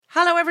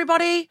Hello,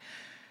 everybody.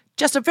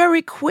 Just a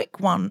very quick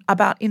one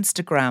about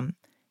Instagram.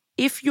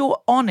 If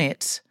you're on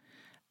it,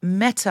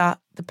 Meta,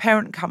 the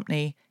parent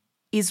company,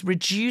 is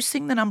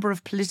reducing the number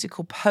of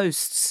political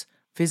posts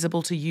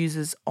visible to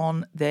users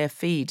on their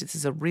feed. This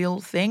is a real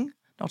thing,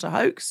 not a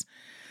hoax.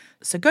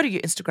 So go to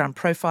your Instagram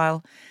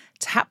profile,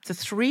 tap the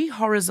 3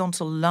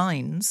 horizontal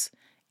lines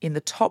in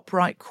the top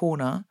right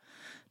corner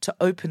to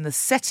open the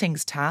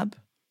Settings tab,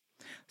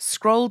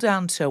 scroll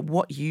down to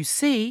What You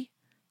See,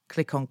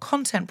 click on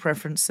Content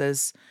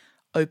Preferences,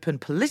 open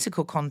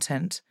Political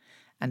Content,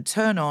 and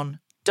turn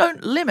on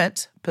Don't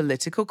Limit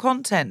Political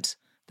Content.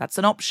 That's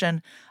an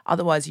option.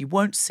 Otherwise, you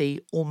won't see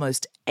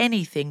almost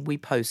anything we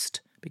post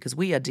because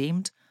we are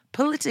deemed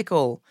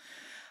political.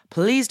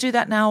 Please do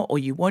that now, or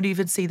you won't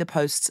even see the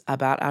posts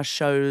about our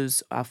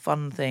shows, our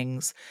fun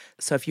things.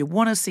 So if you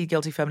want to see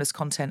Guilty Feminist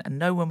content and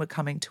know when we're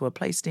coming to a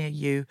place near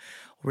you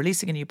or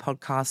releasing a new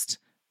podcast,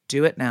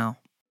 do it now.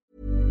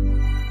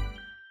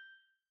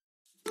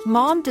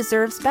 Mom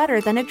deserves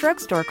better than a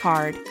drugstore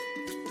card.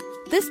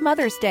 This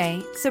Mother's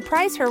Day,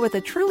 surprise her with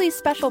a truly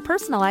special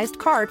personalized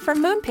card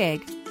from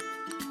Moonpig.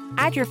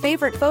 Add your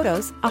favorite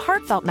photos, a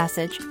heartfelt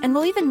message, and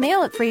we'll even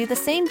mail it for you the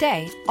same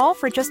day, all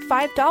for just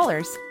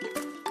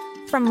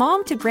 $5. From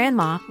mom to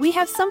grandma, we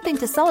have something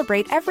to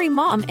celebrate every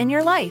mom in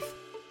your life.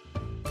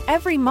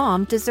 Every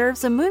mom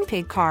deserves a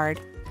Moonpig card.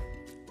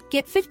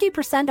 Get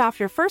 50% off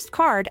your first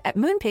card at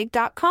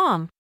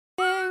moonpig.com.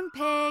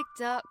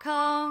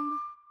 Moonpig.com.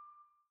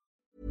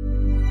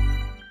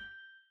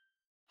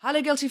 Hello,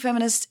 Guilty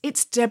Feminists.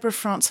 It's Deborah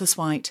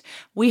Frances-White.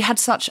 We had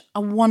such a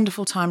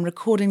wonderful time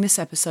recording this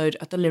episode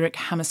at the Lyric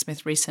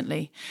Hammersmith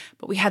recently,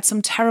 but we had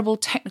some terrible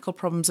technical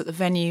problems at the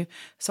venue,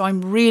 so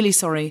I'm really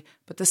sorry,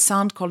 but the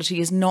sound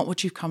quality is not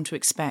what you've come to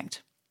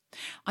expect.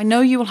 I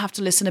know you will have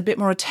to listen a bit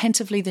more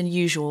attentively than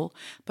usual,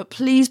 but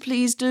please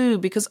do,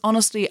 because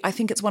honestly, I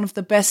think it's one of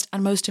the best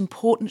and most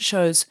important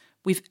shows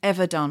we've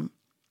ever done.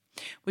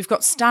 We've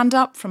got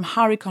stand-up from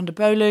Hari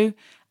Kondabolu,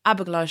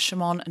 Abigoliah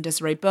Schamaun and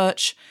Desiree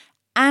Burch,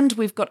 and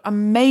we've got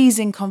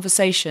amazing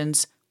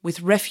conversations with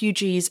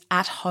refugees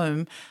at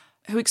home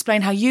who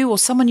explain how you or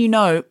someone you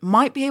know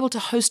might be able to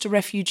host a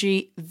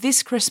refugee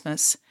this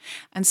Christmas.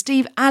 And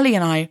Steve, Ali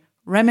and I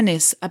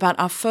reminisce about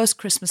our first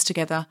Christmas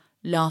together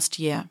last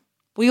year.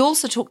 We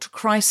also talk to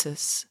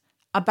Crisis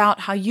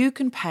about how you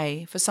can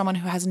pay for someone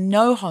who has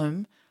no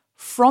home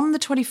from the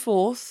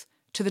 24th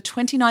to the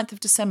 29th of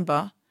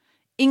December,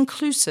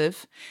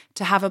 inclusive,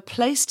 to have a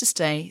place to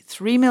stay,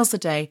 3 meals a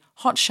day,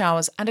 hot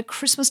showers, and a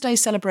Christmas Day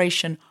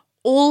celebration,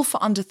 all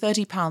for under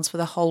 £30 for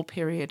the whole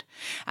period.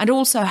 And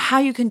also how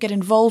you can get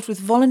involved with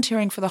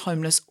volunteering for the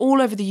homeless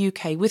all over the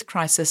UK with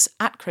Crisis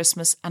at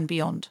Christmas and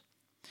beyond.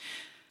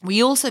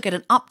 We also get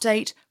an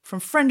update from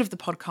friend of the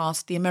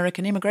podcast, the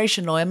American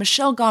immigration lawyer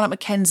Michelle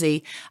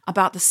Garnett-McKenzie,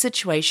 about the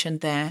situation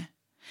there.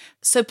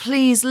 So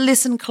please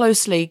listen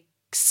closely,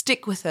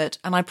 stick with it,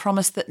 and I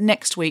promise that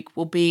next week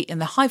will be in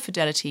the high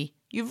fidelity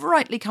you've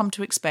rightly come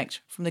to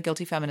expect from the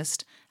Guilty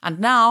Feminist. And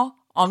now,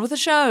 on with the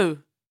show.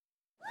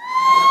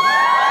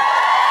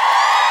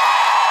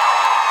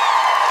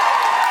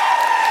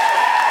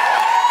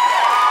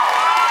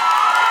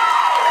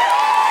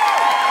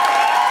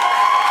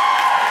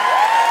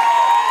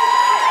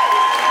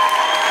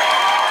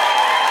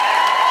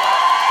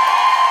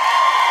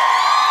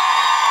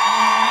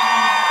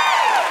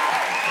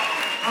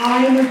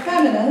 I'm a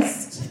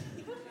feminist,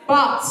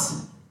 but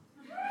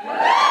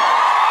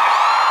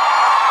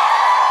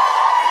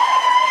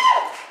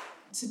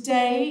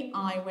today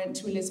I went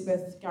to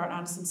Elizabeth Garrett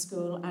Anderson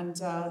School and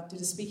did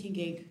a speaking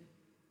gig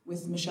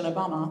with Michelle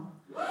Obama.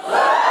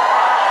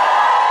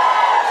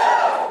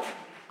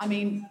 I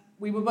mean,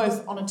 we were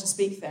both honoured to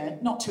speak there,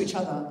 not to each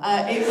other.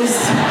 It was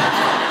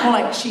more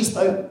like she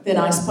spoke than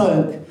I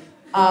spoke.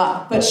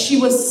 But she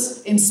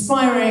was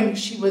inspiring,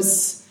 she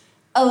was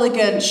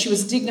elegant, she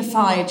was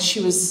dignified, she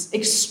was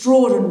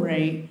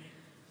extraordinary.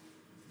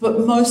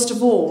 But most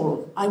of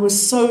all, I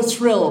was so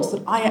thrilled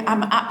that I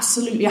am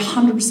absolutely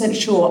 100%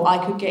 sure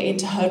I could get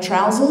into her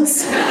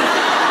trousers. No,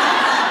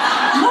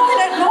 I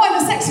don't know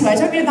I'm a sexy way. I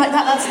don't mean it like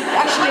that. That's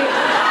actually,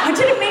 I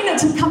didn't mean it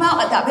to come out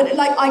like that, but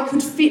like I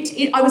could fit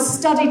it. I was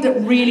studied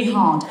that really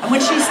hard. And when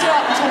she stood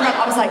up and turned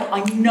around, I was like,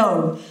 I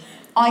know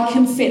I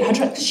can fit her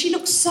trousers. She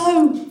looked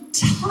so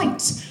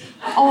tight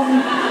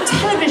on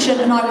television.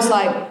 And I was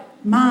like,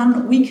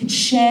 man, we could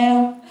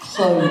share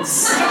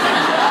clothes.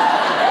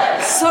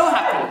 So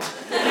happy.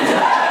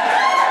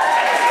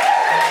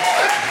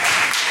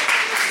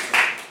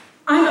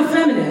 I'm a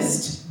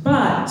feminist,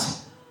 but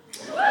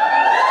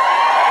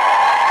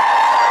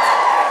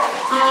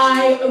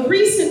I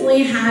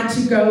recently had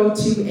to go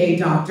to a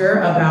doctor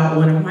about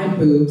one of my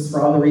boobs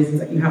for all the reasons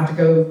that you have to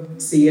go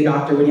see a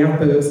doctor when you have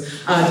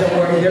boobs. Don't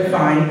worry, they're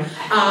fine.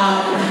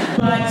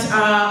 But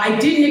I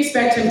didn't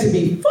expect him to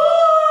be fine.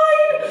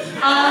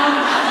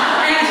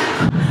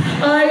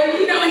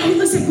 And he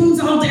looks at boobs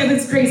all day, and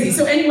it's crazy.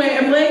 So anyway,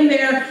 I'm laying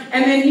there,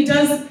 and then he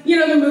does,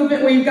 the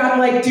movement where you've got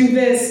to, do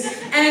this.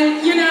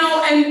 And,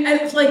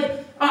 and it's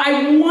like,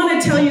 I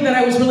want to tell you that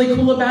I was really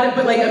cool about it,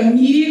 but like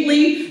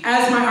immediately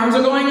as my arms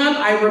are going up,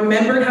 I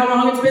remembered how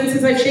long it's been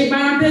since I've shaved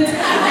my armpits, and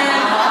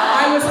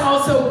I was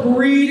also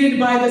greeted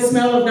by the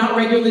smell of not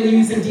regularly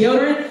using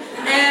deodorant,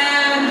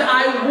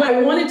 and what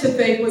I wanted to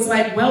think was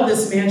like, well,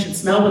 this man should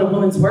smell what a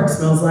woman's work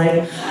smells like.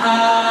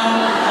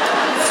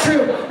 It's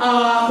true,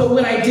 but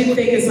what I did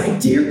think is like,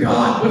 dear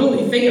God, what'll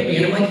he think of me?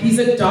 And I'm like, he's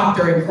a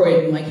doctor in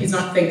Croydon, like he's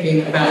not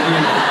thinking about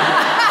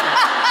you.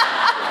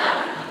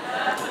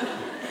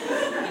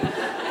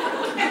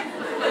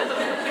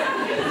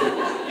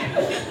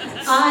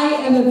 I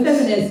am a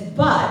feminist,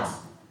 but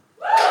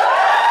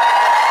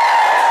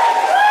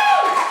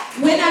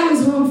when I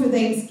was home for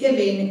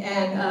Thanksgiving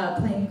and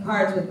playing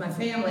cards with my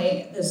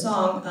family, the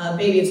song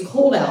Baby It's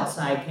Cold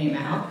Outside came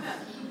out.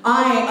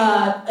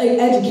 I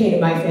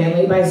educated my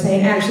family by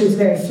saying actually it's a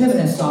very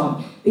feminist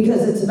song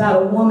because it's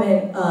about a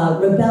woman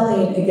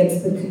rebelling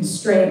against the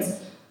constraints,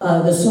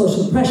 the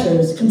social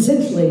pressures,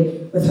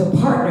 consensually with her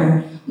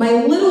partner.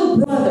 My little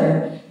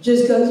brother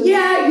just goes,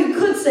 yeah, you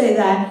could say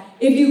that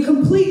if you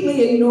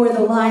completely ignore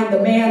the line the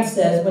man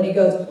says when he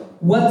goes,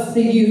 what's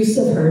the use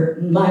of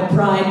hurting my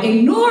pride?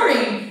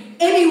 Ignoring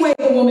any way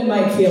a woman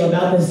might feel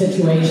about the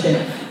situation.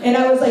 And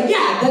I was like,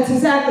 yeah, that's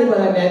exactly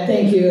what I meant.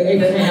 Thank you,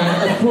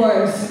 Abraham. Of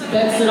course,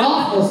 that's an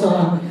awful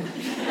song.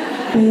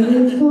 Baby,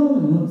 it's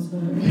cold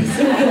outside. It's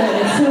so good,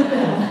 it's so good.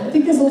 I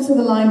think there's also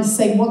the line,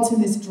 say, what's in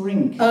this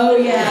drink? Oh,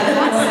 yeah.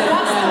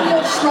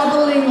 That's the more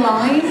troubling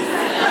line.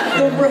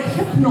 The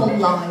rehypnol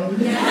line of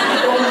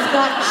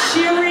that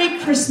cheery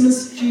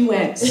Christmas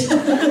duet.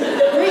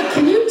 Wait,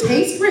 can you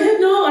taste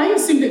rehypnol? I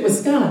assumed it was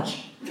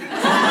scotch.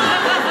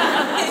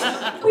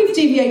 We've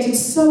deviated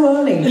so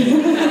early.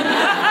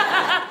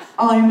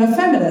 I'm a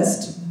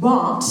feminist,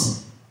 but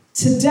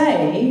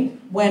today,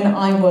 when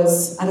I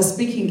was at a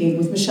speaking gig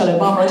with Michelle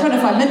Obama, I don't know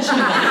if I mentioned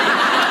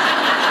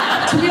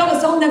that. To be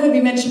honest, I'll never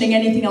be mentioning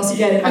anything else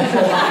again in my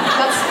whole life.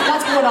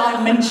 That's what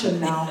I mention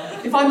now.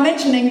 If I'm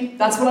mentioning,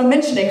 that's what I'm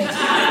mentioning.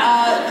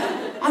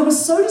 I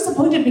was so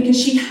disappointed because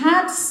she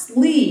had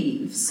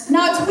sleeves.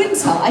 Now, it's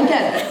winter, I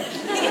get it.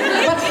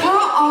 But her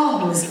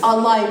arms are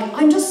like,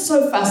 I'm just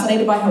so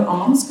fascinated by her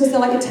arms because they're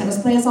like a tennis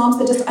player's arms.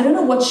 They're just, I don't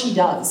know what she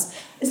does.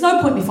 There's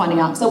no point in me finding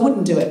out because I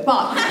wouldn't do it.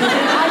 But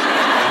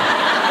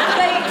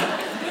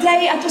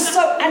they are just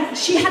so, and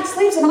she had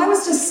sleeves and I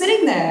was just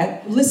sitting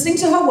there listening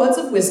to her words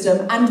of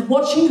wisdom and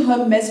watching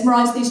her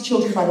mesmerize these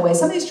children, by the way.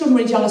 Some of these children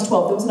were as young as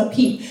 12. There wasn't a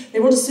peep. They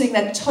were all just sitting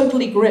there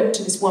totally gripped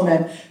to this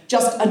woman,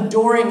 just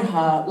adoring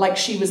her like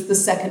she was the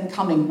second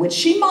coming, which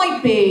she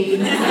might be.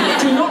 Do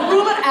not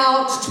rule it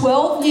out.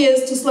 12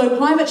 years to slow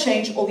climate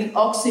change or the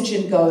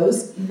oxygen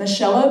goes.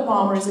 Michelle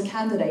Obama is a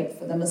candidate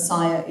for the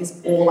Messiah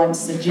is all I'm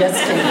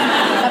suggesting.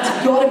 That's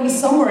got to be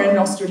somewhere in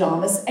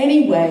Nostradamus.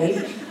 Anyway,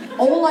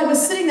 all I was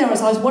sitting there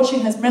as I was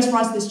watching her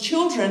mesmerize these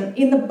children,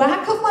 in the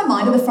back of my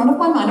mind, in the front of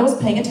my mind, I was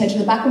paying attention.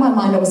 In the back of my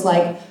mind, I was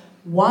like,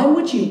 why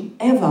would you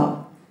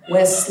ever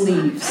wear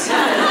sleeves? In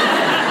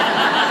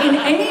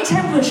any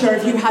temperature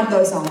if you had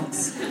those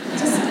arms.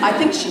 I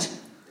think she's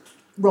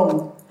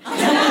wrong.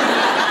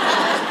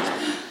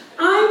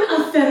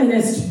 I'm a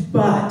feminist,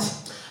 but...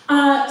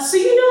 so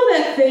you know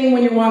that thing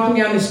when you're walking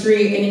down the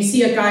street and you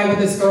see a guy with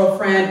his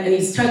girlfriend and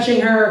he's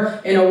touching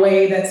her in a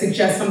way that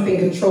suggests something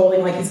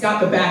controlling, like he's got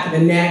the back of the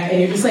neck,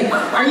 and you're just like,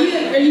 are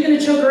you gonna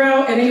choke her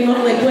out at any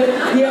moment? Like, what?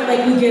 Yeah,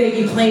 like we get it,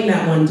 you claim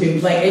that one,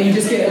 dude. Like, and you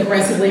just get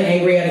aggressively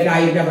angry at a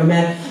guy you've never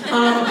met.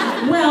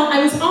 Well,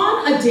 I was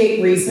on a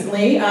date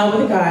recently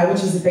with a guy,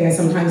 which is the thing I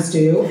sometimes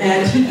do,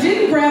 and he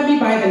didn't grab me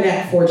by the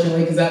neck,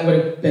 fortunately, because that would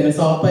have been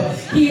assault. But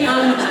he, we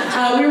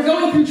were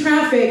going through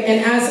traffic,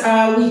 and as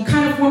we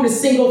kind of formed a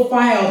single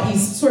file, he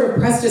sort of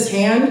pressed his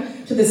hand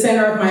to the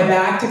center of my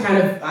back to kind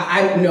of,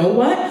 I don't know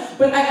what,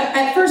 but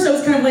at first I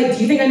was kind of like,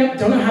 do you think I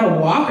don't know how to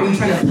walk? Are you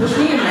trying to push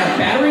me? Am I a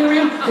battering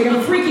ram? Like,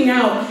 I'm freaking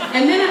out.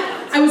 And then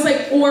I was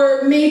like,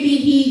 or maybe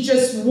he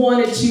just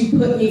wanted to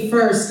put me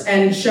first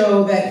and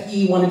show that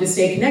he wanted to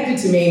stay connected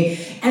to me.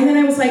 And then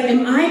I was like,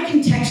 am I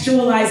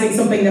contextualizing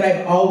something that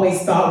I've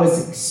always thought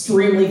was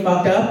extremely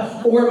fucked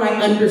up? Or am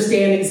I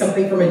understanding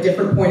something from a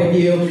different point of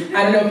view?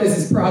 I don't know if this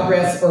is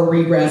progress or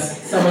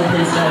regress. Someone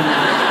please tell me.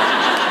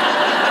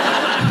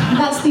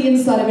 That's the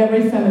inside of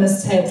every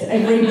feminist's head,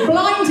 every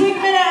blinding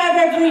minute of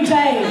every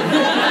day.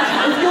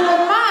 If you're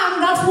a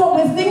man, that's what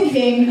we're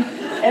thinking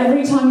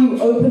every time you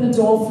open a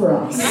door for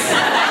us.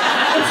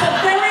 It's a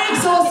very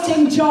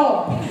exhausting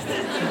job.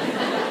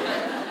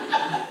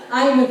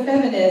 I'm a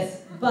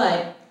feminist,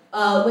 but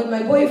when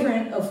my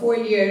boyfriend of 4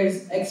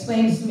 years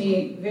explains to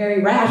me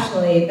very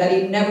rationally that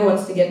he never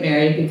wants to get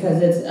married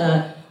because it's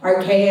an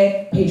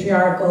archaic,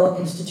 patriarchal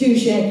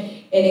institution,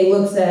 and he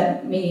looks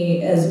at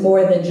me as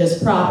more than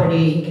just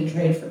property he can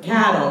trade for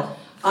cattle,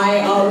 I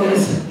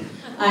always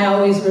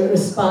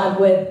respond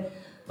with,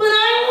 but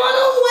I want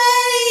a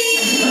wedding!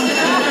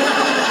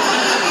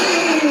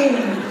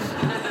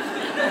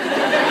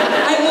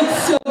 I look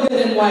so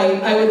good in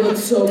white. I would look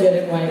so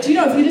good in white. Do you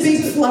know, if you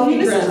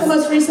listen to the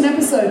most recent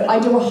episode, I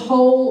do a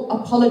whole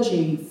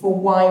apology for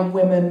why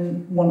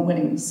women want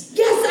weddings.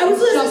 Yes, I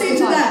was listening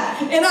to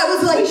that, and I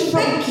was like,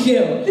 thank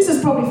you. This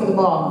is probably for the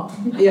bar.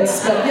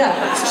 Yes, but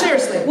yeah,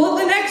 seriously. Well,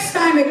 the next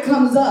time it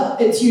comes up,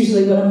 it's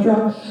usually when I'm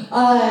drunk.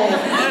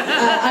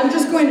 I'm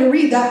just going to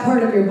read that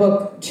part of your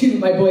book to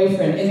my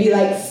boyfriend and be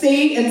like,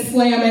 see and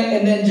slam it,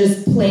 and then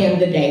just plan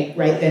the date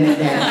right then and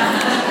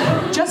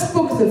there. Just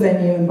book the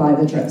venue and buy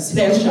the dress.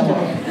 There we go.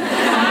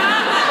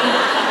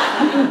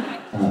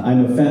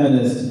 I'm a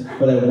feminist,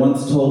 but I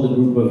once told a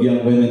group of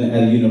young women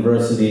at a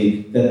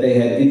university that they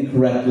had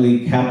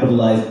incorrectly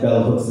capitalized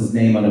Bell Hooks'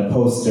 name on a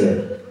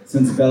poster.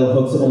 Since Bell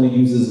Hooks only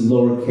uses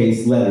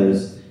lowercase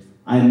letters,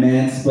 I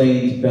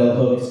mansplained Bell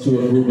Hooks to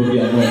a group of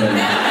young women.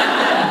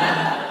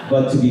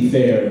 But to be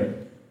fair,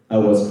 I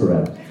was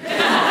correct.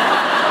 Abigoliah,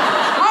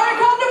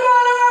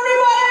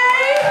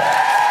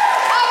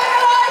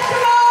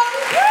 Schamaun,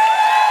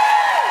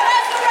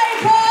 Desiree,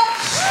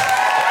 Burch.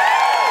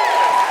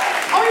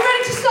 Are we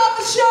ready to start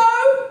the show?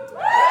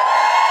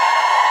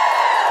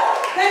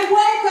 Then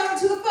welcome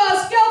to the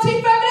first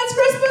Guilty Feminist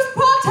Christmas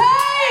Party!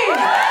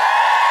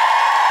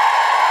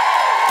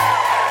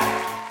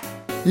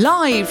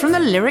 Live from the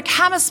Lyric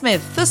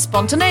Hammersmith, the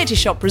Spontaneity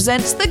Shop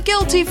presents The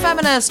Guilty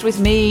Feminist with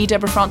me,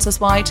 Deborah Frances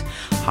White,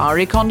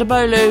 Hari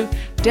Kondabolu,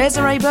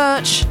 Desiree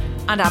Burch,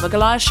 and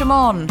Abigoliah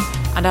Schamaun,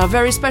 and our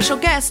very special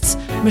guests,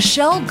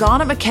 Michelle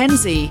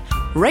Garnett-McKenzie,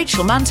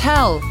 Rachel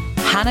Mantell,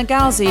 Hannah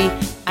Gowsey,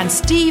 and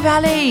Steve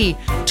Ali,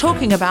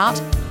 talking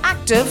about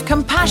active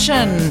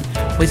compassion,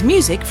 with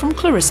music from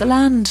Clarissa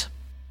Land.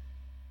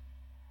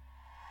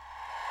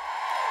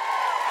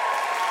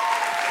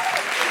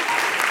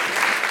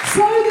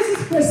 So this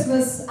is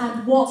Christmas,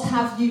 and what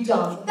have you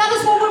done? That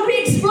is what we'll be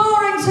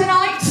exploring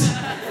tonight.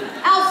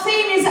 Our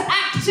theme is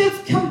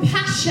active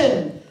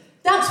compassion.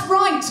 That's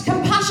right,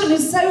 compassion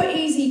is so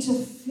easy to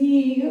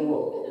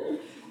feel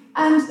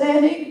and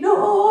then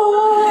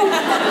ignore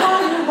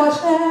while you watch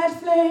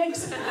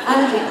Netflix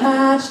and eat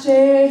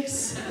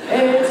matchsticks.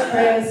 It's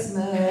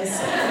Christmas.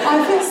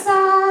 I feel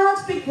sad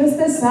because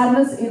there's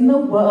sadness in the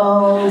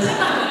world.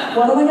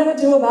 What am I going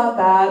to do about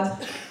that?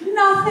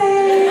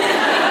 Nothing.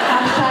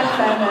 Hashtag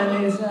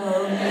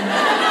feminism.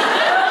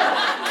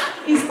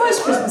 It's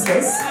most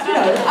Christmases, you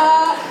know.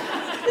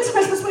 This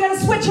Christmas we're going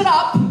to switch it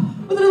up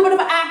with a little bit of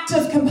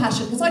active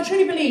compassion, because I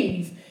truly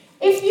believe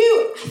if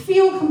you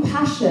feel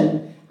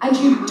compassion and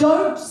you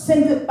don't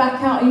send it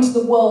back out into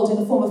the world in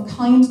the form of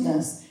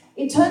kindness,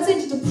 it turns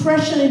into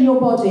depression in your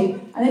body,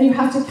 and then you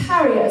have to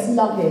carry it as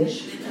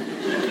luggage.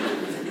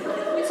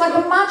 It's like,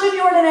 imagine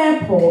you're in an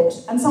airport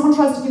and someone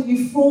tries to give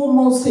you 4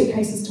 more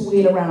suitcases to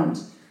wheel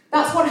around.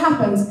 That's what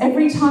happens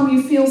every time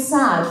you feel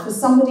sad for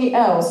somebody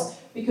else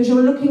because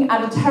you're looking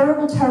at a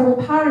terrible, terrible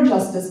power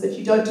injustice, but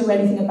you don't do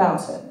anything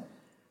about it.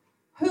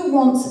 Who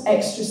wants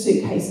extra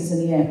suitcases in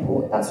the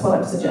airport? That's what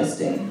I'm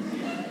suggesting.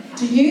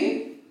 Do you?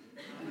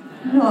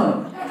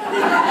 No.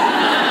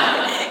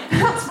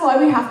 That's why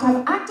we have to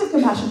have active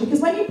compassion,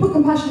 because when you put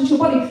compassion into your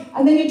body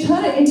and then you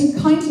turn it into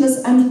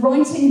kindness and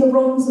righting the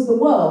wrongs of the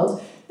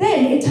world,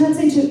 then it turns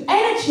into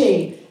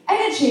energy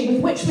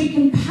with which we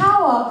can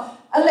power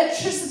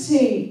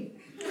electricity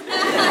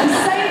and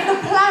save the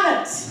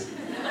planet.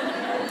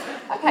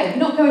 Okay, you're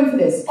not going for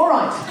this. All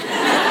right.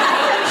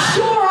 I'm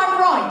sure I'm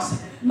right.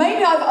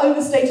 Maybe I've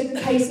overstated the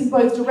case in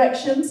both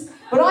directions,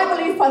 but I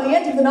believe by the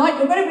end of the night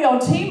you're going to be on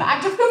Team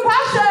Active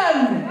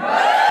Compassion.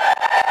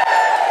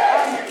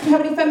 Do you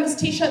have any feminist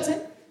t-shirts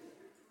in?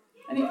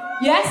 Any?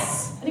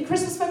 Yes? Any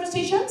Christmas feminist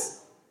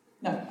t-shirts?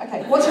 No.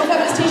 Okay. What's your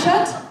feminist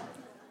t-shirt?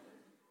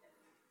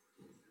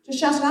 Just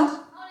shout it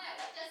out.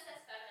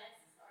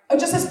 Oh, it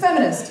just says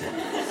feminist.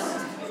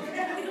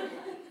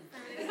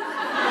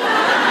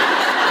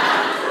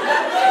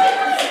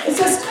 It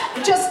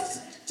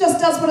just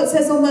does what it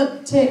says on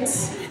the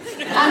tits.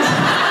 And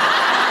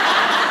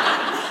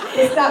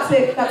that's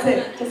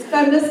it. Just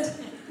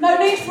feminist. No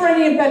need for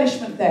any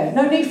embellishment there.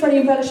 No need for any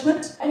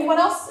embellishment. Anyone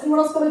else? Anyone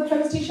else got a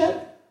feminist t-shirt?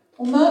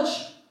 Or merch?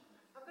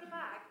 I've got a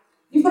bag.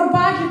 You've got a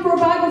bag? You've got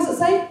a bag? What does it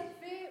say?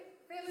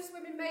 Fearless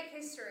women make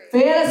history.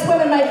 Fearless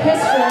women make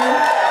history.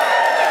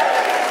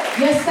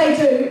 Yes, they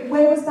do.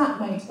 Where was that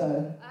made,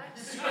 though?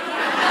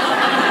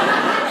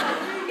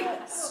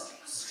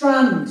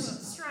 Strand,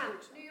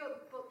 New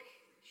York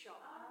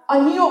bookshop.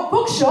 A New York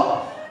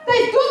bookshop?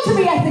 They've got to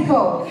be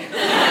ethical.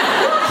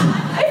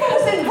 If it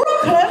was in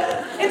Brooklyn,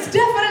 it's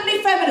definitely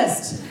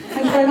feminist.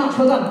 Thank you very much,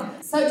 well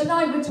done. So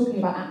tonight we're talking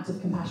about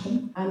active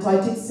compassion, and I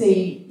did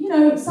see,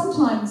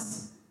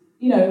 sometimes,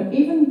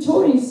 even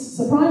Tories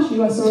surprise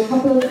you. I saw a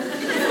couple of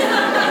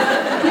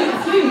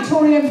few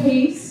Tory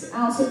MPs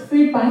out at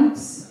food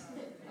banks.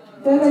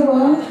 There they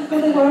were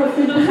at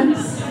food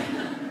banks.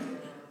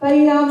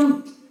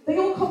 They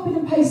all copied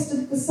and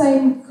pasted the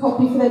same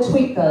copy for their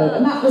tweet though,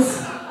 and that was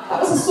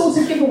a sort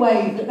of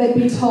giveaway that they'd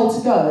been told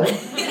to go, and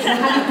they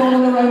hadn't gone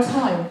on their own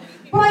time.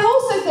 But I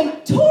also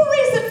think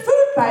Tories at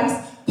food banks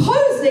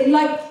posing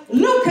like,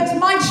 look at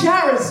my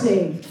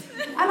charity.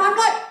 And I'm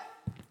like,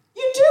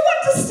 you do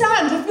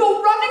understand if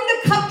you're running the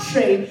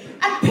country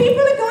and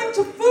people are going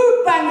to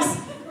food banks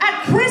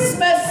at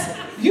Christmas,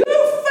 you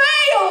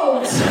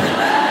failed! It's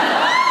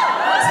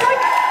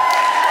like,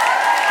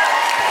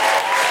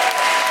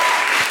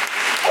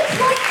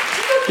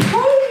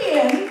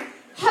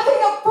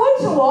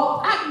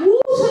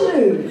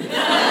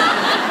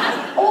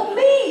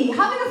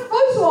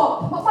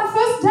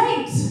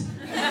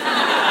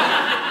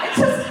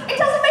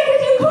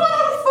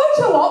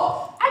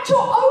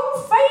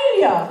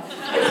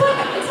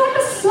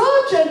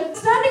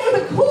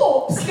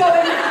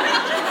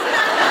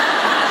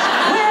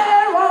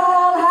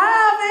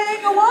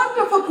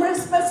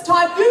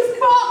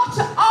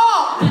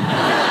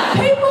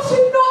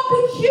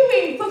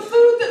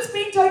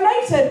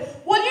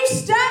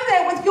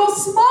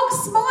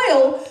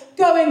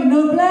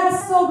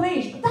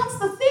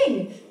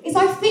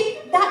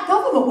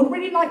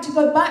 like to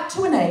go back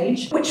to an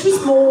age which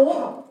was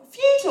more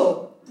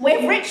feudal,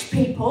 where rich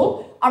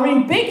people are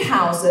in big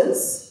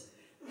houses,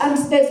 and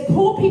there's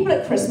poor people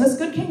at Christmas.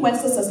 Good King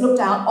Wenceslas looked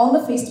out on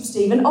the Feast of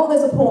Stephen. Oh,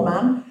 there's a poor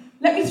man.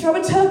 Let me throw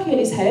a turkey at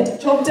his head.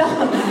 Job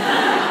done.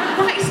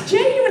 That is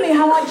genuinely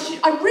how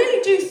I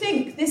really do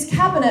think this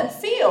cabinet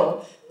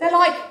feel. They're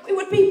like, it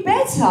would be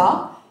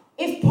better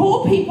if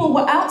poor people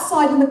were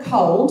outside in the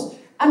cold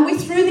and we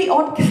threw the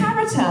odd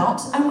carrot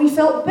out and we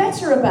felt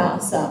better about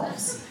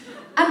ourselves.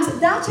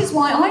 And that is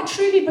why I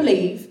truly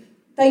believe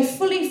they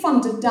fully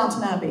funded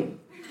Downton Abbey.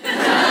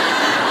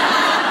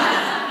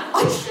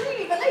 I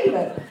truly believe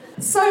it.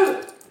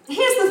 So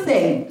here's the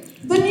thing.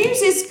 The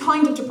news is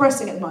kind of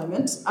depressing at the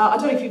moment. I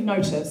don't know if you've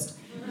noticed.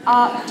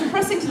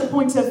 Depressing to the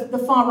point of the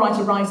far right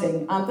are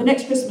rising. The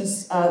next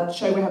Christmas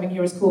show we're having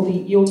here is called the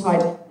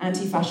Yuletide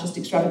Anti-Fascist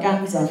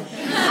Extravaganza.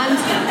 And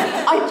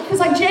because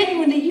I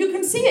genuinely, you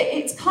can see it,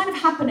 it's kind of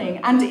happening.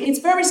 And it's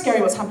very scary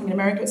what's happening in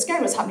America. It's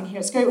scary what's happening here.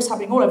 It's scary what's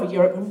happening all over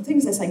Europe. And the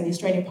things they're saying in the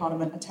Australian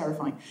Parliament are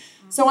terrifying.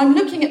 So I'm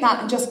looking at that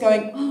and just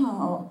going,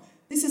 oh,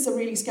 this is a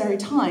really scary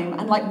time.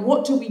 And like,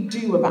 what do we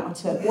do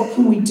about it? What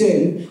can we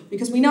do?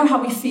 Because we know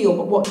how we feel,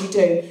 but what do we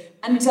do?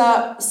 And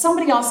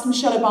somebody asked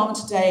Michelle Obama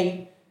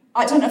today,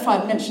 I don't know if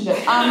I mentioned it.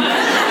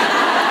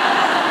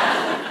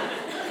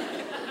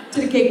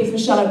 Did a gig with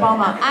Michelle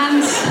Obama,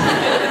 and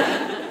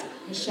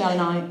Michelle and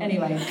I,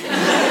 anyway.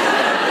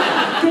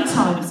 Good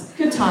times,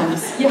 good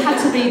times. You had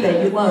to be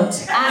there, you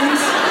weren't.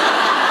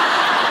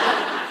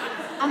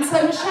 And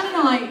so Michelle and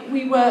I,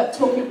 we were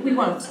talking, we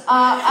weren't.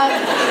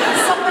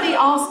 Somebody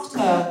asked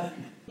her,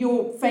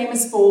 you're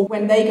famous for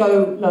when they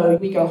go low,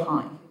 we go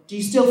high. Do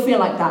you still feel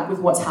like that with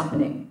what's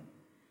happening?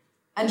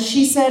 And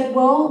she said,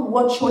 well,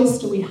 what choice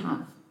do we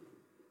have?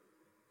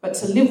 But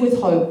to live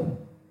with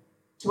hope,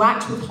 to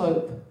act with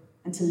hope,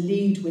 and to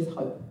lead with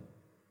hope.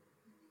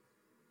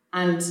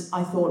 And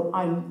I thought,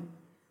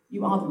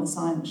 you are the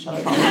Messiah, Michelle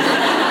Obama.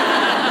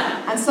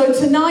 And so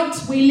tonight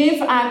we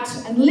live, act,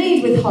 and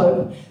lead with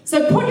hope.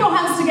 So put your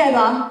hands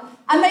together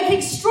and make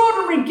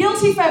extraordinary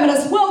guilty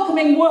feminists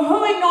welcoming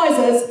woohooing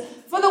noises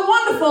for the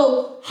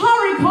wonderful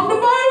Hari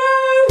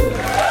Kondabolu!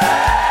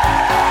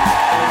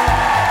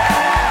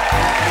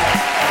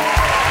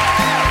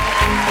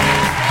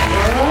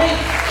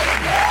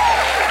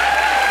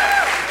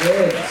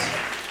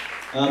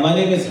 My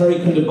name is Hari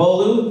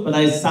Kondabolu, but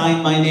I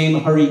signed my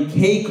name Hari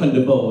K.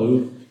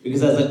 Kondabolu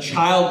because as a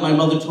child, my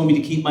mother told me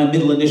to keep my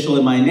middle initial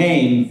in my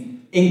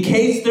name in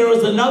case there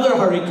was another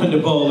Hari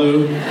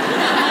Kondabolu,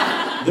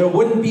 there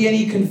wouldn't be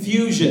any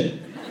confusion.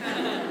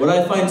 What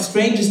I find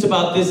strangest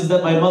about this is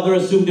that my mother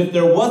assumed if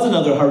there was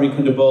another Hari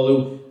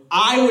Kondabolu,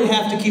 I would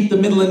have to keep the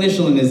middle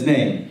initial in his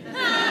name.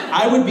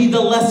 I would be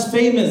the less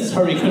famous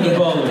Hari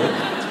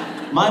Kondabolu.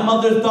 My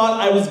mother thought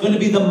I was going to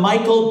be the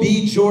Michael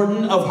B.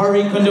 Jordan of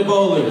Hari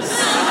Kondabolus.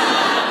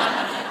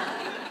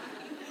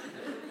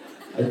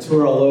 I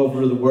tour all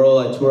over the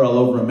world. I tour all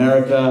over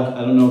America.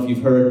 I don't know if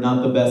you've heard,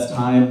 not the best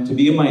time to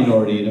be a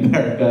minority in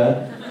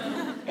America.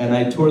 And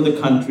I tour the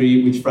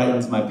country, which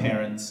frightens my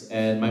parents.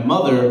 And my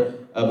mother,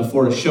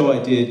 before a show I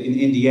did in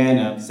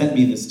Indiana, sent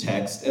me this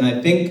text. And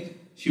I think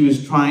she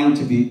was trying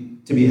to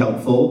be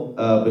helpful,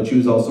 but she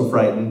was also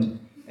frightened.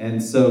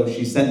 And so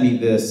she sent me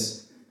this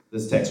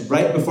text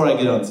right before I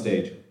get on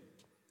stage.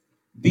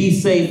 Be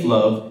safe,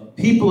 love.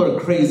 People are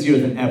crazier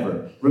than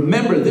ever.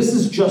 Remember, this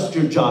is just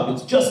your job.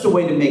 It's just a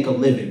way to make a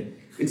living.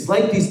 It's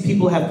like these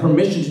people have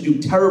permission to do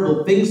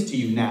terrible things to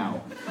you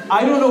now.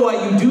 I don't know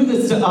why you do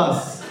this to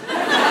us.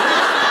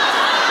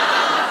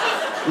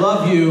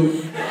 Love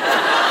you.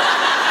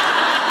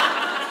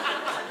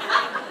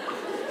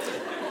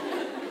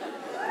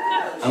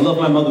 I love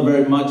my mother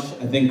very much.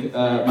 I think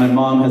my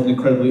mom has an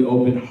incredibly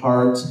open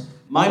heart.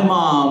 My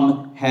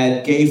mom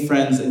had gay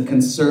friends in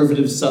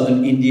conservative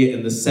southern India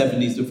in the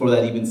 70s before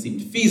that even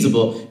seemed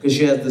feasible, because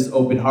she has this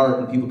open heart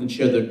and people can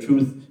share their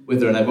truth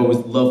with her, and I've always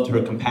loved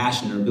her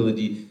compassion, her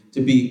ability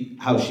to be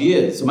how she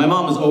is. So my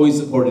mom has always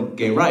supported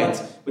gay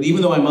rights, but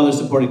even though my mother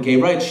supported gay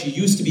rights, she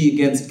used to be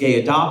against gay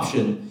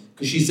adoption,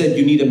 because she said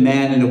you need a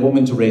man and a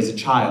woman to raise a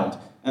child.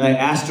 And I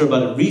asked her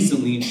about it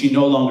recently, and she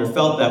no longer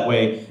felt that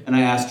way, and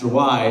I asked her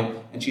why,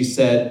 and she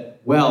said,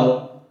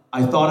 well,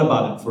 I thought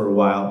about it for a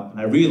while, and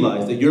I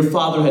realized that your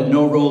father had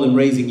no role in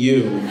raising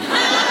you.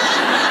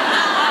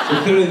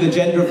 So clearly the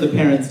gender of the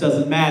parents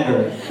doesn't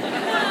matter,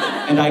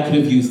 and I could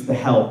have used the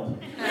help.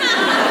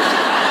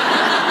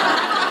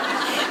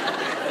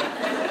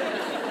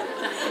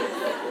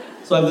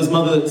 So I have this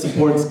mother that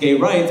supports gay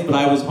rights, but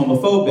I was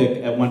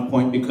homophobic at one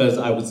point because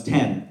I was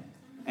 10.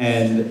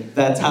 And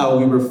that's how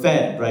we were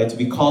fed, right? So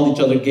we called each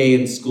other gay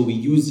in school. We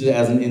used it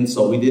as an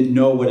insult. We didn't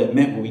know what it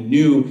meant, but we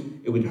knew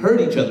it would hurt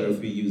each other if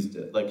we used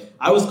it. Like,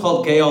 I was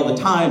called gay all the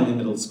time in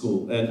middle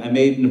school, and I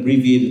made an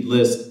abbreviated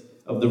list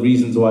of the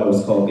reasons why I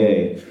was called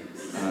gay.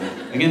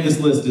 Again, this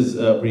list is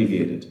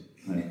abbreviated.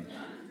 Right?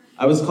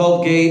 I was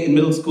called gay in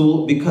middle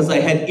school because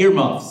I had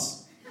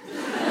earmuffs,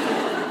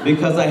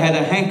 because I had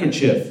a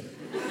handkerchief,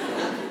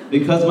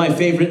 because my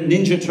favorite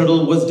Ninja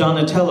Turtle was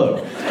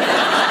Donatello,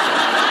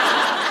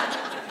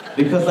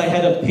 because I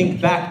had a pink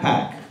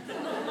backpack,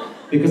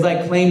 because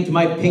I claimed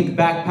my pink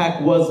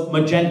backpack was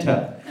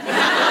magenta.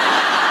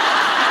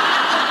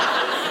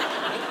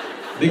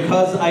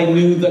 Because I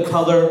knew the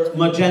color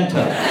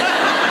magenta.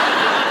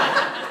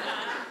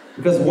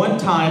 Because one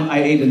time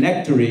I ate a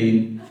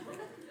nectarine,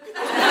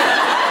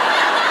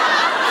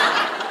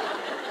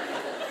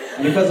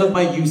 because of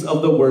my use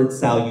of the word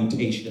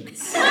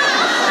salutations.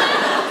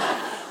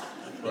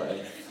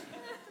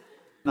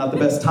 Not the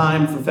best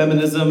time for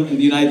feminism in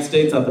the United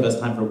States, not the best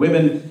time for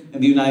women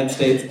in the United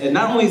States. And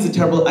not only is it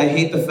terrible, I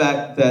hate the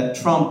fact that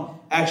Trump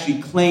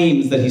actually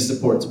claims that he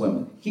supports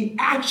women. He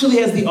actually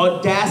has the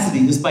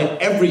audacity, despite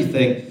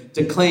everything,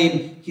 to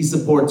claim he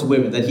supports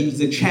women, that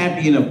he's a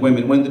champion of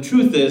women, when the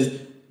truth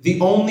is, the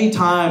only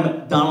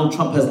time Donald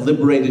Trump has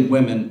liberated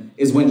women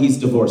is when he's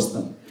divorced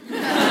them.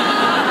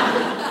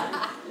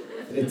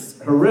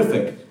 It's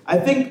horrific. I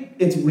think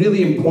it's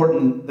really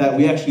important that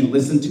we actually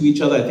listen to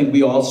each other. I think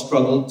we all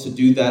struggle to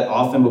do that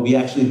often, but we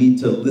actually need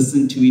to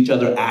listen to each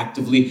other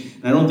actively.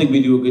 And I don't think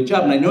we do a good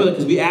job. And I know that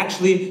because we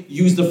actually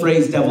use the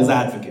phrase devil's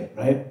advocate,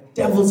 right?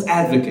 Devil's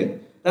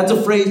advocate. That's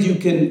a phrase you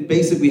can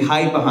basically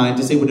hide behind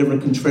to say whatever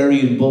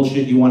contrarian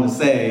bullshit you want to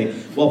say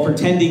while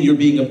pretending you're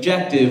being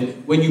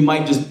objective when you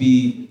might just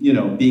be,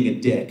 being a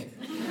dick.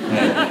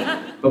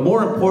 Right? But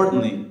more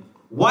importantly,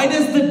 why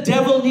does the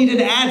devil need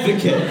an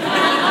advocate?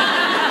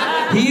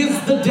 He is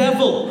the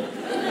devil.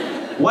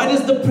 Why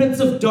does the Prince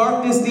of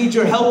Darkness need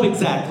your help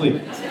exactly?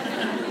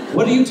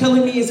 What are you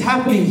telling me is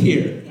happening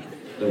here?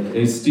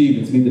 Hey,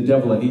 Steve, it's me, the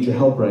devil. I need your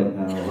help right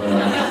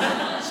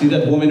now. See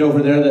that woman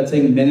over there that's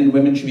saying men and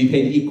women should be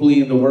paid equally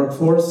in the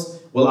workforce?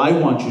 Well, I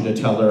want you to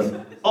tell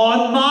her,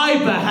 on my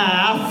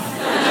behalf.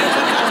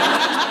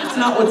 That's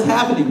not what's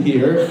happening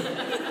here.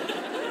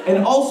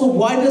 And also,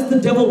 why does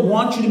the devil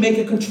want you to make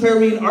a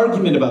contrarian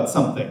argument about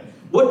something?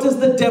 What does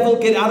the devil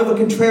get out of a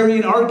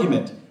contrarian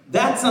argument?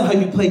 That's not how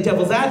you play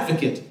devil's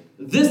advocate.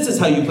 This is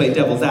how you play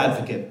devil's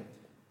advocate.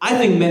 I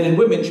think men and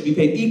women should be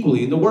paid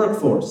equally in the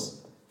workforce.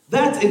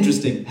 That's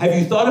interesting. Have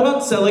you thought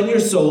about selling your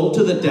soul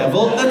to the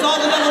devil? That's all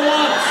the devil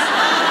wants.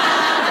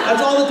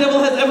 That's all the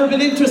devil has ever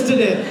been interested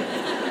in.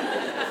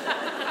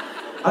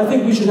 I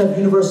think we should have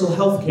universal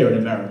health care in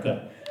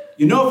America.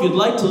 If you'd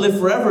like to live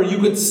forever, you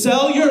could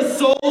sell your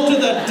soul to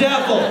the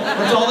devil.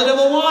 That's all the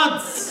devil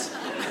wants.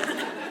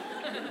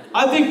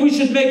 I think we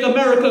should make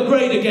America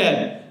great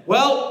again.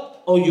 Well,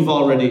 you've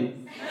already...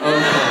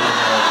 Okay.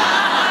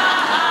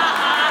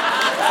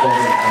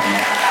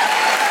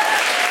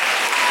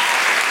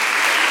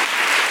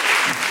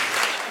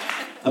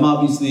 I'm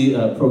obviously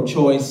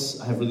pro-choice.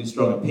 I have really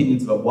strong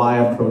opinions about why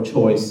I'm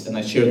pro-choice, and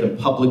I share them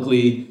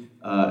publicly,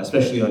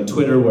 especially on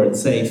Twitter, where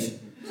it's safe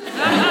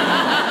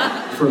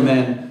for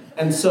men.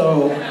 And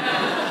so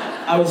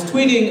I was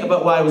tweeting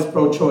about why I was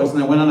pro-choice,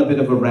 and I went on a bit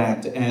of a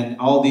rant, and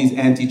all these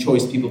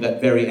anti-choice people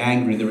got very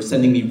angry. They were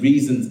sending me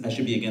reasons I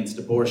should be against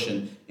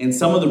abortion, and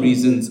some of the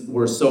reasons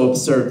were so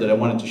absurd that I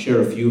wanted to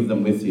share a few of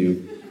them with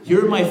you.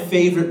 Here are my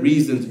favorite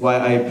reasons why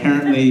I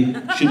apparently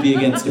should be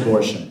against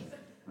abortion.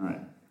 All right.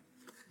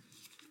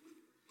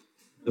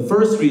 The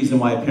first reason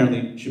why I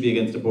apparently should be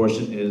against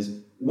abortion is,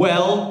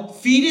 well,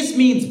 fetus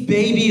means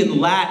baby in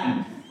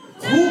Latin.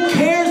 Who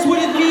cares what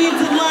it means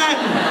in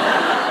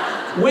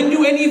Latin? When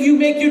do any of you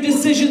make your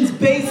decisions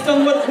based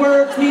on what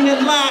words mean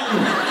in Latin?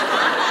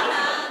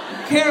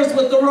 Who cares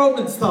what the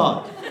Romans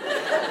thought?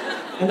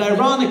 And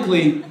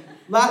ironically,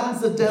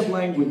 Latin's a dead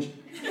language.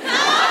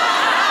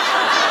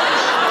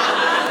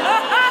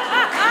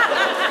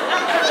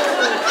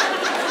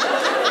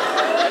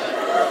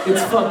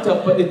 It's fucked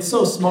up, but it's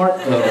so smart,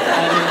 though.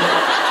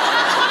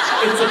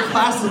 It's a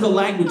classical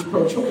language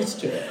pro-choice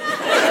chair.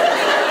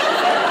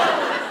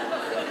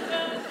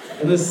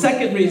 And the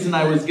second reason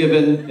I was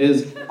given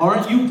is,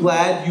 aren't you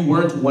glad you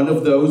weren't one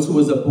of those who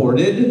was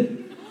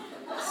aborted?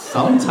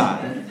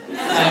 Sometime.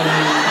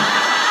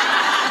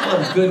 I'll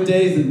have good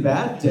days and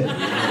bad days.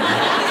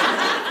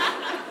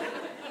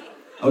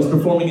 I was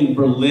performing in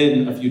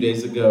Berlin a few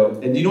days ago,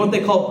 and do you know what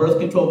they call birth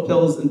control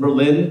pills in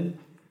Berlin?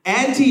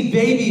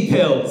 Anti-baby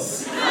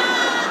pills.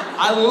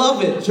 I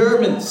love it.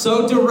 German,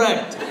 so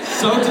direct,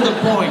 so to the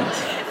point.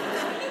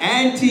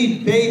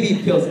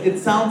 Anti-baby pills. It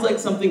sounds like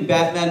something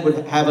Batman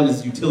would have on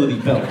his utility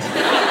belt.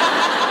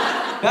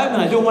 Batman,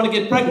 I don't want to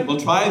get pregnant. Well,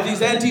 try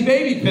these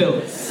anti-baby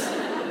pills.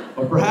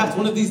 Or perhaps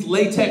one of these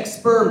latex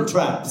sperm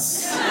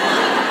traps.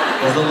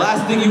 Because the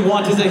last thing you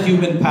want is a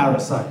human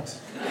parasite.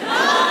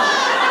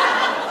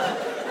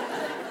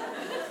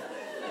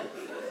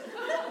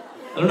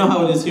 I don't know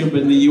how it is here, but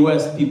in the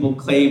US, people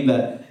claim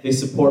that they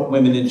support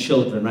women and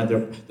children, right?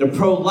 They're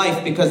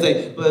pro-life because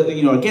they,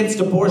 against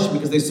abortion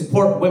because they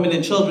support women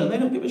and children. They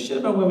don't give a shit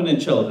about women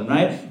and children,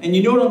 right? And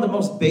you know it on the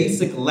most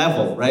basic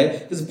level, right?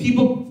 Because if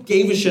people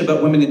gave a shit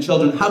about women and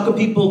children, how could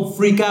people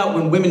freak out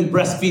when women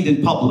breastfeed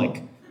in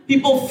public?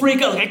 People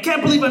freak out, like, I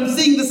can't believe I'm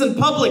seeing this in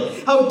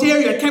public. How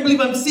dare you? I can't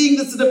believe I'm seeing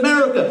this in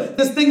America.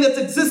 This thing that's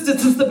existed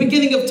since the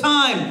beginning of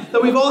time,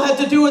 that we've all had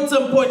to do at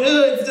some point. Ugh,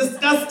 it's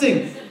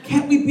disgusting.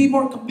 Can't we be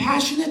more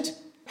compassionate?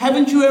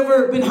 Haven't you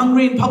ever been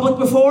hungry in public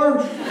before?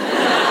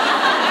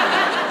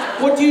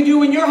 What do you do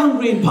when you're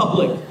hungry in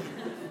public?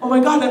 Oh my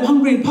God, I'm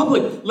hungry in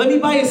public. Let me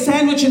buy a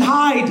sandwich and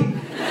hide.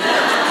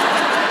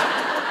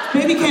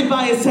 Baby can't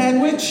buy a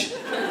sandwich.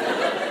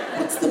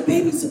 What's the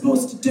baby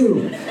supposed to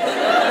do?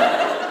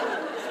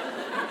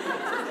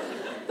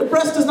 The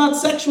breast is not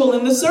sexual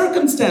in this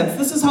circumstance.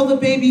 This is how the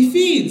baby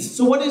feeds.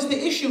 So what is the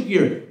issue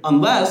here?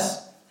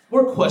 Unless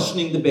we're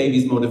questioning the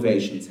baby's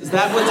motivations. Is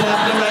that what's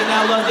happening right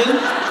now, London?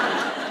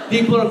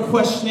 People are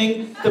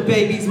questioning the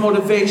baby's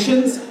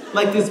motivations,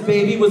 like this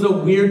baby was a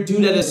weird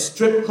dude at a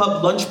strip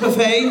club lunch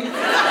buffet.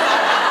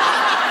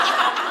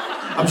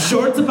 I'm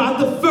sure it's about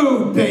the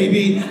food,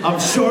 baby. I'm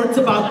sure it's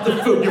about the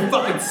food. You're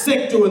fucking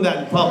sick doing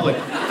that in public.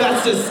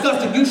 That's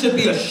disgusting. You should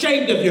be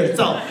ashamed of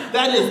yourself.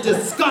 That is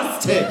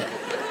disgusting.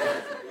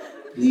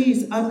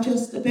 Please, I'm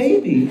just a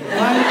baby.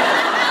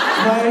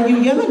 Why are you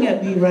yelling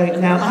at me right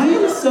now? I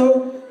am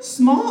so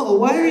small.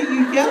 Why are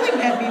you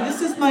yelling at me?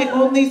 This is my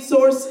only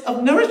source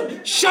of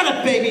nourishment. Shut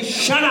up, baby.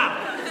 Shut up.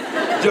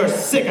 You're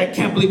sick. I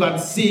can't believe I'm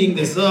seeing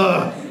this.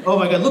 Ugh. Oh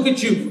my God, look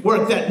at you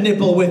work that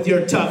nipple with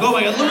your tongue. Oh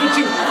my God, look at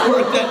you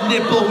work that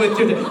nipple with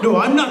your tongue. No,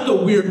 I'm not the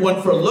weird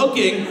one for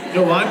looking.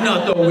 No, I'm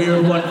not the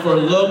weird one for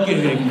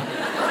looking.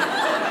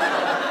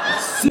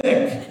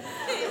 Sick.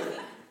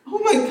 Oh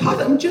my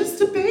God, I'm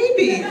just a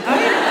baby.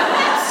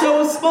 I'm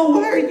so small.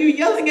 Why are you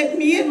yelling at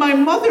me and my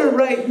mother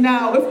right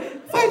now?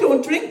 If I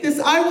don't drink this,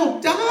 I will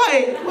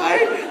die.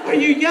 Why are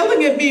you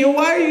yelling at me? And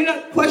why are you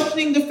not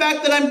questioning the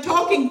fact that I'm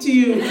talking to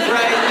you right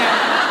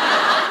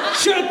now?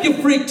 Shut up, you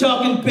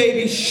freak-talking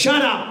baby.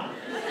 Shut up.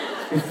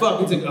 You're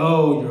fucking sick.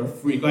 Oh, you're a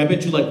freak. I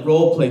bet you like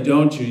role play,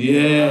 don't you?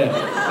 Yeah.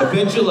 I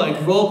bet you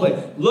like role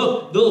play.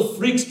 Look, little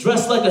freaks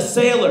dressed like a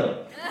sailor.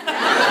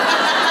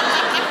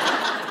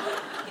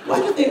 Why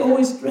do they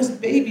always dress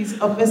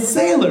babies up as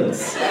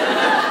sailors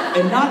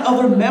and not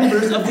other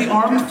members of the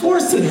armed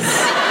forces?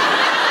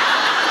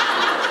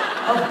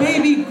 A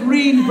baby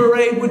Green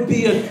Beret would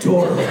be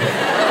adorable.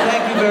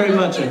 Thank you very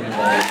much,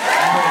 everybody.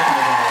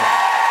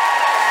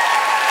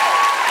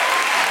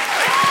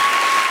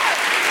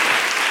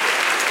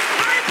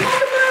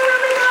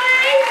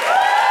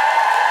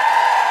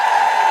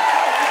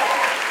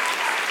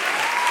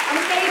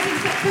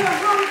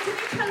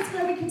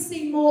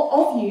 More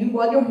of you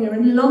while you're here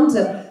in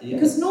London. Yes.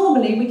 Because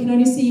normally we can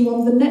only see you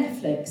on the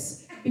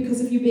Netflix because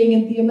of you being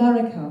in the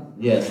America.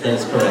 Yes,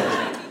 that's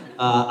correct.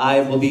 I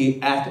will be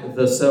at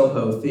the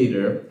Soho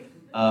Theater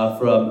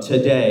from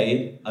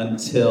today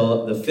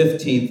until the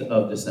 15th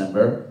of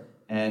December,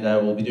 and I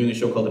will be doing a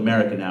show called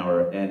American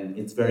Hour, and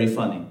it's very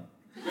funny.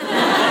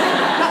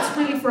 That's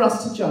really for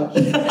us to judge.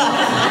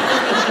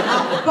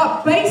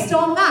 But based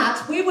on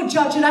that, we would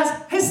judge it as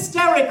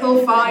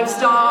hysterical 5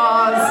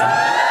 stars.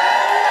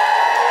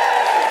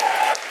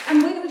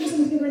 And we're going to do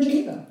something together in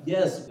Geneva.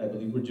 Yes, I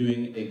believe we're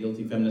doing a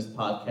Guilty Feminist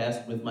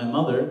podcast with my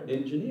mother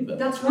in Geneva.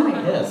 That's right.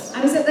 Yes.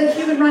 And is it the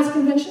Human Rights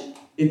Convention?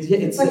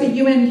 It's like a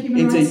UN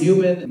human rights? It's a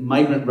human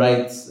migrant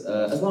rights,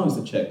 as long as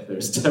the check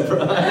clears,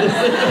 Deborah. Are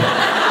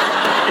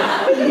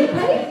you getting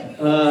paid?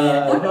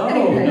 No,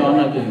 I'm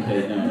not getting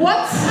paid, no.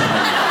 What?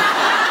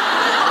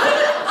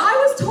 I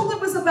was told it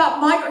was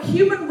about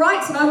human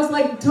rights, and I was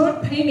like,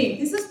 don't pay me.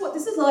 This is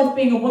life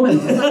being a woman.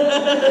 I was like,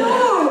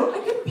 no, I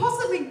couldn't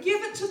possibly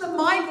give it to the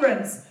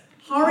migrants.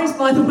 Hari's,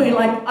 by the way,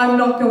 like, I'm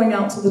not going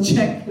out till the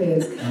check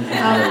clears.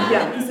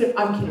 Yeah,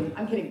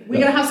 I'm kidding. We're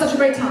going to have such a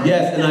great time.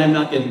 Yes, and I'm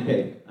not getting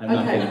paid. I'm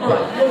not getting paid. All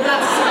right. Well,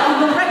 that's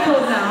on the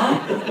record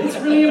now. It's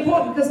really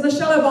important because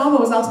Michelle Obama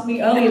was asking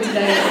me earlier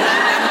today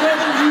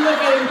whether you were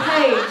getting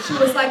paid. She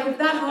was like, if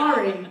that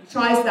Hari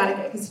tries that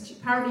again, because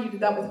apparently you did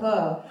that with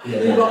her.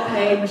 Yeah. You got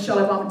paid, Michelle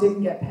Obama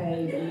didn't get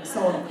paid, and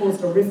so on. It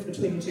caused a rift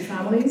between the two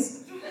families.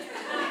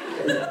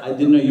 I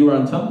didn't know you were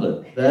on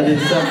Tumblr. That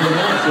is something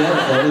else, yes.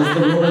 That is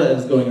the rumor that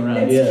is going around,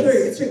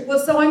 It's true. Well,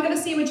 so I'm going to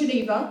see you in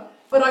Geneva,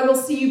 but I will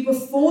see you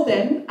before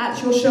then at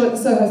your show at the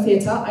Soho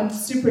Theatre. I'm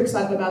super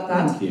excited about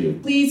that. Thank you.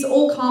 Please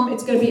all come.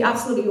 It's going to be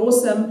absolutely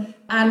awesome.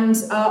 And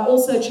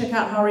also check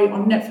out Hari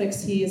on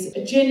Netflix. He is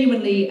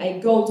genuinely a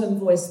golden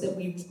voice that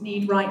we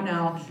need right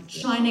now,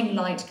 shining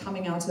light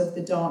coming out of the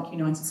dark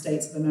United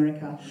States of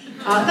America.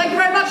 Thank you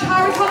very much,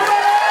 Hari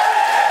Conway.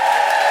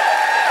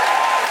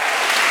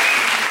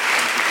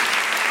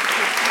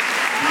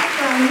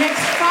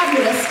 Next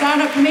fabulous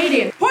stand-up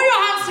comedian. Put your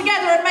hands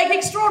together and make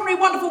extraordinary,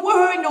 wonderful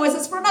woohooing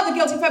noises for another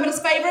Guilty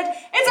Feminist favourite.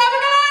 It's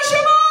Abigoliah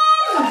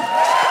Schamaun!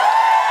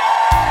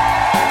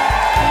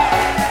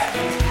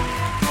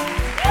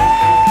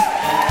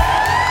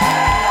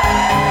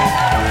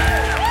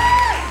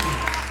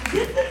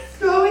 This is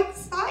so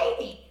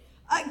exciting.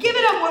 Give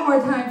it up one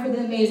more time for the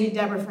amazing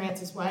Deborah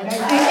Francis White.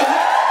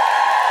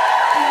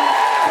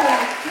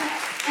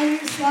 And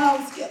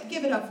yourselves,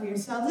 give it up for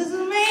yourselves. This is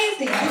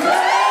amazing.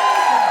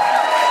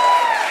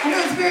 I know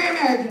it's very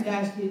American to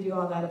ask you to do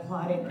all that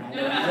applauding, right?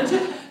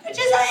 It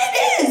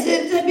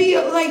is. To be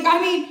like, I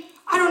mean,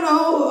 I don't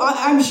know.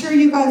 I'm sure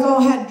you guys all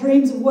had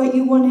dreams of what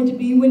you wanted to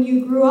be when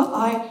you grew up.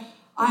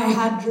 I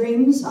had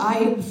dreams.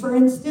 For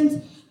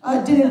instance,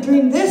 didn't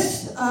dream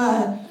this.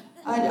 I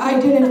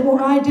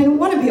didn't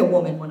want to be a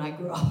woman when I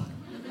grew up.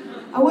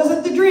 I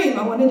wasn't the dream.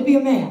 I wanted to be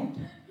a man.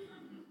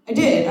 I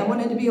did. I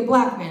wanted to be a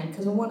black man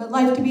because I wanted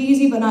life to be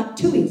easy, but not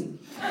too easy.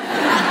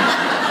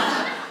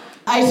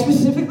 I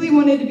specifically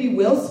wanted to be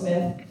Will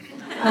Smith.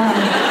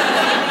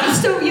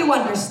 So you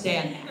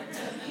understand that.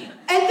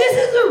 And this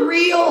is a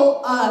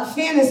real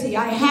fantasy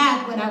I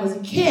had when I was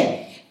a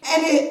kid.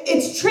 And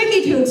it's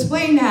tricky to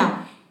explain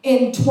now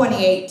in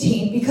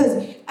 2018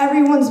 because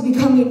everyone's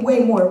becoming way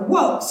more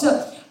woke.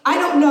 So I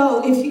don't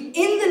know if in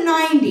the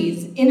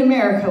 90s in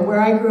America, where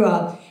I grew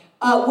up,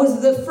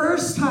 was the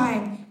first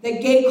time that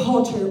gay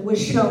culture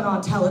was shown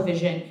on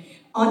television,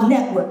 on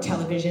network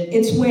television.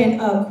 It's when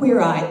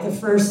Queer Eye, the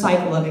first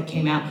cycle of it,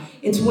 came out.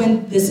 It's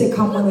when the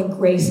sitcom Will and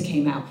Grace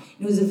came out.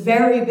 It was a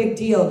very big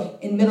deal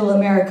in middle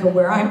America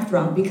where I'm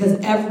from because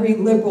every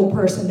liberal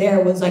person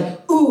there was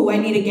like, ooh, I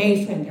need a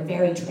gay friend. They're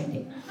very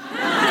trendy.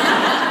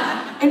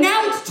 And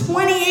now it's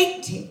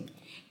 2018.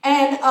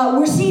 And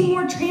we're seeing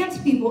more trans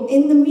people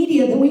in the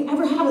media than we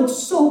ever have. It's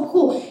so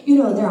cool. You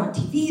know, they're on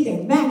TV,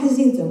 they're in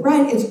magazines, they're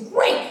writing. It's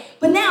great.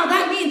 But now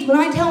that means when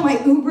I tell my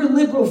uber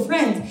liberal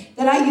friends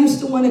that I used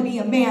to want to be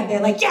a man, they're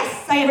like,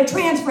 yes, I have a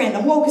trans friend.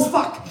 I'm woke as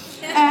fuck.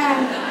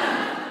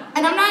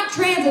 And I'm not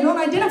trans. I don't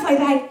identify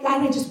that.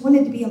 I just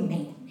wanted to be a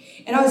man.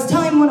 And I was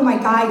telling one of my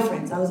guy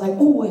friends, I was like,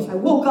 oh, if I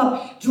woke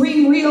up,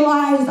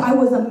 realized I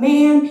was a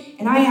man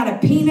and I had a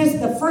penis,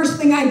 the first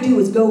thing I'd do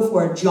is go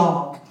for a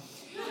jog.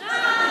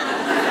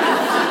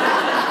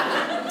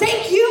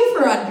 Thank you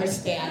for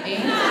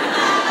understanding.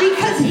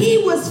 Because he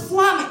was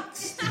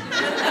flummoxed.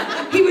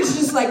 He was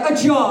just like, a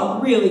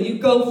jog, really? You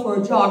go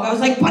for a jog. I was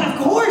like, but of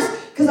course,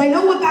 because I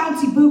know what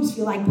bouncy boobs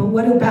feel like, but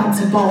what do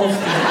bouncy balls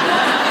feel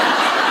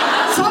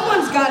like?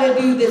 Someone's got to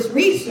do this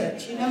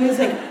research, you know? He's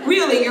like,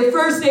 really, your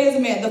first day as a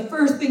man, the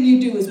first thing you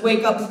do is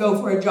wake up and go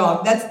for a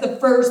jog. That's the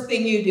first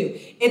thing you do.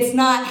 It's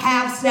not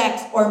have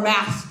sex or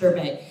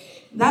masturbate.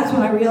 That's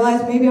when I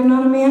realized maybe I'm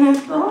not a man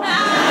after all.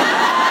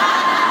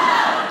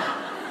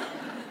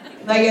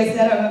 Like I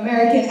said, I'm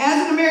American.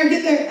 As an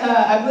American,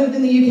 I've lived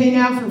in the UK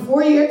now for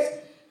 4 years.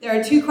 There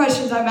are two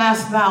questions I'm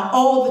asked about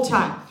all the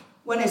time.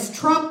 One is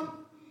Trump.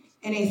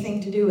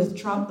 Anything to do with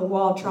Trump, the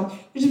wall of Trump,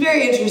 which is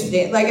very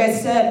interesting. Like I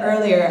said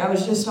earlier, I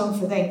was just home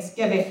for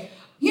Thanksgiving.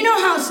 You know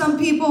how some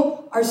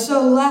people are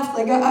so left?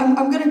 Like,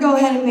 I'm going to go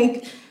ahead and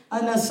make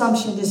an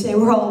assumption to say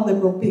we're all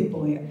liberal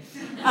people here.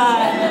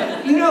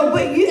 You know,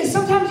 but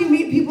sometimes you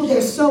meet people,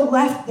 they're so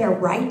left, they're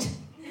right.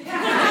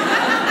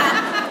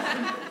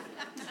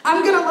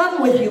 I'm going to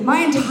level with you. My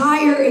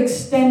entire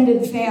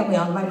extended family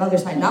on my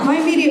mother's side, not my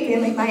immediate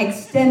family, my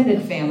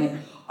extended family,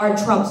 are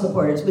Trump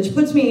supporters, which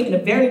puts me in a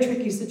very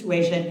tricky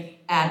situation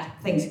at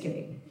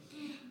Thanksgiving.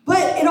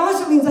 But it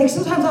also means, like,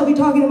 sometimes I'll be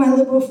talking to my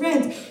liberal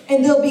friends,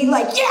 and they'll be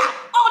like, yeah,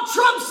 all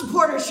Trump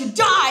supporters should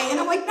die. And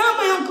I'm like, not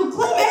my Uncle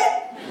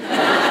Clement.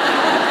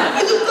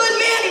 He's a good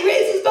man. He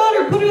raised his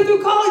daughter, put her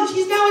through college.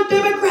 She's now a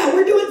Democrat.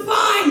 We're doing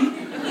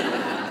fine.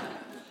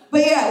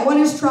 But yeah, one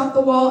is Trump,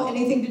 the wall,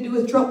 anything to do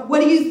with Trump.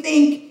 What do you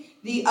think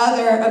the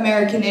other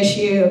American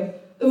issue?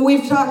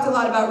 We've talked a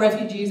lot about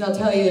refugees. I'll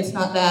tell you, it's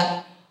not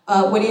that.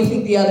 What do you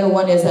think the other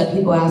one is that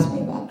people ask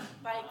me about?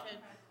 Bacon.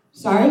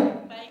 Sorry?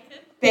 Bacon.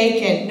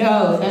 Bacon.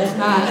 No, that's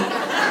not.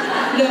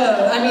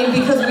 No, I mean,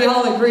 because we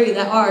all agree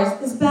that ours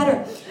is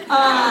better.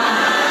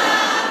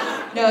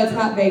 No, it's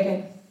not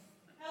bacon.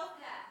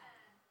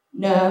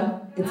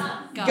 No, it's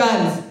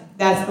guns.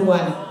 That's the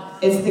one.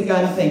 It's the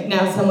gun thing.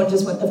 Now someone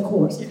just went, of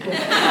course. Of course.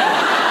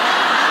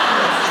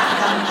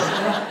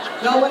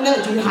 No one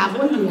knows. Do you have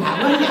one? Do you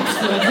have one?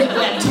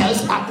 Yes. Tell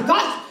us about the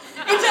guns.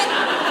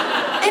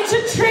 It's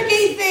a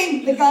tricky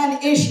thing, the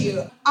gun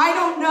issue. I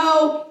don't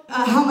know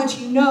how much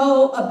you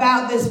know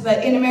about this,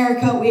 but in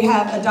America we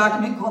have a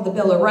document called the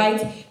Bill of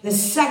Rights. The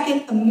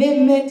Second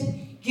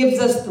Amendment gives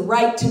us the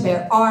right to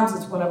bear arms.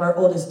 It's one of our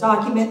oldest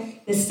documents.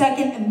 The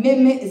Second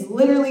Amendment is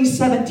literally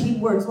 17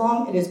 words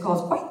long. It has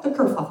caused quite the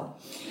kerfuffle.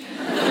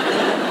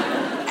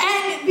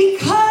 And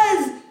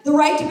because the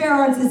right to bear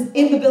arms is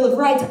in the Bill of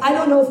Rights, I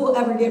don't know if we'll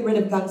ever get rid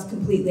of guns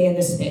completely in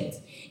the States.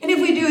 And if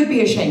we do, it'd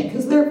be a shame,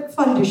 because they're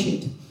fun to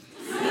shoot.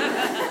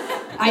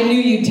 I knew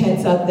you'd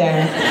tense up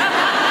there.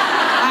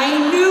 I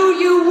knew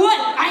you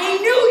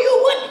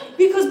would,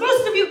 because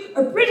most of you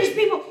are British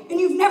people and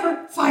you've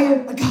never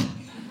fired a gun.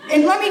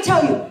 And let me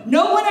tell you,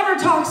 no one ever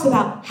talks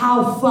about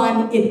how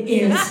fun it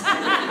is.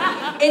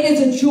 It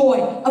is a joy.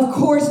 Of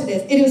course it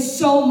is. It is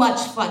so much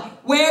fun.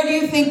 Where do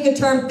you think the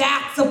term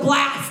 "that's a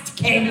blast"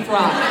 came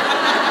from?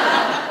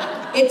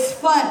 It's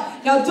fun.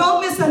 Now, don't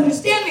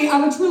misunderstand me.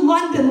 I'm a true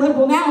London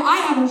liberal now. I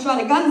haven't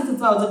shot a gun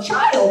since I was a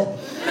child.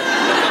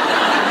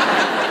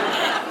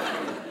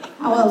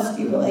 How else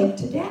do you relate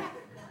to that?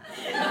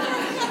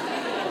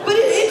 But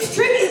it's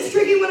tricky. It's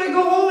tricky when I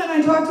go home and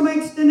I talk to my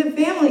extended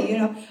family,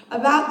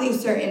 about these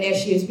certain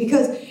issues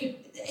because,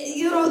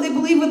 they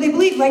believe what they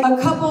believe. Like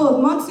a couple of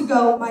months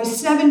ago, my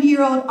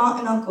 70-year-old aunt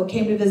and uncle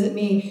came to visit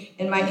me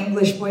and my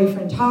English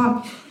boyfriend,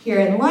 Tom, here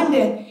in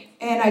London.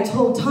 And I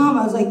told Tom,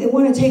 I was like, they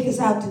want to take us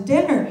out to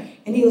dinner.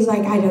 And he was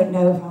like, I don't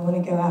know if I want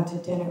to go out to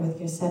dinner with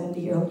your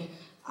 70-year-old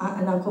aunt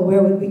and uncle.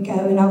 Where would we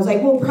go? And I was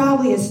like, well,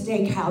 probably a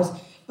steakhouse.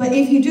 But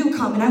if you do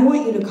come, and I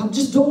want you to come,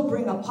 just don't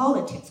bring up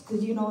politics,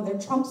 because you know they're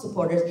Trump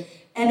supporters.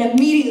 And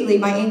immediately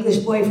my English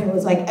boyfriend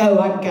was like, oh,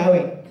 I'm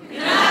going.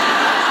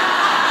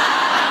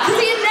 Because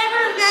he had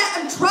never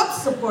met a Trump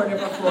supporter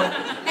before.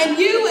 And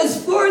you,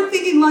 as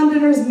forward-thinking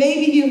Londoners,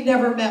 maybe you've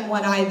never met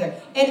one either.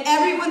 And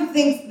everyone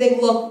thinks they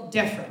look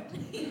different.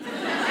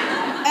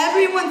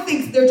 Everyone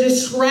thinks they're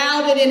just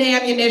shrouded in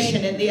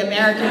ammunition in the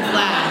American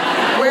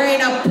flag,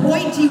 wearing a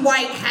pointy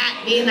white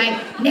hat, being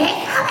like,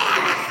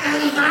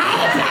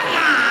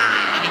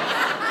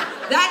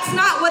 that's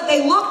not what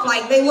they look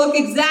like. They look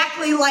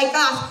exactly like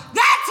us.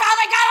 That's how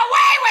they got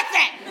away with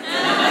it!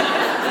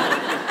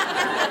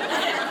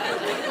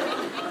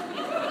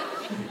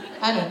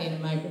 I don't need a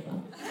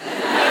microphone.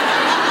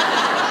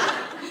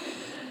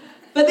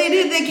 But they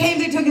did, they came,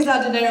 they took us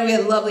out to dinner, we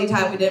had a lovely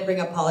time, we didn't bring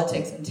up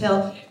politics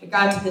until it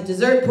got to the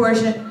dessert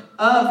portion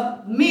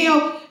of the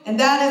meal, and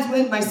that is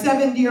when my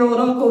 70-year-old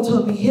uncle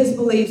told me his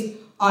beliefs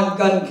on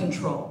gun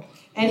control.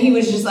 And he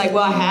was just like,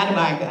 well, I had to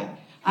buy a gun.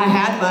 I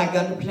had to buy a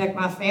gun to protect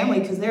my family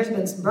because there's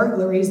been some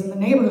burglaries in the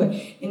neighborhood.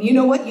 And you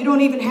know what? You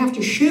don't even have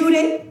to shoot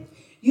it.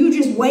 You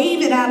just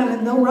wave it at them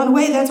and they'll run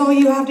away. That's all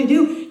you have to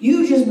do.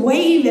 You just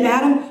wave it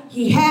at him.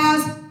 He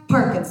has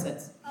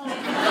Parkinson's.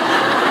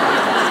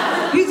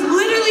 He's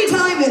literally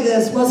telling me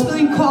this while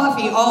spilling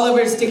coffee all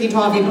over his sticky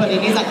toffee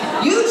pudding. He's like,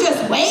 you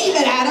just wave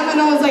it at him.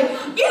 And I was like,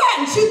 yeah,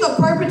 and shoot the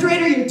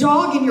perpetrator, your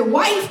dog, and your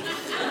wife.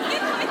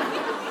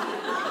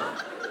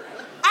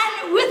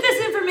 And with this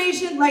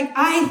information, like,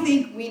 I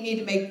think we need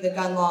to make the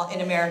gun law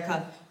in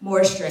America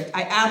more strict.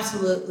 I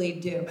absolutely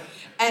do.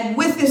 And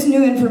with this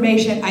new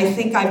information, I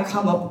think I've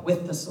come up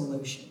with the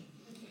solution.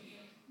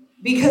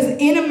 Because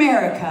in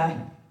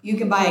America, you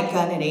can buy a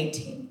gun at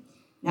 18.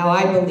 Now,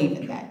 I believe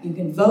in that. You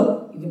can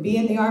vote, you can be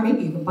in the army,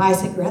 you can buy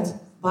cigarettes,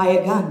 buy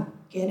a gun,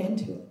 get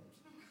into it.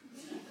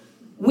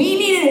 We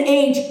need an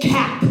age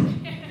cap.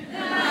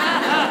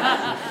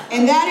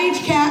 And that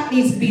age cap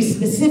needs to be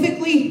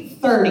specifically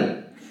 30.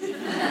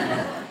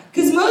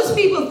 Because most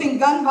people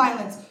think gun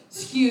violence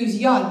skews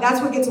young.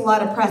 That's what gets a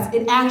lot of press.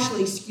 It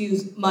actually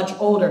skews much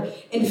older.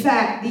 In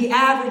fact, the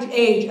average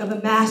age of a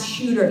mass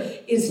shooter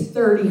is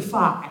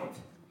 35.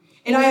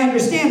 And I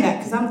understand that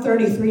because I'm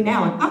 33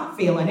 now and I'm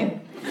feeling it.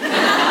 It's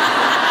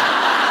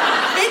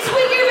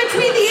when you're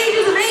between the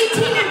ages of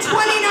 18 and 29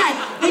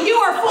 that you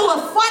are full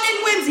of fun and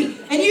whimsy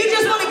and you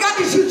just want a gun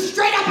to shoot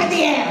straight up in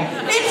the air.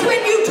 It's when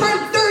you turn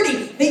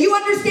 30 that you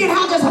understand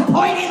how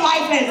disappointing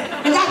life is,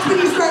 and that's when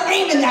you start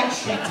aiming that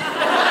shit.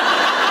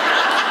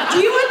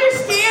 Do you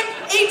understand?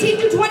 18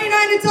 to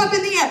 29, it's up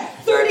in the air.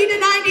 30 to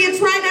 90,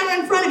 it's right out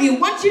in front of you.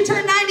 Once you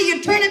turn 90,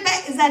 you turn it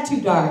back. Is that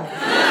too dark?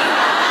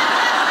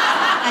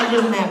 I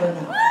just never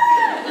know.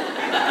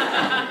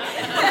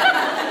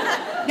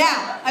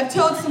 Now, I've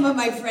told some of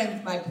my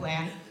friends my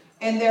plan,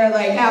 and they're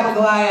like,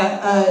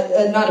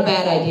 Abigoliah, not a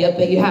bad idea,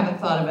 but you haven't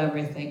thought of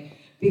everything.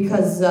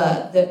 Because,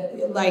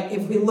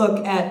 if we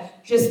look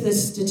at just the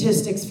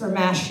statistics for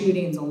mass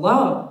shootings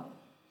alone,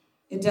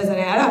 it doesn't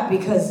add up,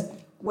 because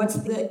what's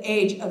the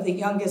age of the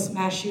youngest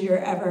mass shooter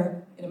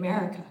ever in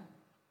America?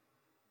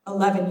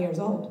 11 years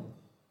old.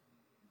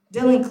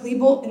 Dylan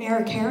Klebold and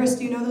Eric Harris,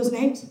 do you know those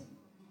names?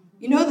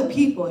 You know the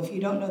people. If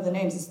you don't know the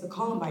names, it's the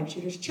Columbine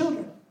shooters'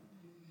 children.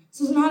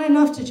 So it's not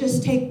enough to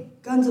just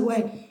take guns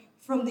away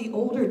from the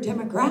older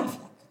demographic.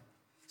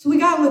 So we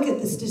got to look at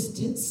the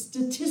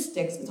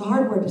statistics. It's a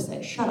hard word to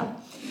say. Shut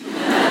up.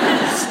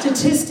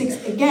 Statistics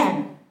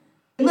again.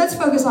 And let's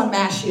focus on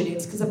mass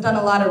shootings, because I've done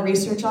a lot of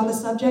research on the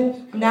subject.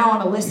 I'm now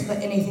on a list for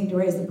anything to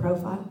raise the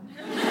profile.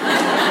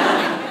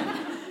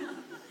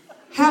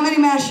 How many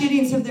mass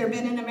shootings have there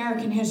been in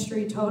American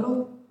history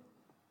total?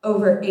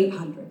 Over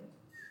 800.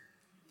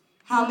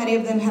 How many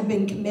of them have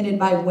been committed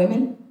by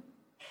women?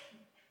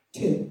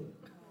 2.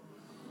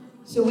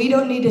 So we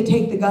don't need to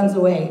take the guns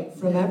away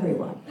from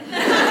everyone. And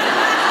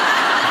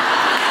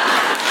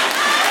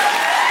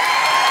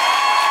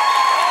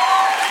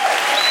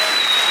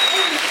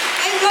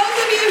those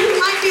of you who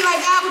might be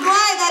like,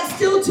 Abigoliah, that's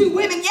still 2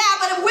 women. Yeah,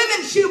 but if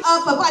women shoot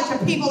up a bunch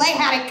of people, they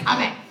had it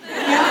coming. You know?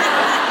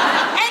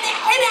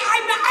 And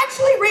I'm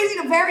actually raising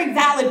a very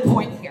valid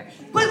point here.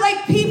 But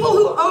like, people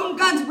who own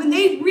guns, when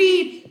they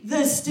read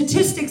the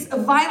statistics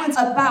of violence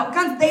about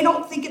guns, they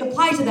don't think it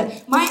applies to them.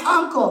 My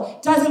uncle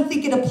doesn't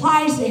think it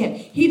applies to him.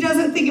 He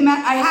doesn't think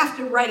I have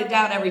to write it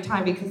down every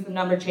time because the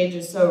number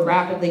changes so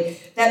rapidly.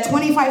 That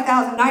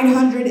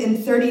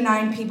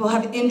 25,939 people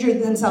have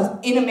injured themselves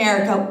in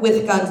America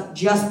with guns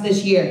just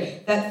this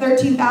year. That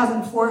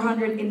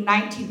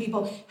 13,419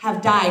 people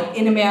have died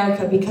in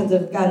America because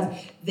of guns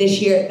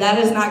this year. That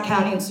is not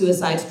counting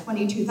suicides.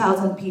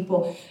 22,000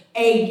 people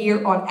a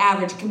year on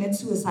average commit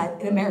suicide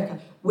in America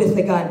with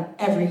a gun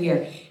every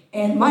year.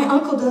 And my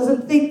uncle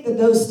doesn't think that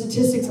those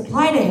statistics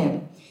apply to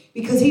him,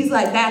 because he's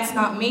like, that's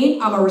not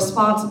me. I'm a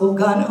responsible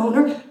gun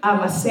owner.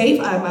 I'm a safe.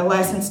 I have my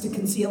license to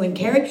conceal and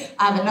carry.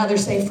 I have another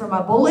safe for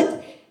my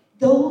bullet.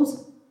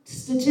 Those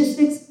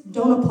statistics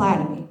don't apply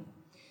to me.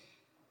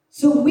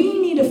 So we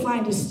need to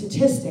find a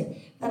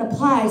statistic that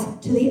applies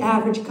to the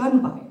average gun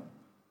buyer.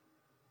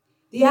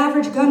 The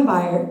average gun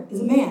buyer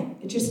is a man.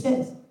 It just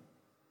is.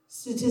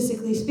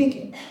 statistically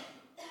speaking.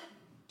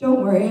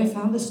 Don't worry, I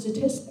found a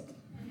statistic.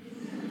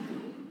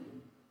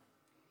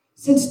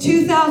 Since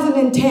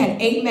 2010,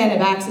 8 men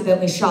have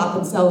accidentally shot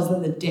themselves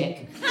in the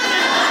dick. 8!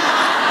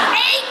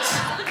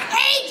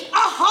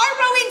 A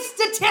harrowing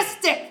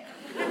statistic!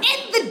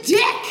 In the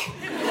dick!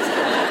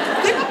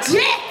 The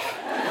dick!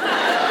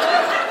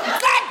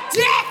 The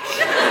dick!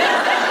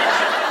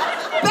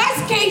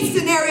 Best case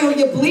scenario,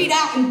 you bleed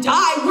out and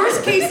die.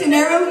 Worst case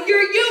scenario,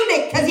 you're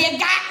eunuch because you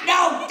got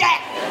no dick.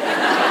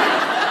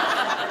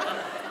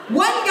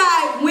 One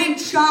guy went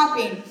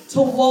shopping to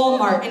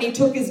Walmart and he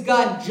took his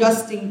gun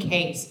just in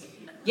case.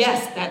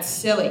 Yes, that's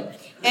silly.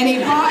 And he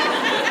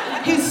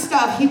bought his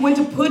stuff. He went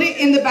to put it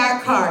in the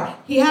back car.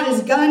 He had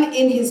his gun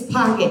in his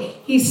pocket.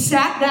 He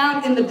sat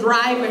down in the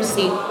driver's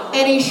seat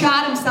and he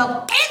shot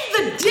himself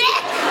in the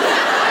dick.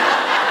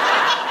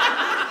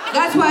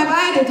 That's why if I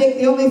had a dick,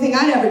 the only thing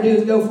I'd ever do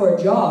is go for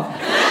a jog.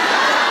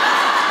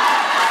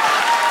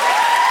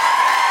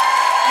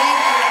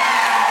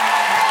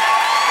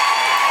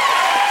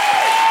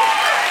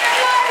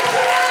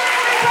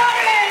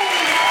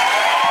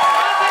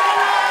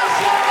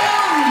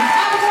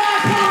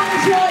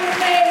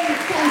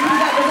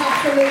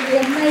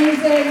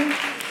 Amazing.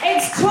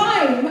 It's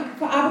time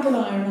for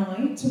Abigoliah and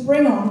I to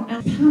bring on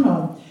our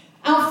panel.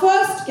 Our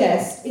first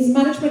guest is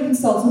management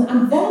consultant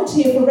and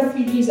volunteer for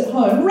refugees at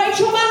home,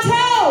 Rachel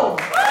Mantell.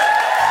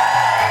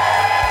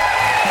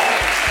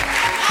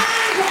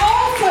 And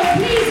also,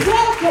 please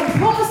welcome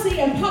Policy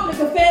and Public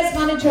Affairs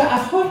Manager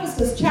at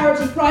Homelessness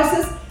Charity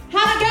Crisis,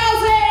 Hannah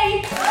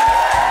Galsey.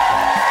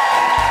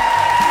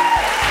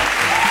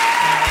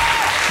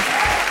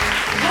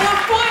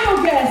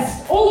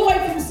 Guest, all the way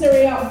from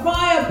Syria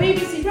via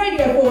BBC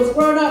Radio 4's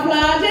Grown Up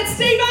Land, it's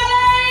Steve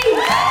Alley!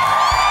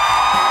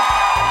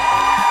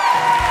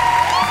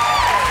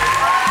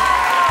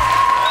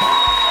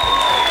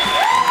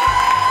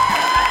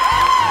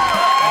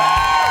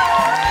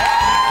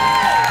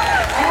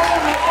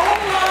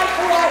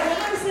 All right. When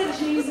I said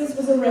Jesus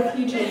was a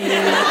refugee,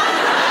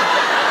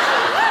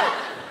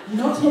 I'm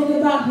not talking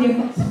about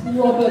him,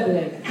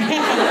 probably.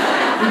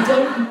 We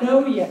don't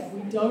know yet,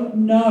 we don't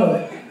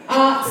know.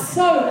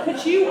 So,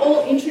 could you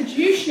all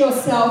introduce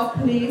yourself,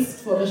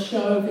 please, for the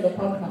show, for the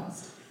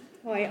podcast?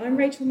 Hi, I'm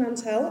Rachel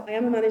Mantell. I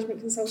am a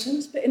management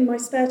consultant, but in my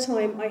spare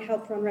time, I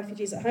help run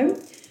Refugees at Home,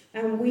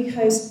 and we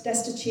host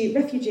destitute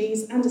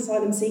refugees and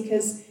asylum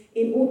seekers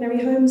in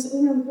ordinary homes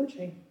all around the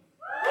country.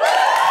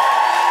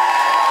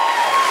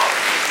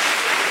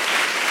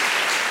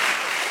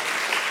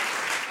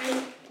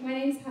 My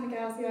name's Hannah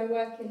Galsey. I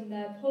work in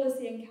the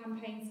policy and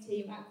campaigns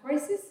team at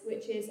Crisis,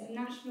 which is a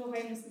national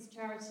homelessness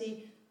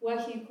charity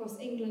working across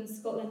England,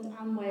 Scotland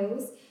and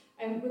Wales.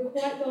 We're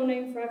quite well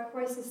known for our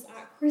Crisis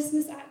at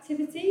Christmas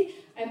activity,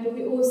 but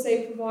we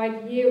also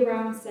provide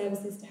year-round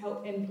services to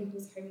help end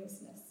people's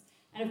homelessness.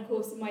 And of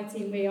course, in my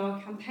team, we are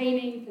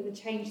campaigning for the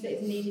change that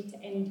is needed to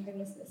end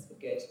homelessness for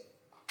good.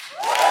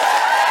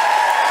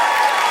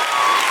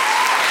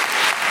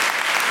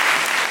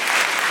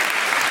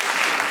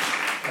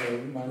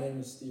 Hello, my name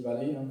is Steve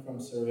Ali. I'm from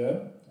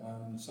Syria.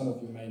 Some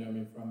of you may know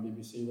me from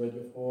BBC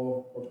Radio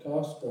 4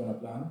 podcast, Grown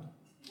Up Land.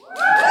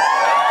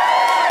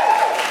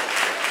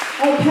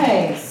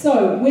 Okay,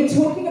 so we're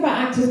talking about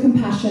active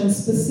compassion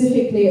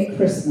specifically at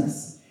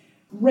Christmas.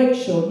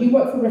 Rachel, you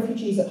work for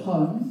Refugees at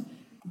Home.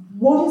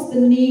 What is the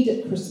need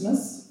at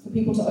Christmas for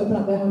people to open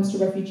up their homes to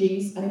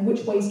refugees, and in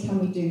which ways can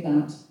we do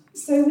that?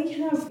 So we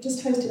have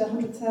just hosted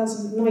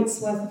 100,000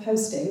 nights worth of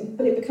hosting,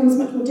 but it becomes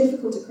much more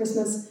difficult at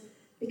Christmas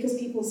because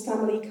people's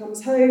family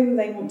comes home,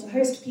 they want to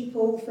host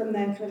people from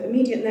their kind of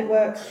immediate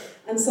network,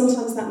 and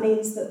sometimes that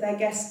means that their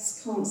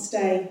guests can't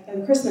stay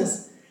over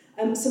Christmas.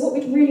 So what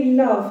we'd really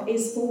love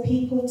is for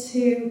people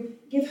to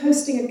give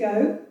hosting a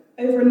go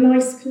over a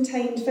nice,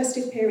 contained,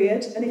 festive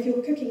period, and if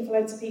you're cooking for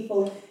loads of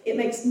people, it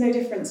makes no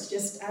difference to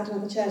just add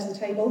another chair to the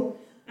table.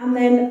 And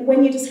then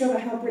when you discover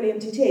how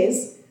brilliant it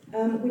is,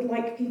 we'd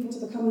like people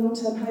to become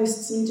long-term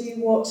hosts and do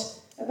what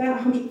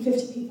about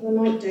 150 people a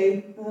night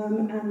do,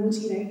 and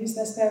use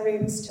their spare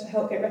rooms to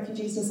help get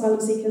refugees and asylum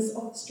seekers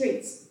off the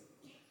streets.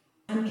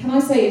 And can I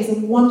say it's a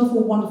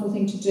wonderful, wonderful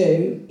thing to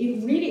do.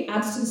 It really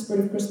adds to the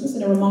spirit of Christmas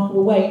in a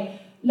remarkable way.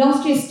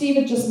 Last year, Steve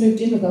had just moved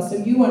in with us, so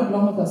you weren't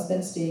long with us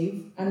then,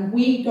 Steve. And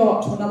we go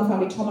up to another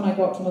family, Tom and I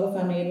go up to another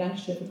family in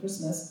Lancashire for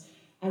Christmas.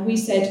 And we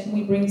said, can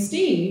we bring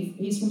Steve?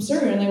 He's from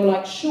Syria. And they were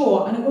like,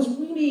 sure. And it was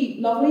really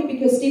lovely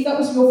because, Steve, that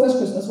was your first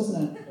Christmas,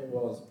 wasn't it? It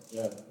was,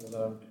 yeah. It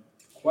was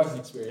quite an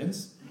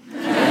experience.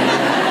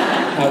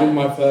 Having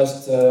my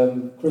first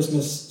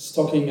Christmas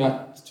stocking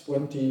at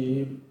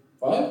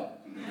 25.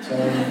 So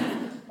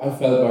I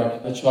felt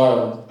like a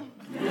child,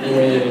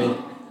 really,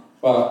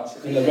 but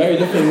in a very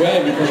different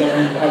way because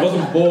I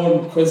wasn't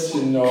born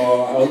Christian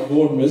or I was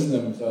born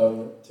Muslim,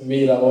 so to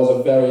me that was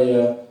a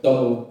very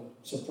double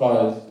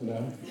surprise,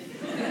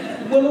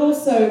 Well,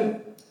 also,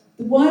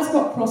 the wires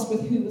got crossed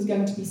with who was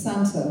going to be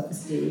Santa for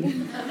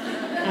Steve,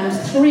 and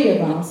 3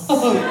 of us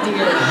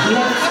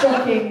left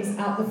stockings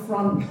out the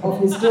front of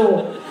his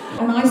door.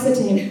 And I said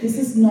to him, this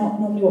is not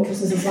normally what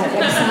Christmas is like.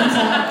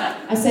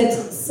 Santa I said,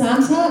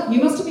 Santa,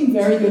 you must have been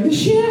very good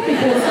this year,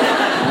 because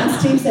and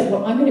Steve said,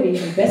 well, I'm going to be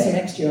even better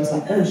next year. I was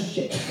like, oh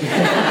shit.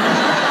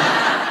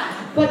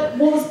 But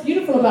what was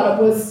beautiful about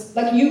it was,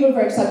 like, you were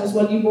very excited as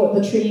well. You bought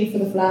the tree for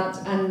the flat,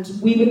 and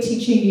we were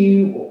teaching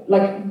you,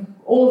 like,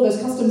 all of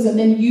those customs, and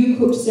then you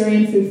cooked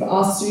Syrian food for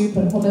us, soup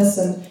and hummus,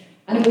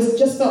 and it was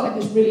just felt like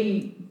this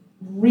really,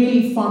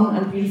 really fun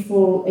and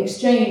beautiful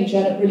exchange,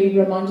 and it really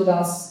reminded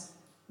us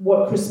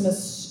what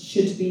Christmas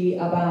should be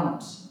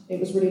about. It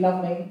was really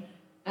lovely.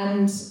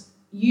 And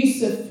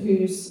Yusuf,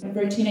 who's a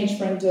very teenage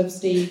friend of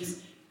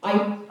Steve's,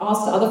 I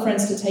asked other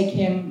friends to take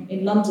him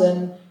in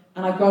London,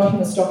 and I got him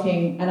a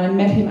stocking, and I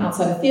met him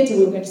outside a theatre.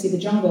 We were going to see The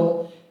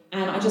Jungle,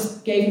 and I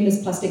just gave him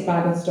this plastic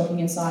bag with a stocking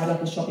inside, like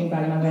a shopping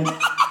bag, and I went,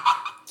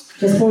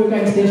 just before we were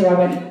going to theatre, I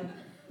went,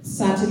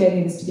 Santa gave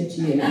me this to give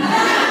to you.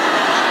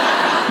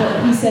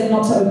 But he said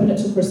not to open it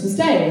till Christmas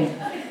Day.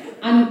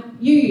 And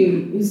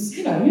Yu was,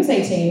 he was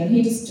 18, and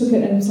he just took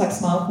it and just like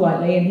smiled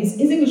politely, and his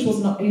English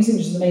was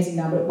amazing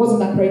now, but it wasn't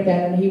that great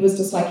then, and he was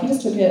just like, he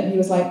just took it, and he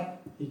was like...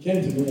 He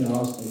came to me and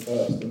asked me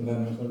first, and then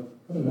I was like,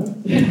 I don't know.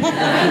 And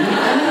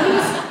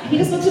then he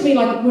just looked at me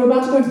like, we're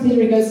about to go into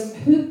theatre, he goes,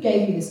 who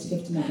gave you this to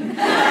give to me?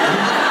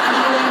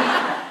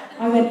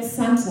 I went,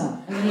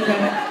 Santa. And then he went,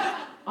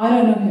 I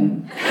don't know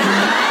him. And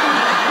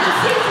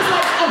he was just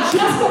like, I've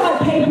just got my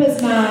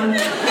papers, man.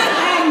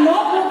 I am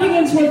not walking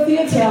into a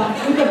theatre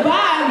with a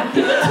bag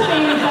given to me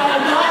by a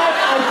guy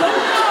I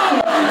don't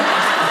know.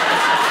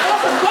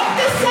 What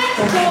this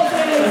Santa Claus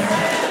is.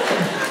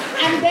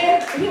 And then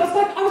he was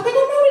like, I was like,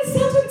 oh no, it's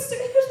Santa, it's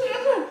Christmas.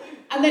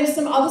 And then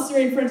some other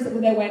Syrian friends that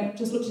were there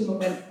just looked at him and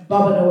went,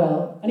 Baba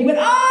Noel. And he went,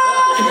 Baba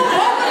Noel!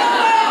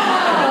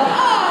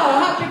 Oh,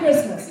 happy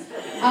Christmas.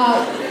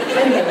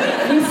 Anyway,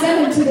 we sent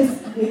him to this,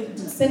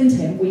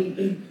 we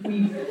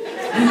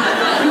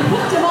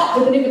hooked him up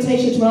with an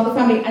invitation to another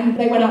family, and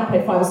they went out and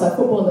played five-a-side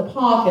football in the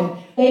park, and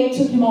they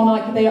took him on,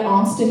 like, they are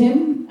aunts to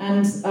him,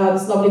 and this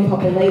lovely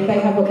couple, they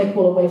have what they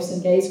call a waifs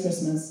and gays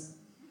Christmas.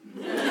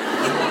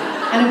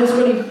 And it was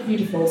really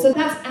beautiful. So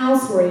that's our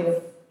story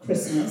of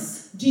Christmas.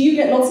 Do you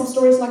get lots of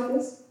stories like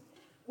this?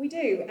 We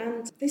do,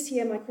 and this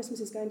year my Christmas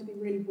is going to be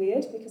really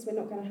weird because we're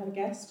not going to have a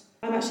guest.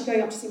 I'm actually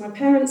going up to see my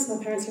parents. My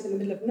parents live in the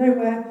middle of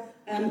nowhere.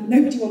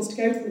 Nobody wants to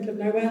go to the middle of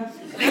nowhere.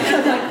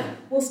 I'm like,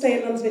 we'll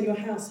stay in London in your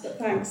house, but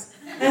thanks.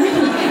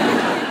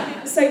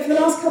 So for the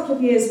last couple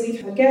of years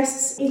we've had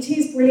guests. It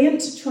is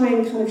brilliant to try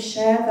and kind of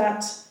share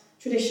that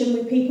tradition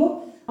with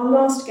people. Our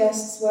last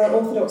guests were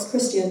Orthodox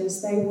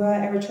Christians. They were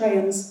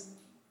Eritreans.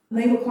 And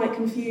they were quite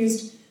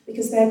confused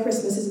because their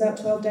Christmas is about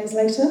 12 days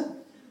later.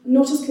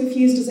 Not as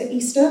confused as at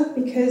Easter,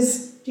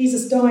 because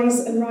Jesus dies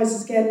and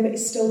rises again, but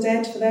is still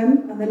dead for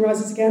them, and then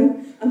rises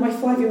again. And my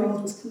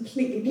 5-year-old was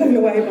completely blown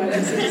away by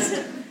this.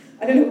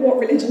 I don't know what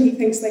religion he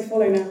thinks they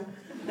follow now.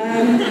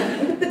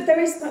 But there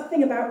is that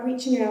thing about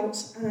reaching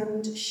out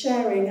and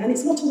sharing, and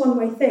it's not a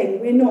one-way thing.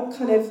 We're not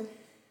kind of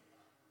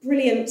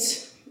brilliant,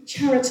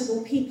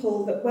 charitable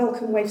people that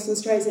welcome waifs and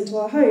strays into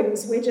our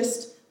homes. We're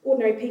just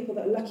ordinary people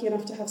that are lucky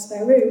enough to have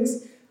spare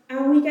rooms.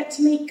 And we get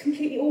to meet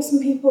completely awesome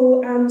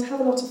people and have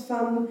a lot of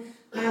fun,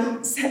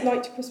 set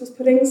light to Christmas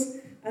puddings.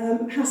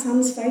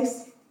 Hassan's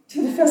face,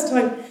 for the first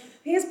time,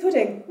 here's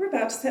pudding, we're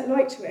about to set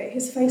light to it.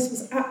 His face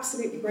was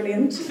absolutely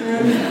brilliant. So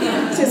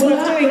it's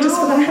worth doing just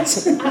for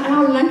that. At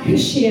our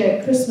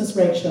Lancashire Christmas,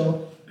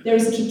 Rachel, there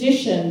is a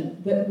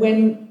tradition that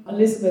when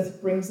Elizabeth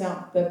brings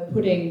out the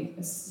pudding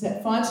and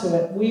set fire to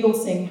it, we all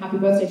sing happy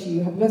birthday to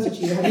you, happy birthday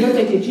to you, happy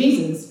birthday to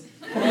Jesus,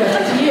 happy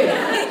birthday to you.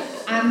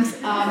 And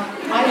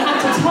I had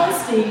to tell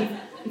Steve,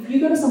 if you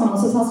go to someone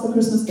else's house for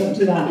Christmas, don't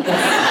do that.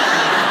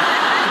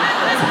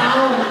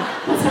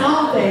 That's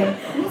our thing.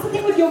 And that's the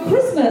thing with your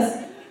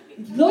Christmas.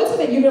 Loads of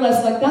it you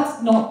realise, like,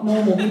 that's not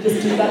normal. We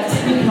just do that. It's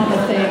become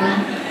a thing.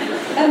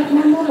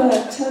 My mother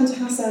turned to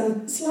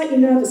Hassan slightly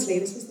nervously,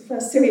 this was the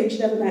first Syrian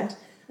she'd ever met,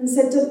 and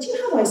said, do you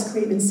have ice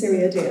cream in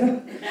Syria,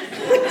 dear?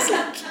 I was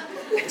like,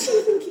 where do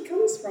you think he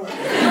comes from?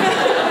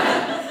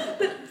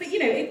 but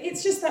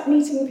it's just that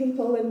meeting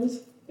people and...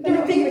 There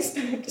are things,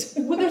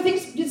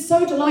 it's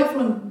so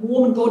delightful and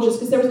warm and gorgeous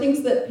because there are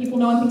things that people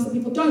know and things that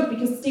people don't,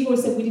 because Steve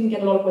always said we didn't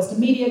get a lot of Western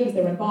media because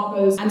there were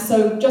embargoes. And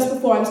so just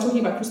before I was talking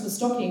about Christmas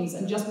stockings,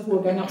 and just before we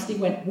were going up, Steve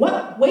went,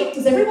 what? Wait,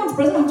 does everyone's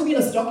present have to be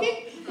in a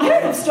stocking? I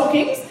don't have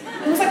stockings.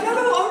 And I was like,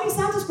 no, only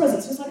Santa's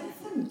presents. He was like,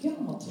 thank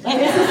God. And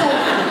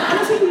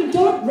I think we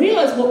don't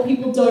realise what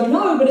people don't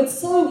know, but it's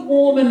so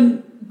warm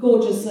and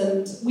gorgeous,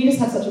 and we just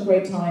had such a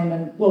great time.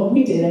 And, well,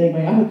 we did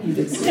anyway. I hope you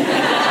did too.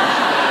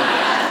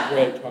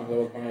 Great time. That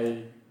was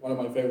one of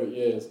my favourite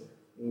years.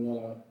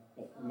 The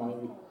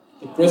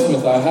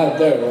Christmas I had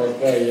there was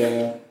very.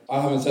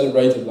 I haven't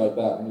celebrated like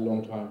that in a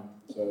long time,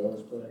 so that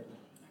was great.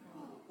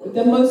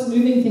 The most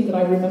moving thing that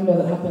I remember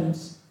that happened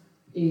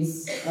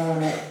is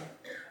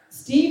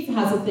Steve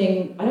has a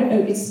thing. I don't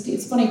know.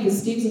 It's funny because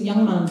Steve's a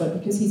young man, but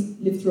because he's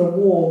lived through a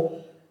war,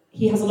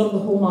 he has a lot of the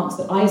hallmarks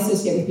that I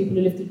associate with people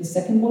who lived through the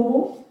Second World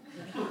War,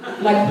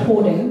 like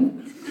hoarding.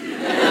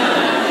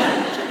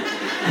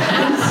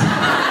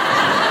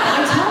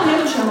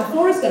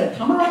 Forest going to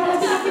come around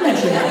as a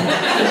documentary.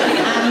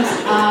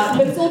 And,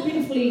 but it's all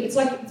beautifully, it's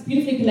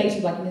beautifully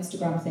collated like an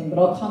Instagram thing, but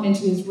I'll come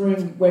into his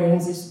room where he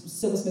has his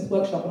silversmith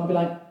workshop and I'll be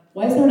like,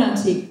 why is there an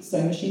antique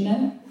sewing machine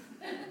there?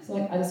 It's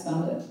like, I just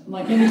found it. I'm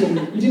like, no, you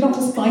didn't. You did not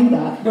just find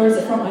that. Where is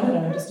it from? I don't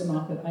know, just a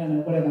market. I don't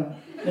know, whatever.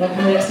 Then I'll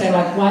come the next day, I'm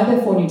like, why are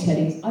there 4 new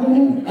teddies? I don't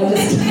know. I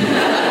just...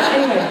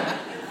 Anyway.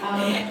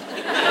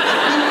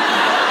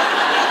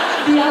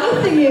 The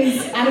other thing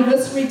is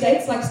anniversary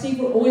dates. Like, Steve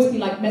will always be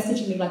like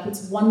messaging me like,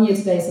 it's 1 year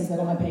today since I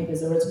got my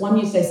papers, or it's 1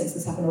 year today since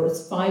this happened, or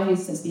it's 5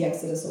 years since the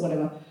Exodus, or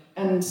whatever.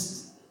 And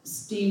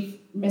Steve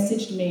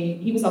messaged me.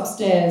 He was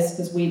upstairs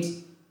because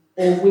we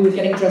were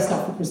getting dressed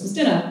up for Christmas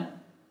dinner.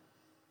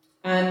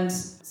 And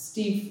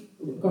Steve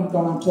got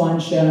gone up to iron a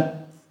shirt,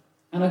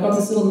 and I got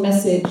this little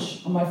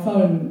message on my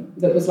phone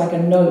that was like a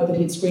note that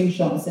he'd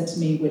screenshot and sent to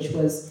me, which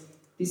was,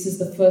 this is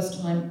the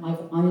first time I've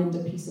ironed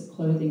a piece of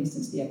clothing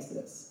since the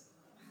Exodus.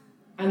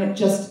 And it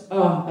just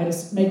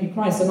made me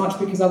cry so much,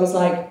 because I was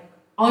like,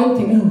 I would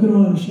think, oh, I'm going to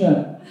iron a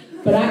shirt.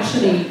 But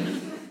actually,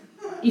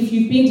 if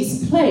you've been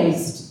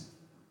displaced,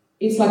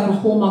 it's like a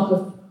hallmark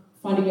of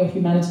finding your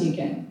humanity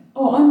again.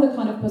 Oh, I'm the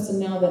kind of person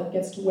now that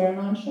gets to wear an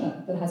iron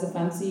shirt, that has a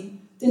fancy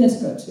dinner to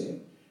go to.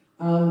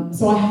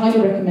 So I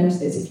highly recommend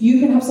this. If you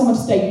can have someone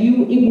to stay,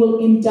 it will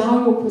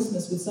endow your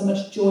Christmas with so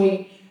much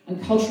joy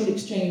and cultural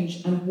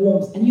exchange and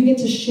warmth, and you get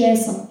to share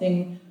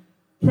something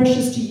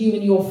precious to you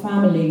and your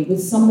family with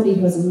somebody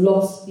who has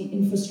lost the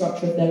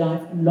infrastructure of their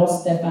life and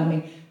lost their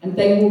family, and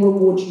they will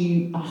reward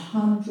you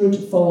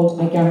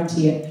 100-fold, I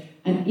guarantee it.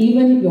 And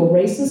even your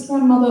racist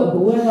grandmother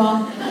or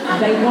whoever,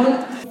 they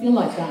won't feel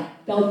like that.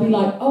 They'll be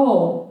like,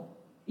 oh,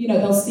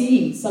 they'll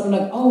see someone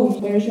like, oh,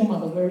 where's your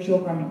mother? Where's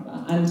your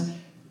grandmother? And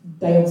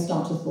they'll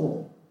start to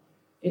thaw.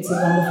 It's a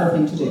wonderful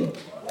thing to do.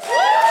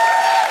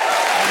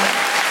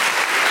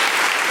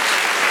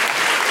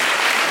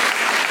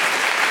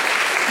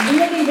 We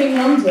are leaving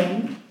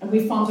London and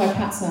we farmed our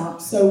cats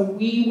out, so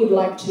we would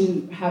like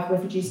to have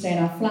refugees stay in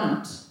our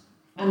flat.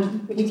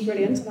 Which is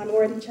brilliant, and I'm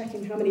already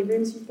checking how many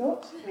rooms you've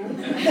got.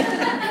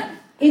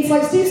 It's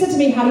like Steve said to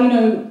me, how do you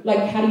know? And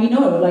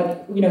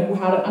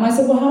I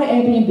said, well, how do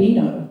Airbnb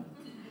know?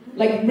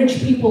 Like, rich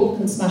people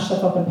can smash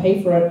stuff up and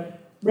pay for it.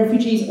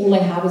 Refugees, all they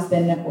have is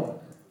their network.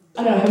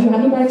 I don't know, have you had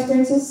any bad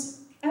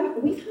experiences?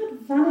 We've had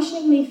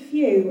vanishingly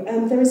few.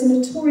 There is a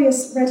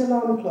notorious red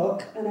alarm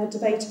clock and a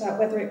debate about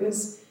whether it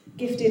was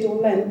gifted or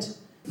lent.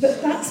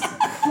 But that's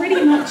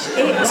pretty much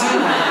it.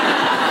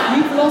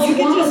 You've lost you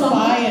can just alarm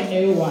buy a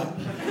new one.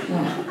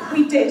 No.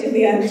 We did in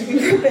the end. We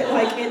were a bit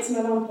like, it's an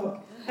alarm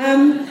clock.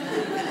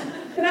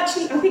 But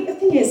actually, I think the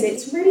thing is,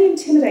 it's really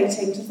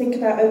intimidating to think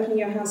about opening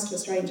your house to a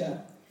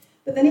stranger.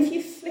 But then if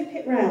you flip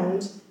it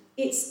round,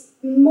 it's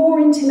more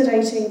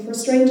intimidating for a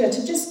stranger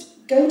to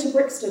just go to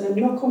Brixton and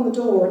knock on the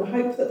door and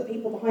hope that the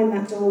people behind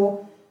that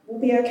door will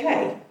be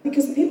okay.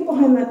 Because the people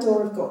behind that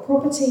door have got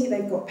property,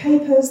 they've got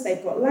papers,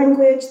 they've got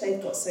language,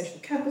 they've got social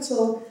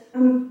capital,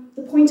 and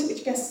the point at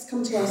which guests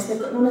come to us, they've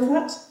got none of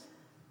that.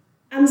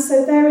 And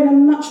so they're in a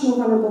much more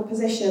vulnerable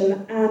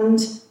position and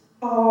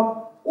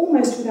are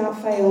almost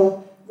without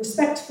fail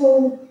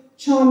respectful,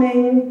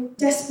 charming,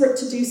 desperate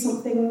to do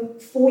something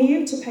for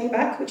you to pay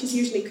back, which is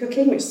usually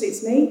cooking, which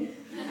suits me.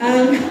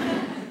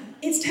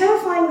 It's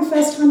terrifying the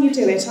first time you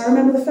do it. I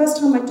remember the first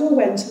time my door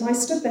went and I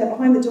stood there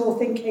behind the door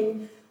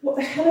thinking, what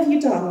the hell have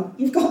you done?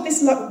 You've got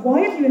this luck.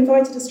 Why have you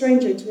invited a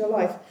stranger into your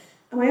life?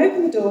 And I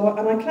opened the door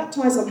and I clapped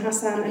eyes on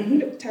Hassan and he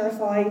looked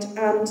terrified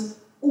and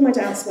all my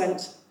doubts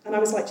went. And I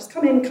was like, just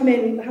come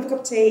in, have a cup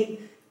of tea.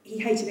 He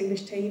hated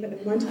English tea, but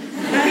never mind.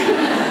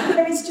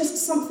 There is just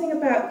something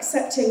about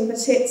accepting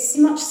that it's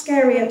much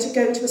scarier to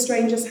go to a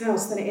stranger's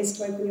house than it is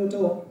to open your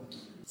door.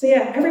 So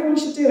yeah, everyone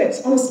should do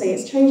it. Honestly,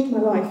 it's changed my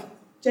life.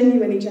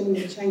 Genuinely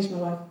changed my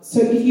life. So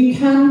if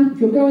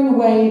you're going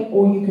away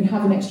or you can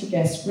have an extra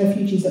guest,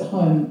 refugees at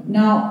home.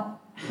 Now,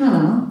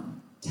 Hannah,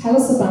 tell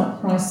us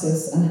about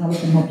Crisis and how we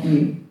can help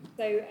you.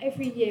 So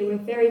every year we're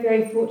very,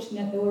 very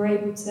fortunate that we're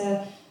able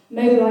to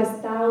mobilise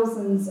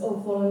thousands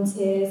of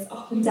volunteers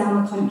up and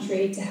down the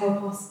country to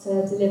help us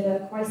to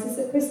deliver Crisis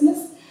at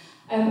Christmas.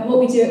 And what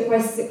we do at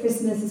Crisis at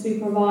Christmas is we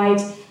provide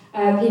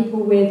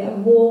people with a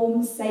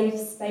warm, safe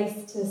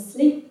space to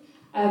sleep.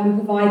 We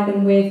provide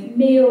them with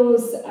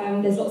meals,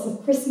 there's lots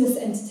of Christmas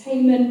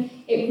entertainment.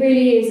 It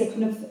really is a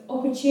kind of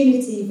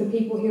opportunity for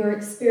people who are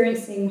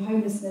experiencing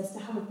homelessness to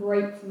have a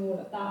break from all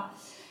of that.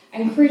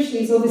 And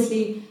crucially, it's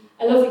obviously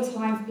a lovely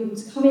time for people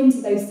to come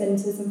into those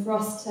centres and for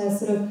us to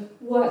sort of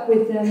work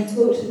with them,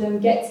 talk to them,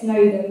 get to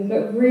know them,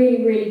 but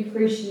really, really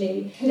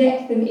crucially,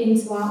 connect them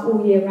into our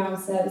all year round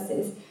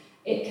services.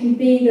 It can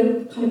be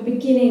the kind of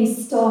beginning,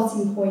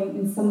 starting point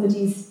in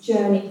somebody's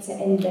journey to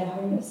end their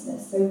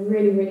homelessness. So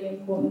really, really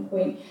important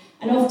point.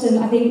 And often,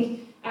 I think,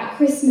 at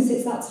Christmas,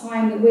 it's that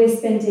time that we're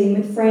spending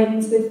with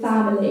friends, with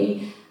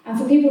family. And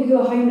for people who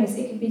are homeless,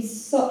 it can be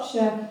such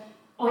a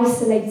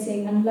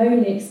isolating and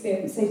lonely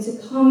experience. So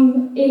to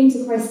come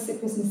into Crisis at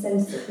Christmas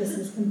centres at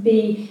Christmas can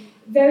be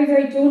very,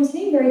 very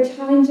daunting, very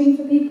challenging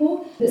for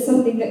people, but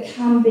something that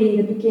can be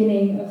the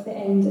beginning of the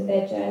end of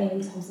their journey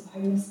in terms of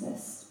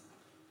homelessness.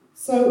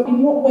 So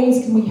in what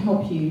ways can we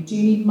help you? Do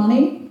you need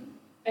money?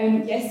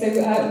 Yes, so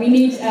we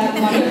need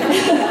money.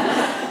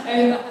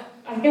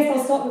 I guess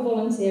I'll start with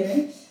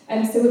volunteering.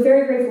 So we're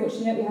very, very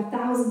fortunate. We have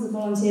thousands of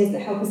volunteers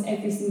that help us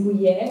every single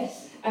year.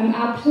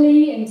 Our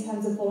plea in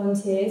terms of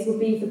volunteers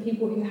would be for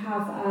people who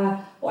have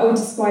what I would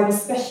describe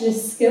as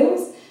specialist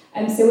skills.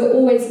 So we're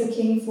always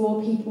looking for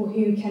people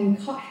who can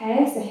cut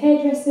hair, so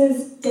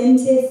hairdressers,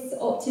 dentists,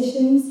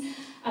 opticians.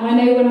 And I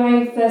know when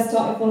I first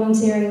started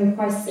volunteering with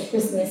Crisis at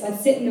Christmas, I'd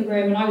sit in the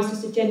room and I was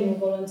just a general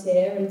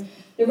volunteer. And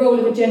the role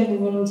of a general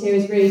volunteer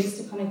is really just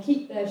to kind of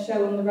keep the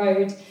show on the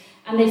road.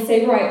 And they'd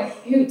say, right,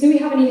 do we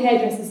have any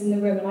hairdressers in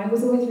the room? And I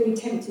was always really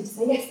tempted to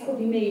say, yes, that would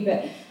be me.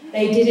 But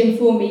they did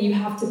inform me you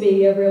have to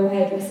be a real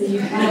hairdresser. You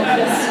cannot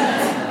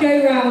just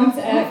go around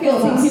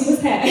cutting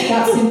people's hair.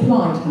 That's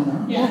implied,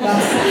 Hannah. Yeah.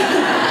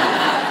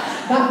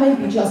 That may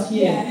be just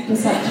you. Yeah.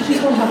 Just like, you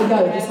just want to have a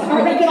go. Just like,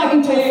 I reckon I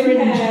can do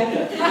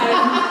it.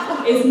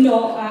 Is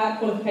not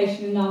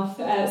qualification enough.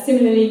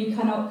 Similarly, you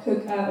cannot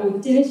cook all the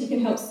dinners. You can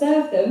help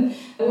serve them.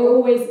 We're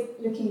always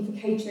looking for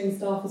catering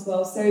staff as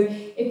well. So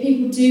if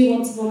people do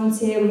want to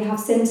volunteer, we have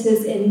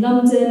centres in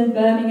London,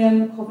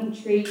 Birmingham,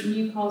 Coventry,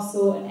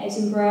 Newcastle and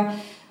Edinburgh.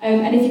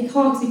 And if you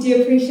can't, because we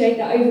do appreciate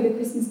that over the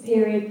Christmas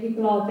period,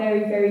 people are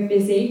very, very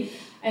busy.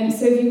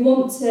 So if you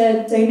want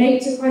to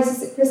donate to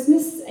Crisis at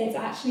Christmas, it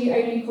actually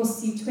only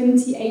costs you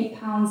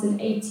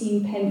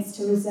 £28.18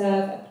 to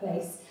reserve a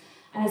place.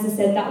 And as I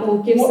said, that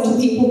will give What do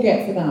people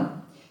get for that?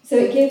 So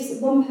it gives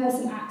one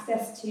person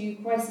access to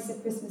Crisis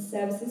at Christmas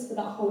services for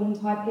that whole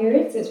entire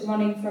period. So it's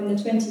running from the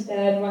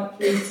 23rd right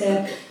through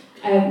to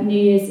New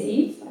Year's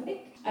Eve, I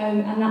think.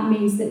 And that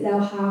means that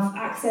they'll have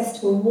access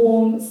to a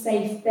warm,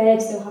 safe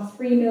bed. They'll have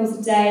 3 meals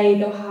a day.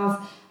 They'll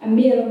have a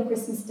meal on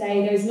Christmas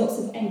Day. There's lots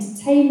of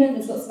entertainment.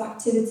 There's lots of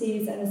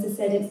activities. And as I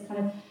said, it's kind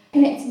of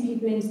connecting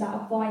people into that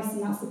advice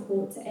and that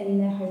support to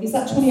end their home. Is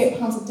that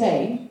 £28 a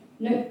day?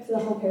 No, for the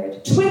whole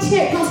period.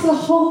 £28 for the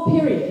whole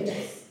period?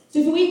 Yes. So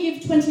if we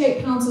give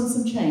 £28 and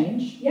some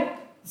change, yep,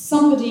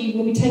 somebody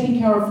will be taken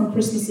care of from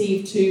Christmas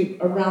Eve to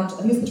around,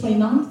 I think it's the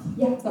 29th?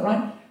 Yeah. Is that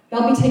right?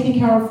 They'll be taken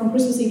care of from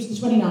Christmas Eve to the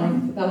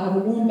 29th. They'll have a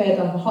warm bed,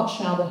 they'll have a hot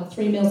shower, they'll have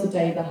 3 meals a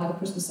day, they'll have a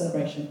Christmas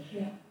celebration.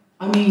 Yeah.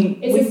 I mean...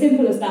 It's as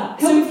simple as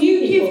that. So if you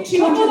give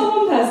 200...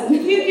 one person.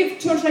 If you give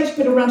 280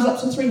 quid or round it up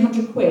to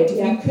 300 quid, if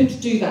you could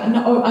do that, and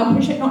I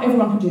appreciate not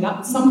everyone can do that,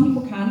 but some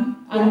people can,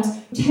 and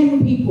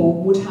 10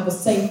 people would have a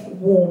safe,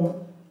 warm,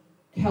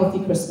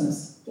 healthy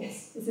Christmas.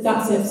 Yes.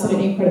 That's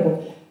absolutely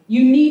incredible.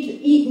 You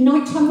need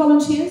nighttime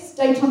volunteers,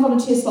 daytime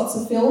volunteer slots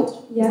are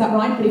filled, is that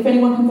right? But if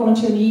anyone can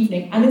volunteer in the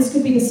evening, and this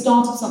could be the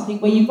start of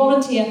something where you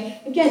volunteer,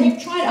 again, you've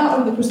tried it out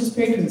over the Christmas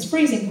period because it's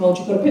freezing cold,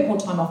 you've got a bit more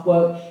time off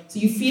work, so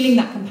you're feeling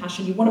that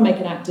compassion, you want to make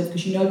it active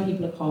because you know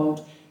people are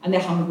cold and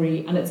they're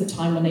hungry and it's a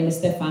time when they miss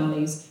their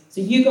families. So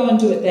you go and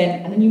do it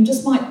then, and then you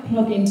just might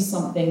plug into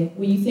something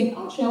where you think,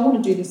 actually, I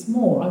want to do this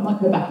more. I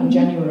might go back in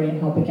January and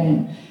help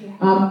again.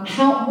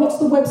 What's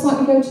the website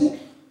you go to?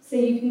 So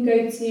you can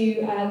go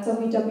to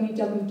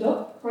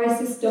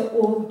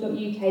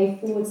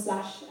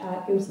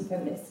www.crisis.org.uk/guilty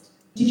feminist.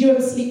 Did you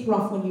ever sleep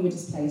rough when you were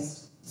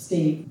displaced,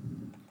 Steve?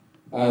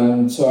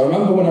 So I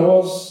remember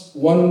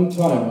one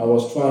time I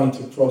was trying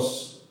to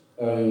cross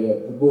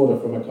the border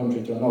from a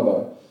country to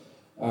another,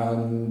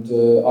 and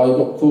I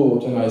got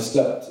caught and I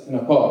slept in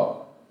a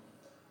park.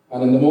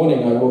 And in the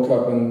morning I woke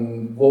up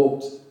and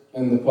walked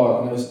in the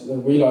park, and I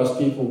realised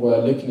people were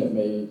looking at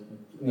me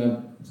in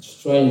a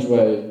strange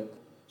way.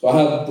 So I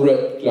had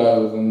brick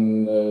clothes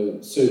and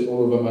soot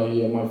all over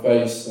my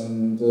face,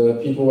 and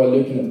people were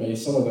looking at me.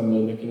 Some of them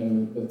were looking at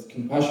me with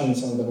compassion,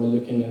 some of them were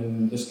looking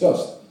in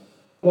disgust.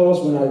 That was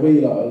when I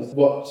realised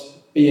what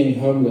being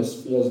homeless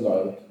feels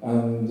like,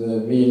 and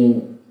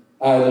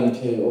adding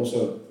to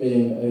also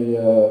being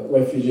a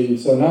refugee.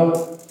 So now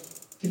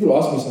people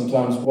ask me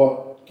sometimes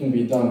what can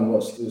be done,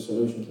 what's the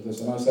solution to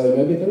this, and I say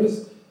maybe there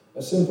is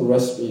a simple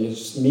recipe. It's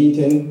just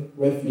meeting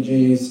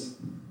refugees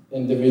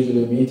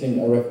individually,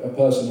 meeting a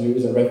person who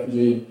is a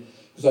refugee.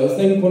 Because I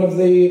think one of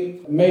the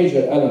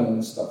major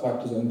elements that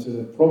factors into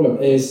the problem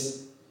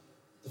is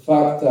the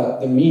fact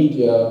that the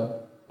media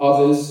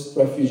others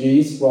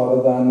refugees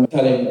rather than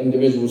telling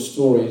individual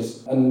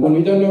stories. And when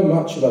we don't know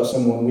much about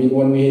someone,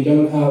 when we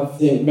don't have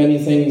many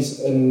things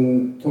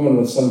in common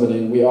with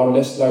somebody, we are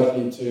less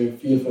likely to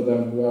feel for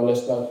them, we are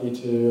less likely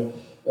to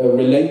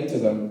relate to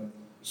them.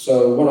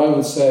 So what I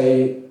would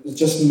say is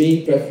just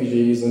meet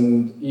refugees,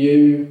 and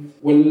you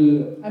will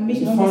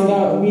meet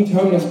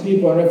homeless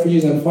people and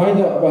refugees and find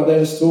out about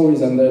their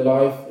stories and their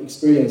life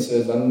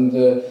experiences. And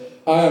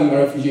I am a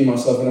refugee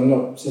myself, and I'm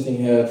not sitting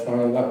here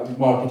trying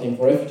marketing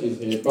for refugees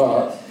here.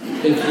 But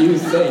if you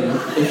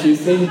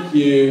think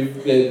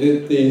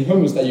the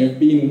hummus that you've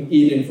been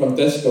eating from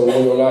Tesco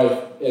all your life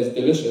is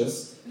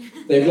delicious,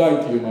 they've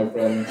lied to you, my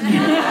friend. So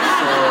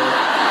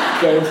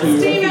go to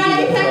Steve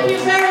Alley, thank you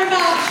very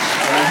much.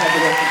 And a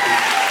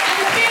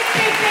big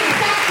thank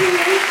you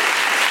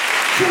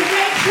to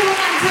Rachel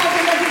and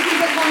Tazza,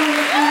 refugees at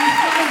London, and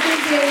Hannah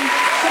Vivian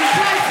from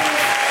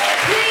Crisis.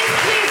 Please,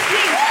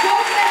 go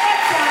to their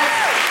website,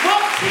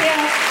 volunteer,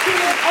 give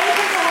us over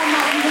the whole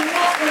month.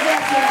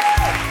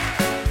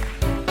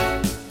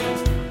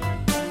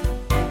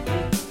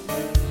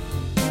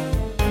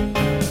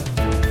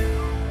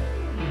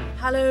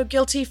 Hello,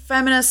 guilty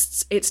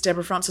feminists. It's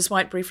Deborah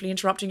Frances-White, briefly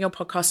interrupting your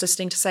podcast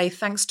listening to say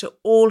thanks to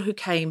all who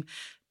came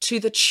to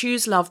the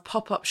Choose Love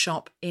pop-up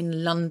shop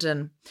in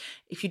London.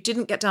 If you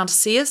didn't get down to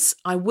see us,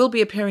 I will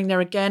be appearing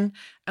there again,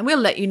 and we'll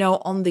let you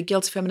know on the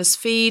Guilty Feminist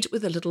feed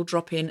with a little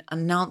drop-in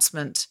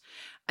announcement.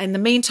 In the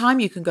meantime,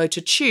 you can go to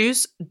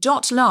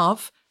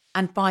choose.love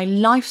and buy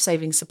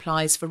life-saving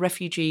supplies for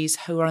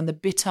refugees who are in the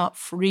bitter,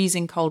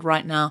 freezing cold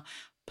right now.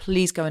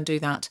 Please go and do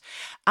that.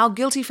 Our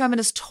Guilty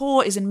Feminist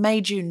tour is in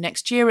May, June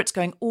next year. It's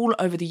going all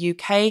over the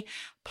UK.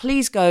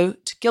 Please go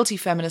to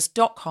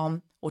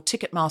guiltyfeminist.com or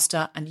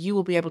Ticketmaster and you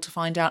will be able to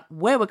find out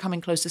where we're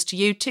coming closest to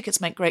you. Tickets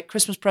make great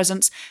Christmas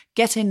presents.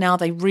 Get in now.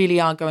 They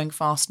really are going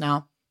fast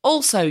now.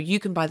 Also, you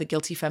can buy the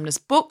Guilty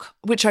Feminist book,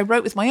 which I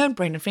wrote with my own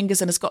brain and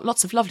fingers and has got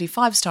lots of lovely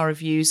 5-star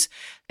reviews.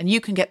 And you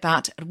can get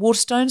that at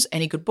Waterstones,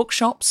 any good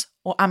bookshops,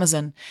 or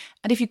Amazon.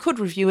 And if you could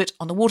review it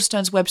on the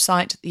Waterstones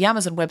website, the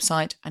Amazon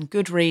website, and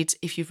Goodreads,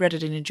 if you've read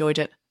it and enjoyed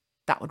it,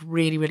 that would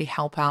really, really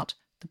help out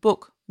the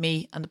book,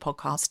 me, and the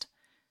podcast.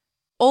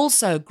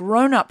 Also,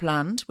 Grown Up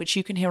Land, which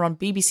you can hear on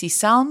BBC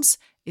Sounds,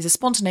 is a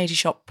Spontaneity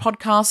Shop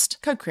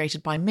podcast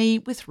co-created by me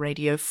with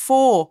Radio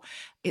 4.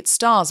 It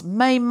stars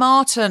Mae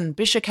Martin,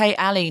 Bisha K.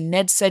 Ali,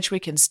 Ned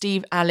Sedgwick and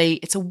Steve Ali.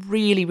 It's a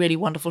really, really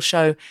wonderful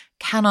show.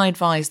 Can I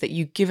advise that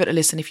you give it a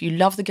listen? If you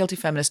love The Guilty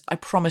Feminist, I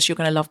promise you're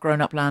going to love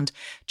Grown Up Land.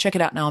 Check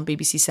it out now on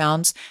BBC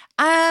Sounds.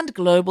 And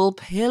Global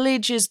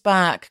Pillage is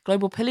back.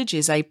 Global Pillage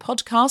is a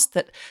podcast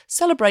that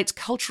celebrates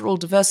cultural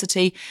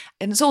diversity,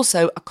 and it's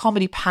also a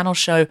comedy panel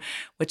show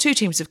where two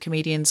teams of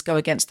comedians go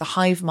against the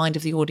hive mind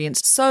of the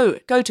audience. So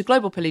go to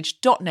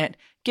globalpillage.net,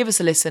 give us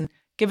a listen,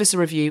 give us a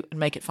review,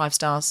 and make it 5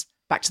 stars.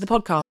 Back to the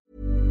podcast.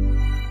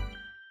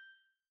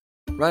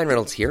 Ryan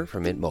Reynolds here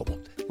from Mint Mobile.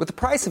 With the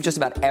price of just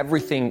about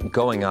everything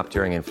going up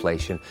during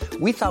inflation,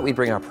 we thought we'd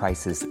bring our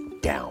prices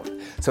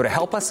down. So to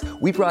help us,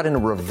 we brought in a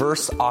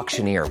reverse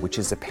auctioneer, which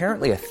is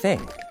apparently a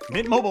thing.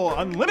 Mint Mobile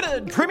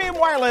Unlimited Premium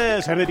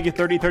Wireless. How to get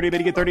 30, 30, bit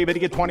to get 30, bit to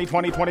get 20,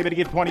 20, 20, bit to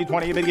get 20,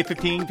 20, bit to get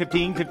 15,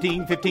 15,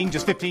 15, 15,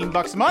 just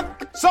 $15 a month?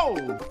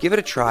 Sold! Give it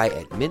a try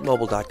at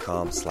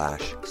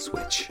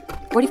mintmobile.com/switch.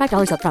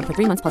 $45 up front for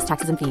 3 months plus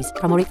taxes and fees.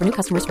 Promo rate for new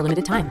customers for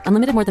limited time.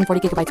 Unlimited more than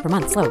 40 gigabytes per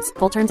month. Slows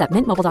full terms at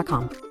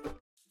mintmobile.com.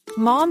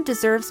 Mom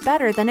deserves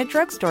better than a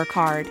drugstore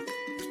card.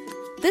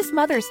 This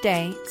Mother's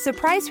Day,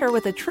 surprise her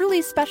with a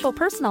truly special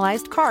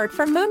personalized card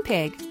from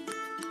Moonpig.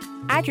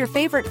 Add your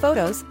favorite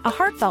photos, a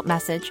heartfelt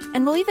message,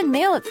 and we'll even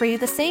mail it for you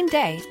the same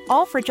day,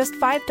 all for just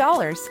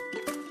 $5.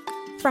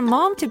 From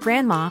mom to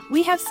grandma,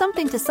 we have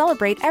something to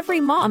celebrate every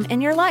mom in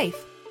your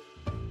life.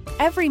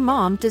 Every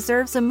mom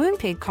deserves a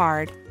Moonpig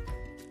card.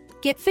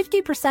 Get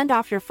 50%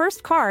 off your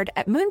first card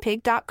at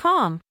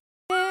moonpig.com.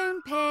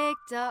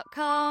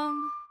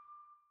 Moonpig.com.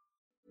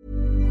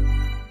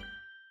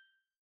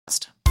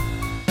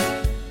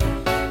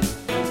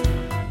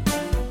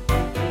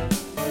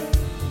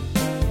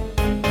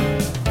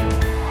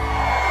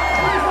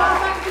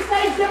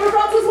 Deborah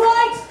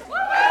Frances-White!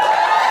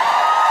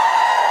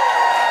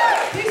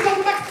 Please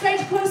welcome back to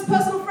stage close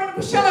personal friend of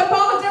Michelle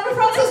Obama, Deborah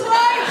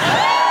Frances-White!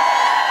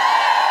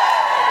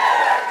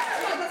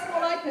 That's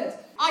more like it.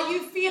 Are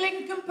you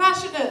feeling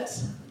compassionate?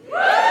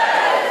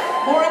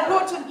 More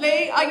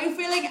importantly, are you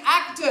feeling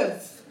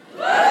active?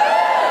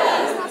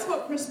 That's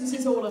what Christmas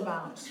is all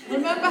about.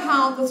 Remember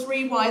how the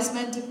 3 wise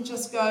men didn't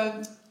just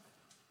go,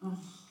 oh.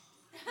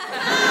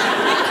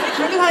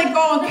 Remember how they go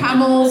on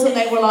camels and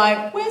they were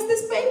like, where's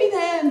this baby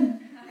then?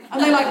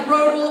 And they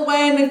rode all the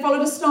way and they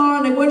followed a star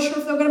and they weren't sure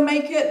if they were going to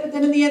make it, but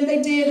then in the end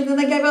they did, and then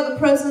they gave out the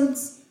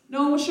presents.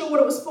 No one was sure what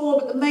it was for,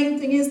 but the main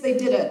thing is they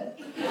did it.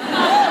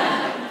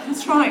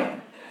 That's right.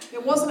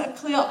 There wasn't a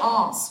clear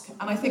ask,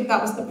 and I think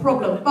that was the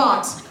problem.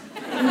 But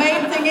the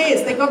main thing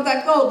is they got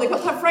that gold, they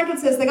got that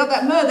frankincense, they got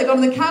that myrrh, they got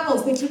on the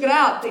camels, they took it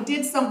out, they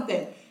did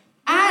something.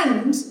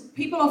 And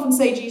people often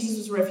say Jesus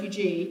was a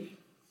refugee,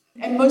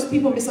 and most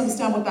people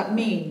misunderstand what that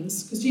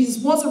means, because Jesus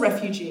was a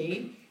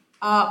refugee.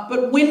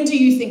 But when do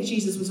you think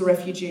Jesus was a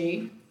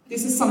refugee?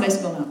 This is Sunday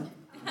school now.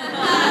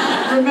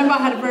 Remember, I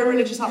had a very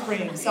religious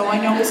upbringing, so I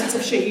know all sorts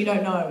of shit you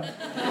don't know.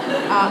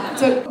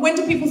 So when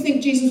do people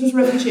think Jesus was a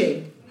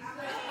refugee?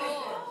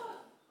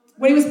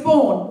 When he was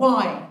born.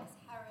 Why?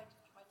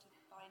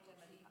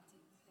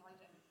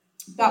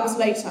 That was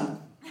later.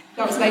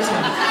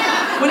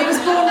 When he was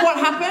born, what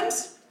happened?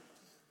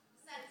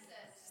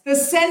 The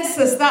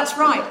census, that's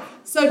right.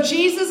 So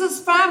Jesus'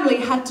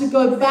 family had to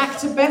go back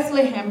to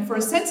Bethlehem for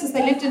a census.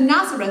 They lived in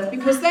Nazareth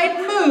because they'd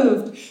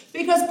moved.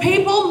 Because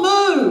people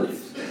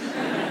move.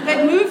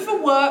 They'd moved for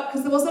work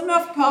because there wasn't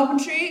enough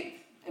carpentry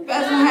in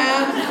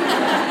Bethlehem.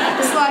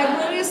 It's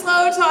really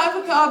slow time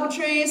for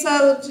carpentry.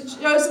 So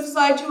Joseph was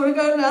like, do you want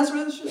to go to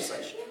Nazareth? She was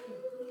like, sure.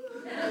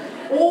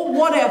 Or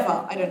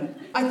whatever, I don't know.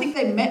 I think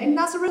they met in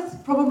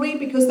Nazareth, probably,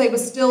 because they were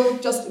still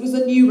it was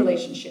a new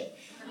relationship.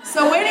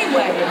 So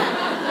anyway,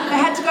 they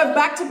had to go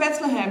back to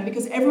Bethlehem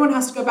because everyone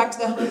has to go back to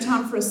their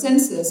hometown for a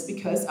census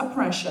because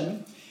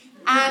oppression.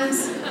 And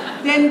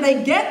then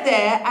they get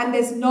there and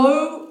there's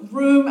no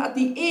room at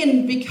the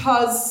inn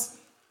because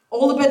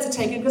all the beds are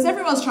taken because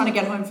everyone's trying to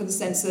get home for the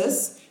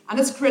census. and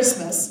it's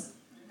Christmas.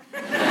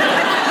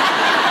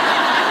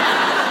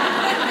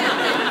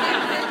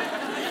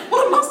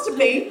 Well, it must have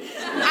been.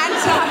 And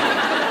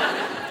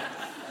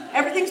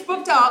everything's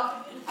booked up.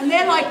 And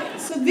they're like,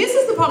 so this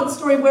is the part of the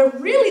story where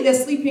really they're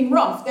sleeping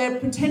rough. They're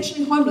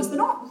potentially homeless. They're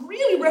not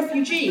really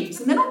refugees.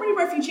 And they're not really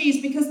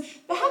refugees because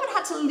they haven't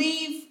had to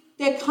leave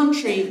their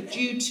country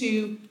due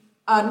to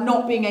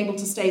not being able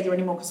to stay there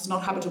anymore because it's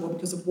not habitable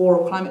because of war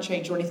or climate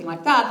change or anything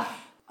like that.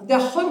 They're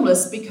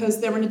homeless because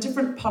they're in a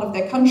different part of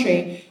their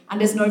country and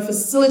there's no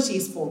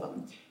facilities for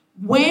them.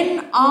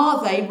 When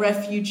are they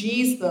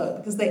refugees, though?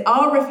 Because they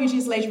are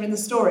refugees later in the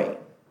story.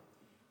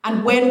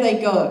 And where do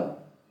they go?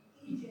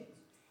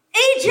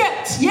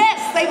 Egypt!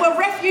 Yes, they were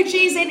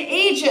refugees in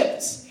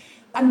Egypt.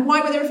 And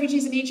why were they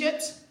refugees in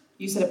Egypt?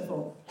 You said it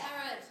before.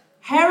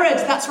 Herod,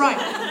 that's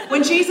right.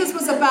 When Jesus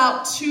was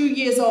about 2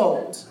 years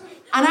old.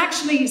 And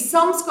actually,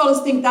 some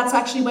scholars think that's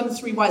actually when the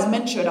three wise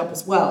men showed up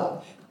as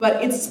well.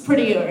 But it's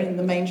prettier in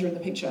the manger in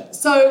the picture.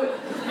 So,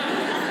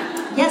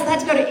 yes, they had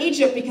to go to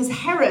Egypt because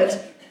Herod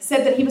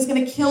said that he was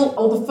going to kill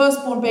all the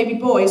firstborn baby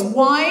boys.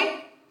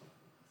 Why?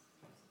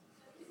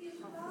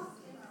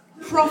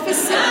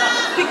 Prophecy.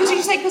 Because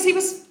you say because he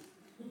was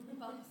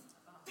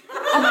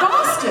a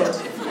bastard.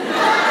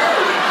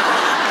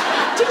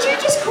 Did you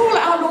just call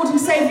our Lord and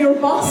Saviour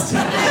a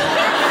bastard?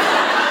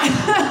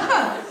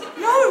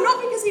 No, not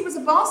because he was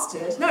a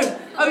bastard. No.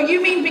 Oh,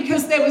 you mean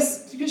because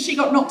she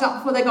got knocked up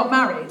before they got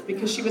married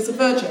because she was a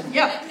virgin?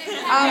 Yeah.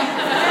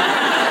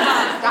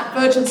 That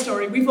virgin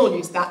story, we've all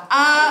used that.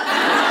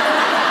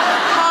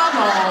 Come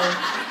on.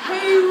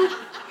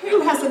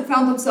 Who hasn't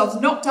found themselves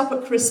knocked up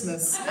at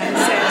Christmas and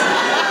said,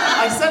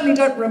 I certainly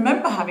don't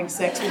remember having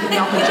sex with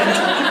another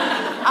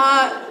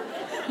gentleman?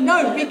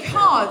 No,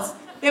 because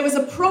there was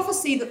a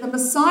prophecy that the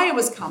Messiah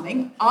was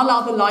coming, a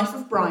la The Life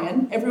of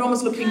Brian. Everyone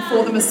was looking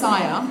for the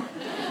Messiah.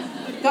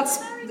 That's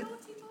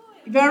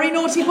very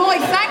naughty boy,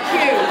 thank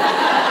you.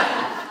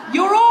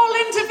 You're all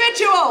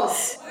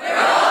individuals. We're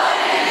all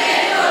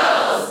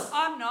individuals.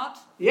 I'm not.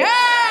 Yeah!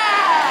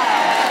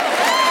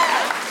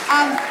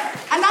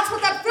 And that's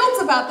what that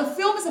film's about. The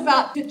film is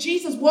about that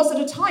Jesus was at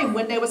a time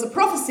when there was a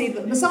prophecy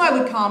that the Messiah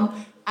would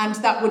come and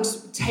that would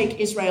take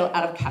Israel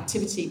out of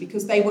captivity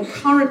because they were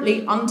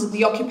currently under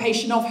the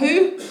occupation of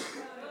who?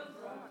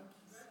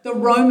 The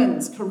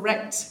Romans.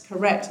 Correct.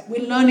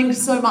 We're learning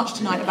so much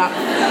tonight about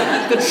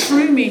the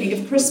true meaning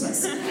of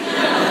Christmas.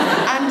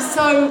 And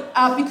so,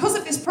 because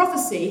of this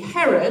prophecy,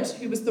 Herod,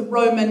 who was the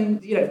Roman,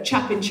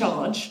 chap in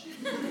charge,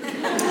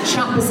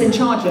 champus in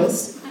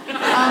charges,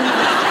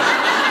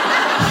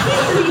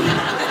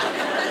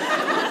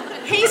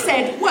 he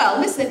said, well,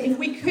 listen, if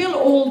we kill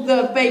all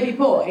the baby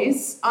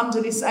boys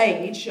under this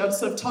age,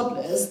 sort of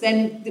toddlers,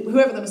 then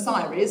whoever the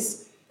Messiah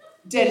is,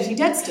 deadity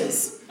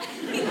deadsters.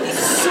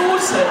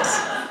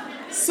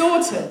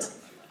 Sorted.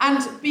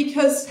 And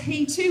because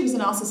he too was a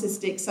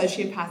narcissistic,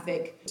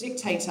 sociopathic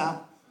dictator,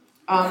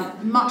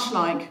 much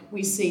like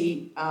we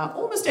see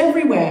almost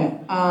everywhere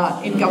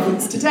in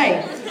governments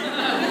today.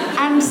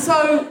 And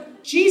so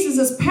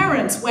Jesus'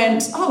 parents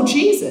went, oh,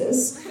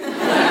 Jesus?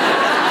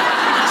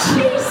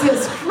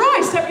 Jesus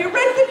Christ, have you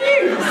read the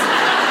news?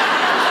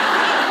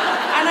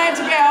 And they had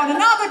to get on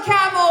another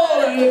camel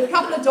and a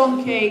couple of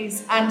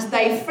donkeys, and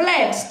they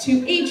fled to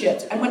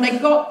Egypt. And when they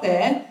got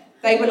there,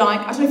 they were like,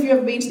 I don't know if you've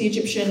ever been to the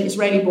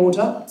Egyptian-Israeli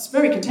border. It's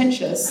very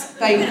contentious.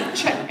 They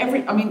check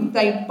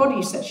they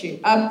body search you.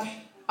 I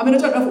don't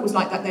know if it was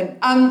like that then.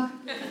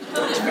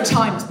 Different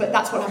times, but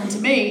that's what happened to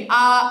me.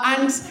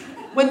 And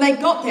when they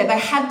got there, they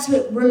had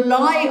to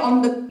rely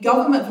on the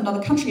government of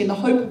another country in the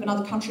hope of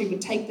another country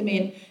would take them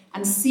in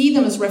and see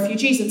them as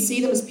refugees and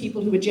see them as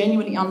people who were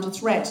genuinely under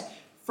threat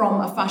from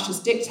a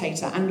fascist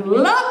dictator. And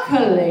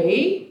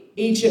luckily,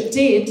 Egypt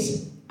did,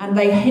 and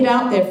they hid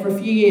out there for a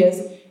few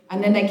years,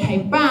 and then they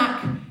came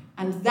back,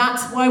 and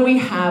that's why we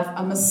have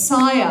a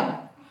Messiah.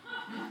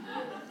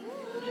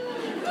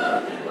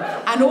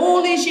 And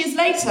all these years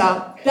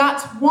later,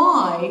 that's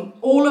why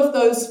all of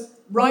those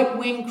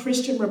right-wing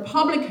Christian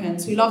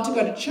Republicans who love to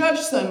go to church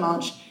so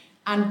much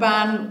and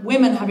ban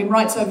women having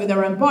rights over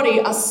their own body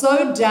are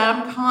so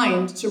damn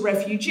kind to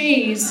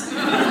refugees,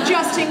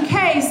 just in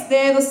case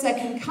they're the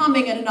second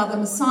coming and another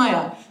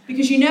Messiah.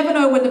 Because you never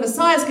know when the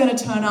Messiah's going to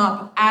turn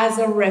up as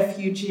a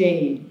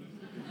refugee.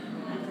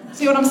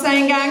 See what I'm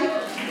saying, gang? Are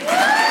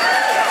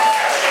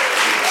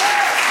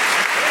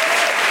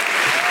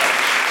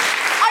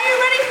you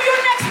ready for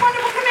your next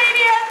wonderful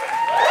comedian?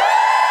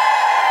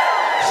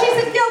 She's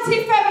a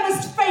guilty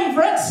feminist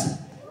favourite.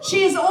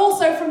 She is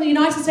also from the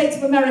United States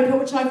of America,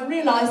 which I've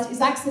realised is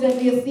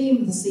accidentally a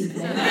theme this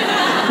evening.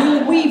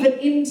 We'll weave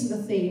it into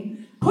the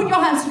theme. Put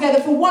your hands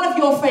together for one of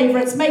your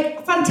favourites.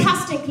 Make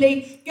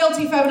fantastically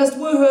guilty feminist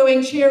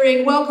woohooing,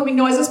 cheering, welcoming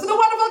noises for the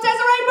wonderful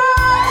Desiree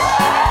Burch!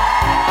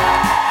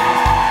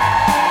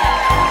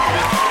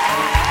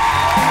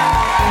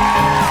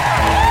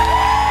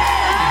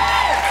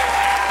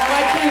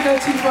 Go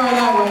too far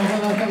that way.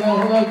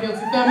 Hello,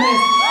 guilty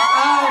feminists.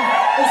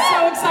 It's so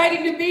exciting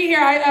exciting to be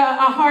here.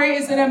 Ahari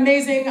is an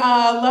amazing,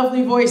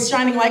 lovely voice,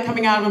 shining light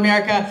coming out of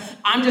America.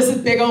 I'm just a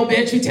big old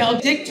bitch who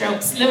tells dick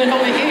jokes living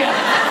over here.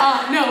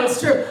 No,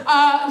 it's true.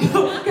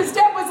 Because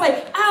Deb was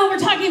like, oh, we're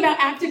talking about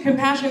active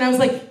compassion. I was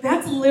like,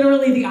 that's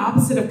literally the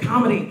opposite of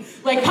comedy.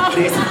 Like,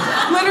 comedy is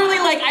literally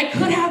like, I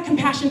could have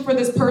compassion for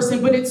this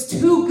person, but it's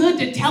too good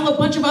to tell a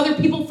bunch of other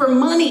people for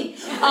money.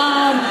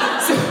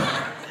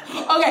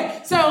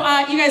 Okay, so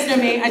you guys know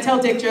me. I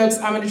tell dick jokes.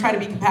 I'm going to try to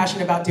be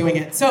compassionate about doing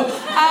it. So,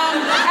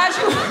 as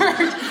you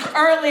heard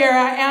earlier,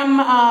 I am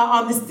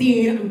on the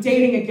scene. I'm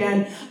dating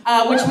again,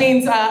 which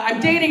means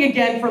I'm dating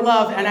again for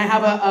love, and I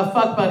have a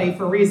fuck buddy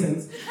for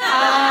reasons.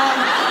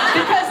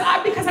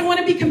 Because I want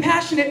to be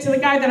compassionate to the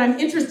guy that I'm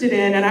interested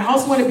in, and I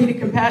also want to be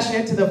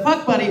compassionate to the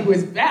fuck buddy who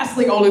is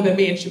vastly older than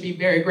me and should be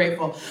very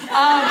grateful.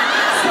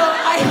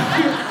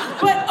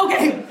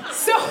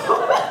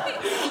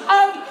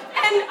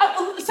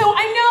 So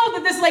I know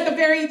that this is like a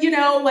very,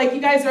 like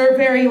you guys are a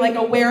very like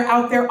aware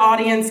out there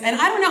audience, and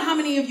I don't know how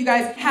many of you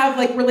guys have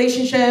like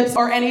relationships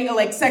or any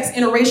like sex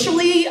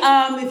interracially.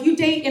 If you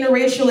date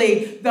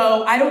interracially,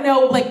 though, I don't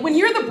know, like when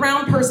you're the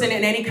brown person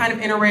in any kind of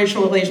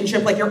interracial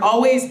relationship, like you're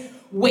always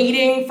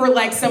waiting for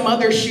like some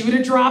other shoe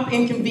to drop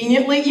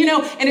inconveniently,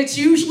 and it's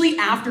usually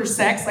after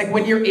sex, like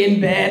when you're in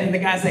bed and the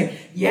guy's like,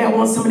 yeah, I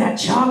want some of that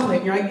chocolate,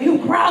 and you're like, ew,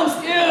 gross,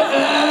 ew,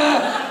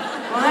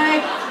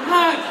 like,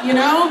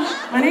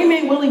 my name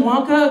ain't Willy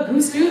Wonka,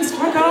 Goose Goose,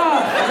 fuck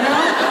off,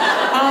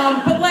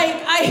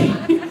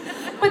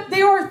 but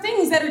there are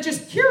things that are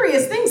just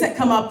curious things that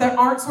come up that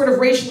aren't sort of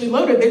racially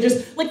loaded. They're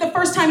just, like the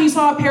first time you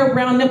saw a pair of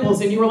brown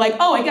nipples and you were like,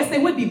 oh, I guess they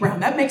would be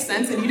brown. That makes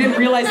sense, and you didn't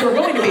realize they were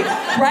going to be,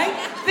 right?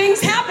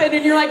 Things happen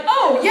and you're like,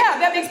 oh, yeah,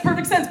 that makes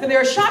perfect sense, but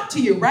they're a shock to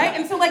you, right?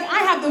 And so, like, I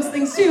have those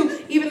things too,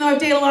 even though I've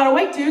dated a lot of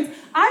white dudes.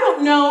 I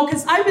don't know,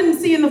 because I've been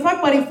seeing the fuck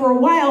buddy for a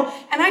while,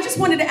 and I just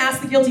wanted to ask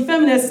the guilty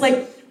feminists,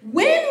 like,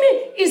 when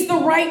is the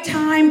right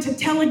time to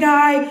tell a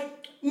guy,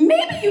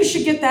 maybe you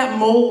should get that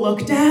mole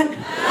looked at?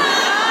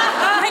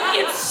 Like,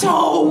 it's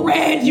so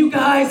red, you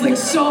guys, like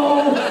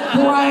so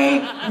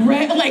bright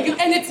red, like,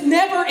 and it's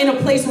never in a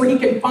place where he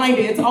can find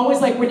it. It's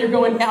always like when you're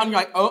going down, you're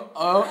like,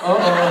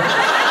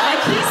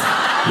 like he's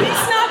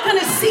not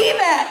gonna see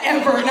that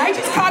ever. And I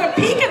just caught a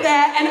peek of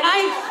that, and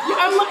I'm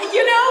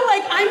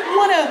I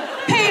wanna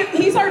pay it.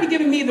 He's already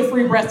given me the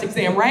free breast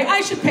exam, right?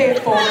 I should pay it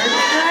forward,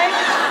 right?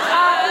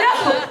 No,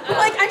 but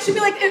like, I should be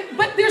like,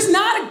 but there's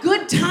not a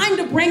good time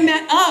to bring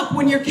that up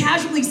when you're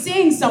casually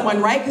seeing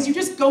someone, right? Because you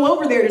just go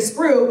over there to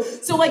screw.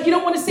 So like, you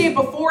don't want to say it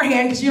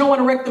beforehand because you don't want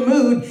to wreck the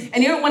mood,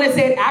 and you don't want to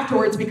say it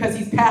afterwards because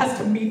he's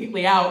passed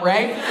immediately out,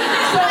 right? So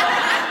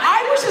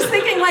I was just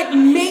thinking, like,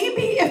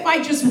 maybe if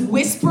I just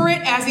whisper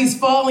it as he's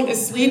falling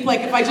asleep,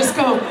 like if I just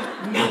go,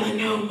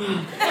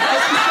 melanoma.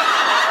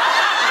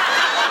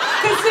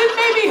 Because then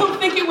maybe he'll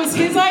think it was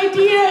his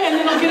idea, and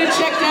then he'll get it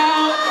checked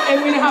out,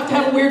 and we're gonna have to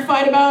have a weird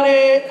fight about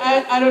it.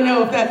 I don't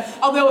know if that,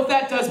 although if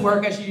that does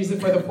work, I should use it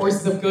for the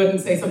forces of good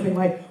and say something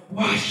like,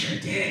 wash your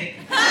dick.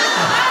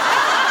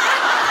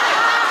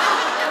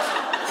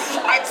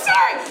 I'm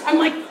sorry. I'm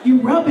like, you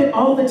rub it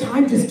all the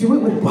time, just do it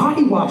with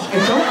body wash. I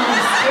don't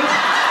understand.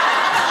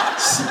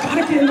 You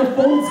gotta get in the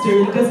folds,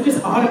 dude. It doesn't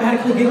just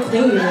automatically get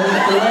clean with the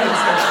legs.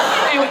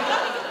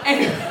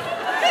 Anyway.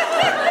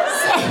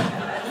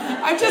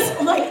 I'm just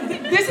like,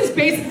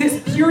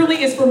 this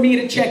purely is for me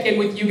to check in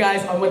with you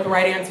guys on what the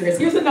right answer is.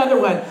 Here's another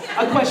one,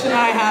 a question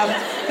I have,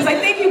 because I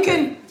think you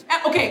can,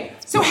 okay,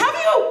 so have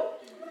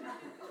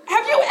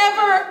you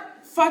ever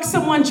fucked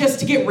someone just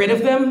to get rid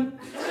of them?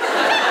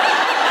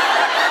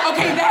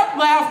 Okay, that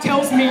laugh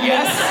tells me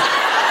yes.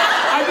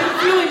 I've been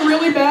feeling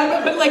really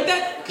bad, but like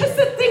that, because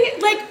the thing,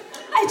 like,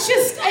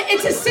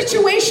 it's a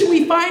situation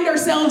we find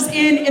ourselves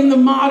in the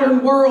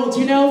modern world,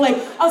 like,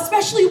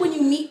 especially when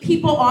you meet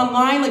people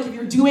online, like if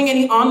you're doing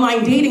any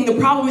online dating, the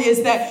problem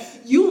is that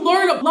you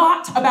learn a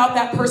lot about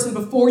that person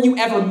before you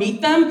ever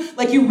meet them.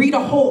 Like you read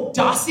a whole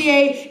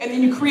dossier and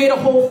then you create a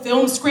whole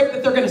film script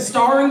that they're gonna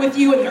star in with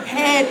you in their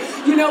head,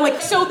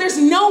 so there's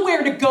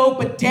nowhere to go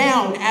but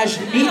down as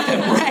you meet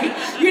them, right?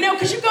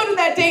 Because you go to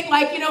that date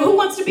like, who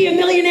wants to be a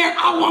millionaire?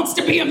 I wants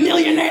to be a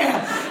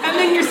millionaire. And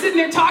then you're sitting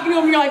there talking to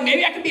them and you're like,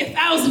 maybe I could be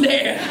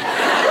 1,000-aire.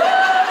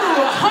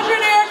 Ooh,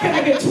 100-aire, can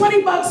I get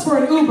 $20 for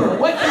an Uber?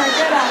 What can I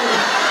get out of it?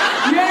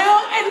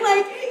 And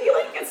like,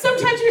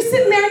 sometimes you're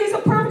sitting there and he's a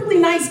perfectly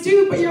nice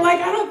dude, but you're like,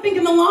 I don't think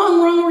in the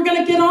long run we're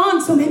gonna get on,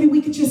 so maybe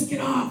we could just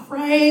get off,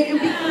 right? It'd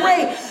be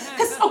great.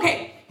 Because,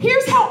 okay,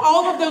 here's how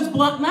all of those,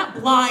 not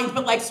blind,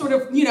 but like sort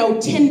of,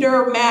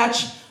 Tinder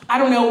match, I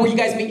don't know, where you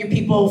guys meet your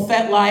people,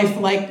 FetLife,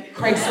 like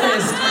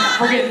Craigslist,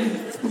 friggin',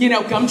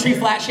 Gumtree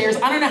flat shares.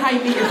 I don't know how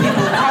you meet your people,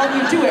 but however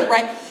you do it,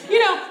 right?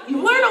 You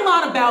learn a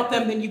lot about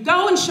them, then you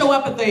go and show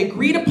up at the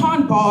agreed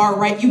upon bar,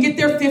 right? You get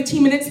there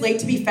 15 minutes late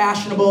to be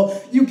fashionable.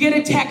 You get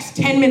a text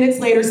 10 minutes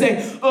later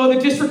saying, oh, the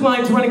district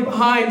line's running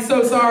behind,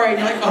 so sorry. And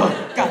you're like, oh,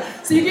 God.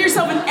 So you get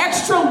yourself an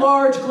extra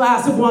large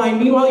glass of wine.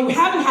 Meanwhile, you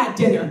haven't had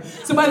dinner.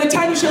 So by the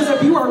time he shows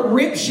up, you are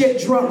rip shit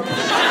drunk.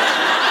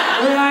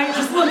 Right?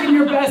 Just looking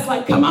your best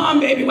like, come on,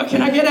 baby, what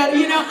can I get out of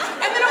you? And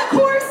then, of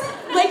course,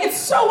 Like, it's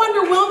so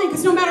underwhelming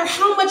because no matter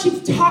how much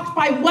you've talked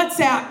by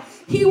WhatsApp,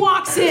 he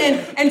walks in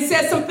and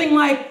says something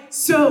like,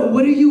 so,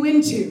 what are you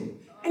into?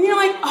 And you're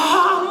like,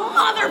 oh,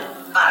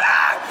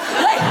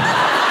 motherfucker! Like,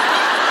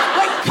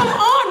 come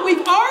on,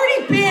 we've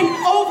already been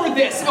over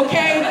this,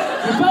 okay?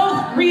 We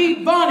both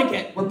read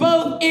Vonnegut. We're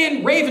both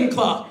in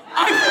Ravenclaw.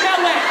 I'm from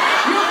LA.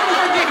 You're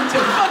from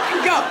Binghamton.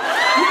 Fucking go.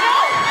 You know?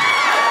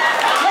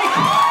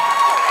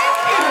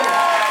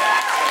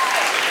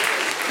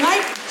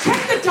 Like,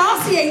 check the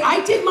dossier.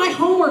 I did my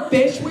homework,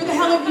 bitch. Where the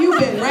hell have you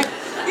been, right?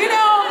 You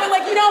know, but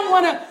like, you don't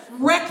want to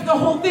wreck the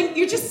whole thing.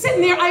 You're just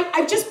sitting there.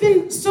 I've just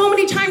been so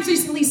many times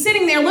recently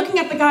sitting there looking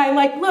at the guy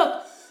like,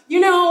 look, you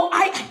know,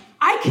 I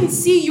can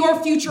see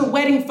your future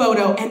wedding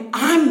photo and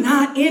I'm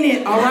not in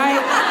it, all right?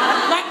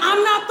 Like,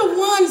 I'm not the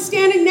one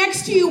standing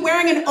next to you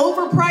wearing an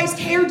overpriced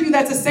hairdo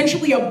that's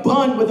essentially a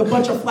bun with a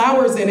bunch of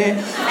flowers in it.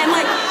 And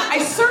like,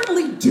 I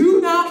certainly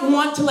do not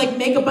want to like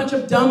make a bunch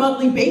of dumb,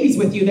 ugly babies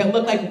with you that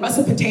look like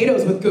russet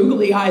potatoes with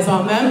googly eyes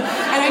on them. And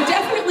I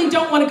definitely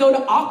don't want to go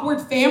to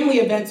awkward family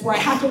events where I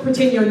have to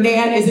pretend your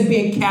nan isn't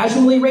being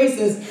casually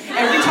racist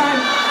every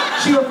time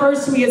she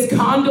refers to me as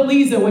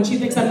Condoleezza when she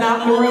thinks I'm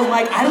not in the room.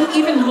 Like, I don't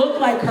even look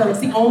like her. It's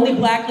the only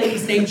black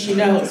lady's name she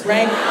knows,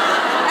 right?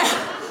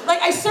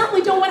 Like, I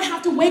certainly don't want to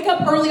have to wake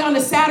up early on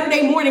a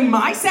Saturday morning,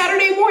 my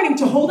Saturday morning,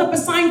 to hold up a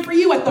sign for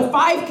you at the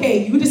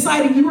 5K you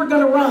decided you were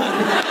going to run.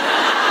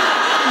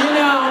 You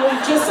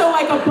know, just so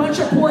like a bunch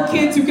of poor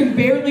kids who can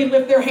barely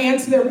lift their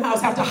hands to their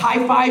mouths have to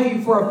high-five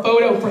you for a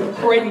photo for the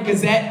Croydon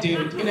Gazette,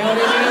 dude. You know what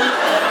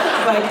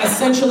I mean? Like,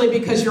 essentially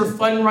because your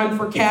fun run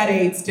for cat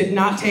AIDS did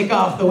not take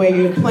off the way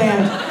you had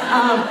planned.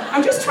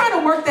 I'm just trying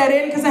to work that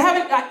in because I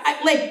haven't,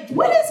 like,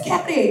 what is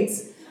cat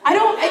AIDS? I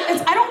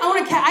don't own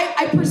a cat.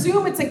 I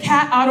presume it's a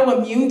cat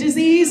autoimmune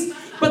disease.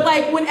 But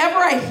like, whenever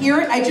I hear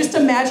it, I just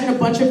imagine a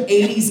bunch of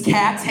 80s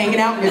cats hanging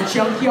out in a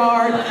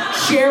junkyard,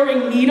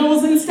 sharing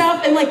needles and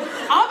stuff. And like,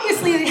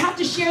 obviously they have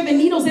to share the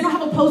needles. They don't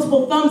have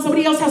opposable thumbs.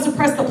 Somebody else has to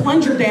press the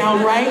plunger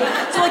down, right?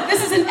 So like,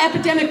 this is an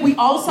epidemic we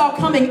all saw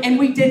coming and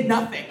we did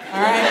nothing,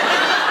 all right?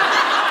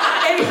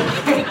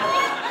 Anyway,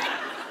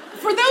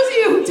 for those of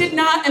you who did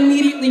not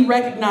immediately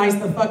recognize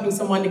the fucking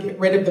someone to get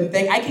rid of them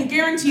thing, I can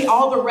guarantee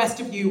all the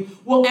rest of you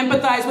will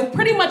empathize with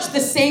pretty much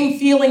the same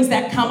feelings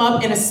that come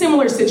up in a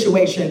similar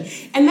situation.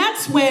 And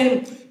that's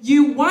when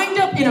you wind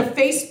up in a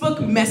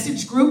Facebook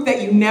message group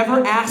that you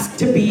never asked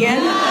to be in,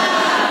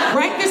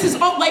 right? This is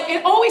all, like,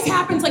 it always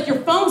happens, like your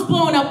phone's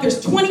blowing up,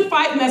 there's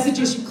 25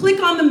 messages, you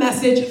click on the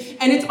message,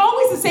 and it's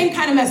always the same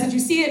kind of message. You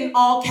see it in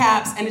all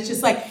caps, and it's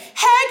just like,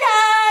 hey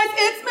guys,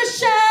 it's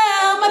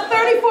Michelle, my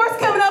 34th's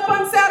coming up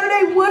on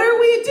Saturday, what are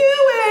we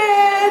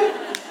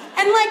doing?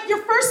 And like,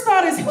 your first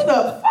thought is, who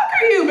the fuck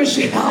are you,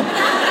 Michelle?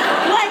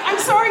 Like, I'm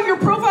sorry, your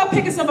profile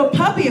pic is of a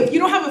puppy. If you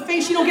don't have a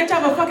face, you don't get to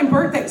have a fucking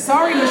birthday.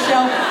 Sorry,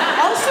 Michelle.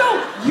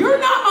 Also, you're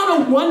not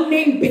on a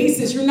one-name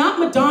basis. You're not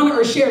Madonna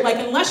or Cher. Like,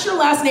 unless your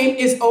last name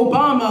is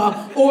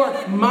Obama or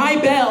My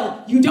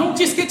Belle, you don't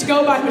just get to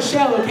go by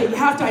Michelle, okay? You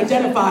have to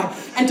identify.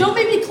 And don't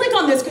make me click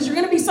on this, because you're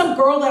gonna be some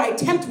girl that I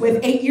temped with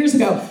 8 years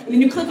ago. And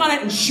then you click on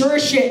it, and sure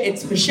as shit,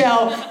 it's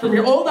Michelle from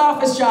your old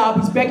office job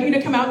who's begging you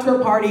to come out to her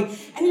party.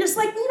 And you're just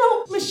like, you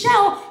know,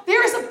 Michelle,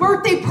 there is a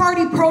birthday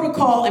party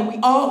protocol, and we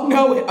all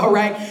know it, all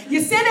right? You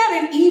send out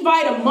an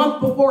Evite a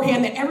month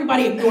beforehand that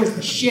everybody ignores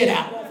the shit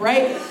out of,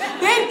 right?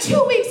 Then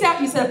 2 weeks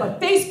out, you set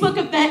up a Facebook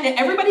event, and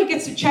everybody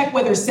gets to check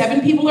whether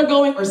 7 people are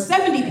going or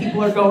 70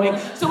 people are going,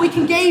 so we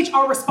can gauge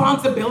our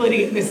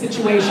responsibility in this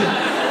situation,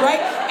 right?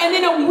 And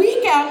then a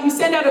week out, you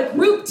send out a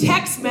group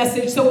text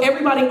message so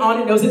everybody on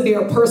it knows that they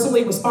are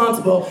personally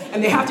responsible,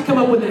 and they have to come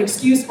up with an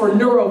excuse for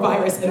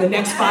neurovirus in the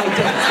next 5 days,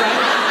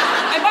 right?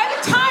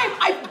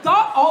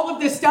 Got all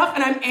of this stuff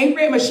and I'm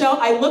angry at Michelle,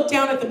 I look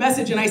down at the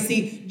message and I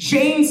see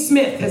Jane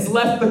Smith has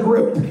left the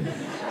group. And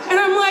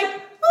I'm like,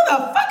 who the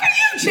fuck are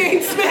you,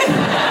 Jane Smith?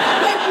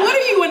 Like, what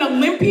are you, an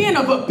Olympian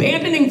of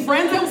abandoning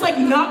friends? That was like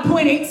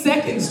 0.8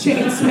 seconds,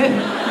 Jane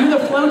Smith. You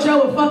the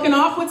FloJo of fucking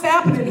off, what's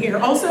happening here?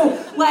 Also,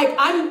 like,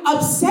 I'm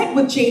upset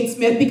with Jane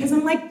Smith because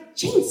I'm like,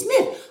 Jane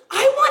Smith,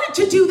 I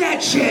wanted to do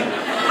that shit.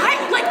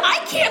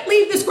 I can't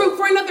leave this group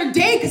for another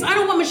day because I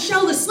don't want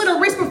Michelle to slit her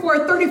wrist before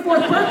her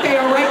 34th birthday,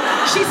 all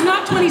right? She's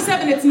not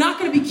 27. It's not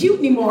going to be cute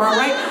anymore, all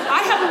right? I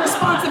have a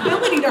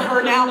responsibility to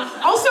her now.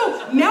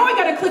 Also, now I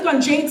got to click on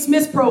Jane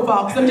Smith's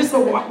profile because I'm just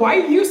like, why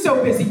are you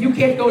so busy? You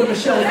can't go to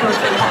Michelle's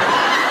birthday party.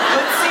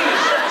 Let's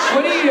see.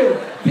 What are you?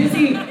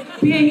 Busy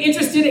being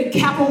interested in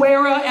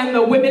capoeira and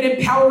the Women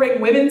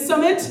Empowering Women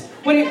Summit?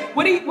 What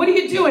are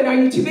you doing? Are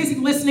you too busy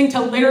listening to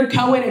Leonard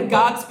Cohen and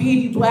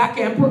Godspeed, You Black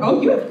Emperor? Oh,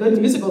 you have good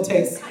musical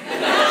taste.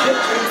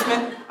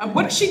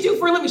 What does she do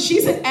for a living?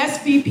 She's an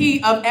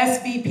SVP of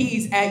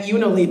SVPs at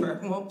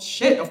Unilever. Well,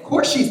 shit, of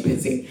course she's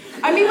busy.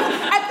 I mean,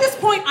 at this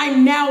point,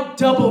 I'm now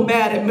double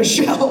mad at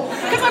Michelle.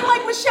 Because I'm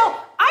like,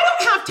 Michelle, I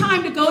don't have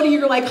time to go to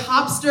your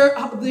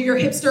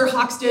hipster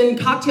Hoxton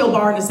cocktail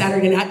bar on a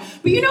Saturday night.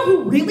 But you know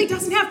who really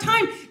doesn't have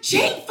time?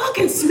 Jane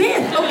fucking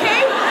Smith,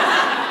 okay?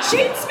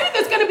 Jane Smith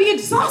is going to be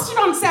exhausted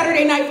on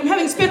Saturday night from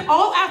having spent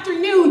all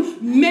afternoon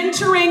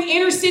mentoring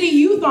inner city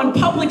youth on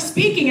public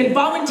speaking and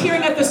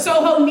volunteering at the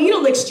Soho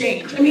Needle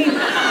Exchange. I mean,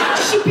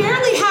 she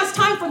barely has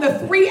time for the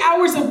 3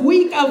 hours a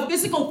week of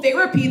physical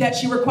therapy that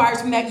she requires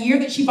from that year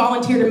that she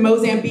volunteered in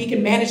Mozambique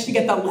and managed to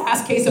get the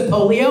last case of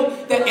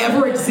polio that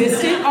ever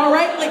existed, all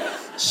right? Like,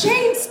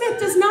 Jane Smith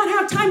does not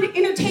have time to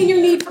entertain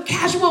your need for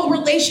casual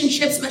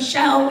relationships,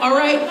 Michelle, all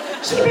right?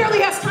 She barely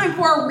has time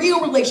for a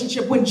real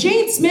relationship. When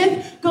Jane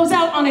Smith goes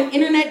out on an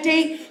internet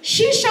date,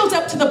 she shows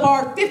up to the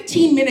bar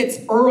 15 minutes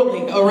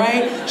early, all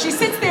right? She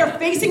sits there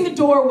facing the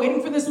door,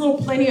 waiting for this little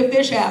Plenty of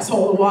Fish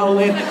asshole to waddle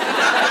in.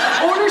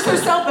 Orders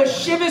herself a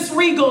Chivas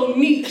Regal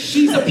neat.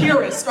 She's a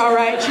purist, all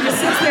right? She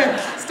just sits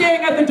there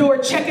staring at the door,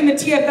 checking the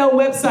TFL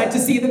website to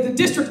see that the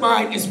district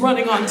line is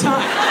running on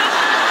time.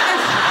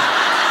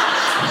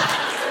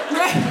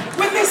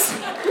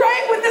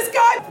 When this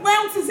guy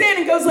flounces in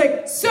and goes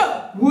like,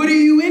 so, what are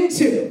you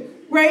into?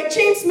 Right?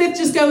 Jane Smith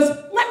just goes,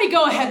 let me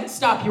go ahead and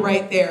stop you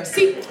right there.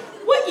 See,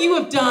 what you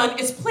have done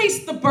is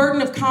placed the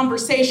burden of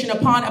conversation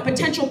upon a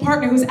potential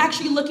partner who's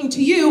actually looking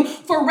to you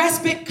for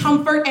respite,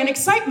 comfort, and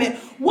excitement.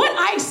 What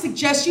I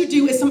suggest you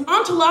do is some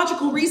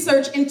ontological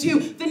research into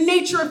the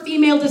nature of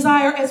female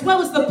desire as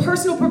well as the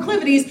personal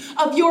proclivities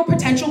of your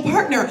potential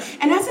partner.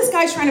 And as this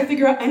guy's trying to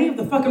figure out any of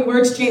the fucking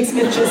words Jane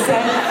Smith just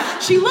said,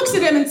 she looks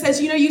at him and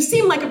says, you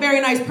seem like a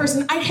very nice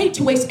person. I'd hate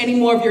to waste any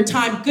more of your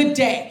time. Good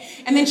day.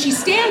 And then she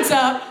stands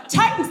up,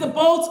 tightens the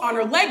bolts on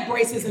her leg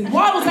braces, and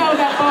waddles out of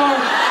that bar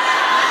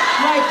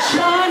like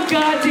John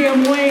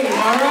goddamn Wayne,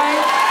 all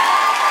right?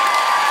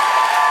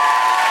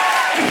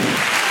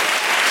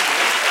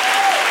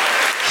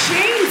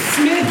 Jane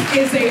Smith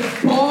is a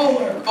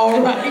baller,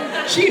 all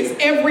right? She is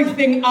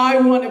everything I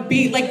want to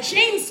be. Like,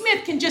 Jane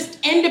Smith can just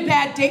end a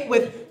bad date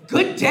with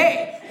good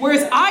day,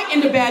 whereas I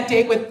end a bad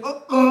date with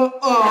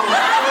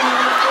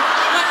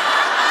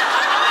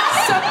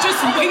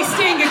just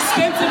wasting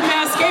expensive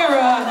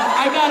mascara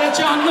I got at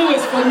John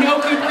Lewis for no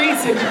good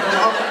reason.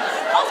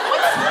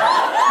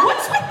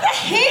 What's with the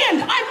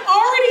hand? I'm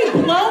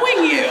already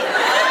blowing you.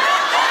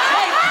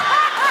 Like,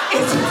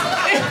 it's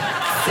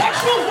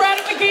sexual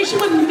gratification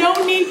with no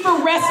need for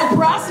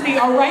reciprocity,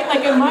 all right?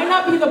 Like, it might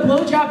not be the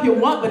blowjob you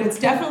want, but it's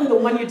definitely the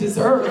one you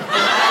deserve. All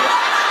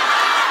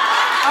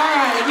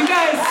right, you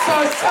guys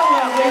are so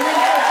lovely.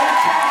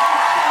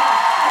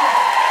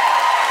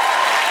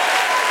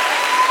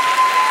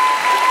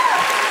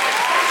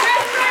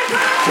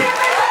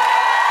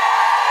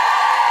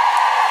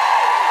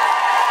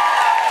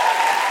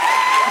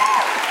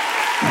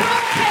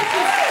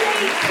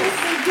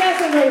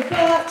 Desiree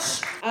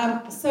Burch.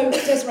 So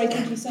Desiree,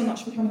 thank you so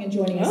much for coming and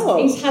joining us.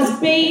 It has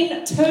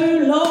been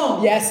too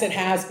long. Yes, it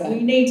has been.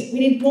 We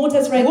need more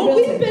Desiree. Well,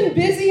 we've been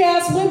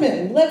busy-ass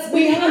women. Let's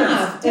be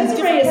honest.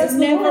 Desiree is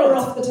never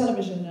off the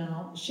television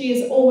now. She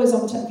is always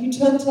on the television. If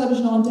you turn the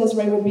television on,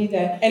 Desiree will be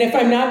there. And if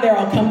I'm not there,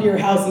 I'll come to your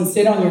house and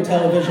sit on your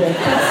television.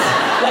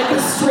 Like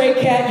a stray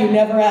cat you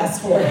never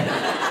asked for.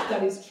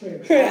 That is true.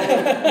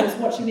 I was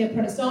watching The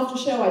Apprentice after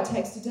show. I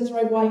texted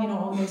Desiree, why are you not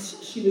on this?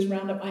 She was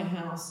round at my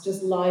house,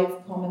 just live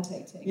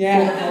commentating.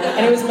 Yeah,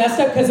 and it was messed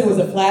up because it was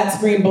a flat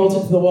screen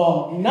bolted to the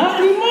wall.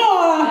 Not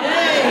anymore!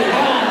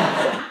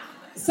 Hey.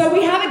 So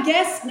we have a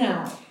guest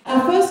now.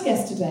 Our first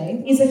guest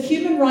today is a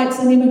human rights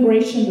and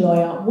immigration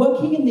lawyer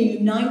working in the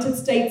United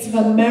States of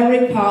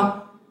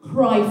America.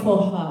 Cry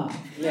for her.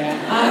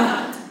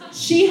 Yeah.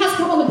 She has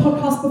come on the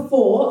podcast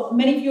before.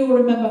 Many of you will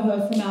remember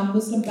her from our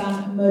Muslim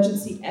ban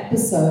emergency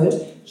episode.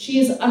 She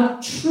is a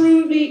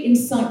truly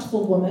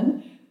insightful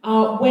woman.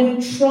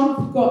 When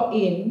Trump got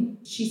in,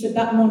 she said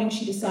that morning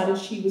she decided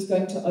she was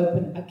going to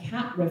open a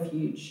cat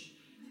refuge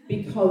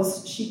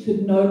because she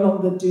could no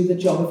longer do the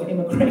job of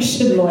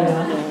immigration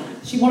lawyer.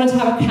 She wanted to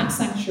have a cat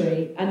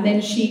sanctuary, and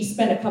then she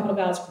spent a couple of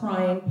hours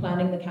crying,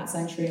 planning the cat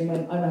sanctuary, and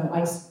went, oh no,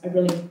 I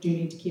really do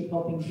need to keep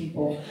helping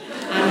people.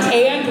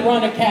 And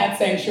run a cat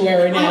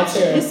sanctuary now too.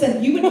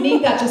 Listen, you would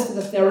need that just for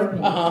the therapy.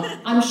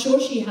 I'm sure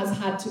she has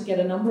had to get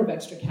a number of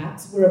extra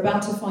cats. We're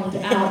about to find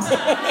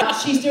out.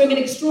 She's doing an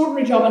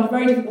extraordinary job under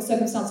very difficult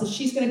circumstances.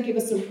 She's going to give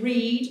us a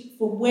read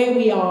for where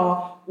we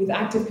are with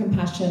active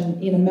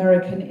compassion in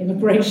American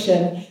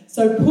immigration.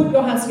 So put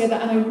your hands together,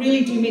 and I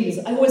really do mean this.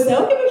 I always say,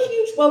 I'll give a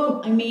huge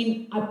welcome. I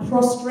mean, I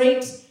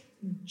prostrate,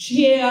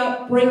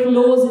 cheer, break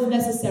laws if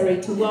necessary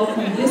to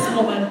welcome this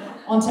woman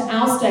onto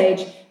our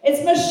stage.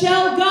 It's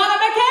Michelle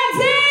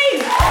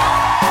Garner-McKenzie!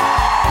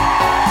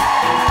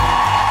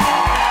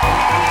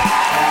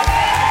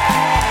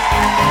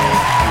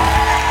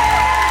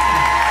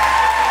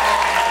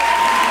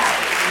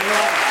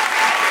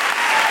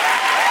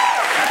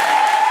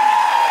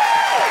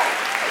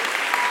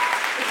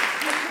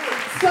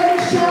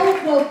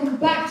 Welcome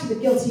back to The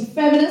Guilty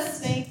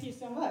Feminist. Thank you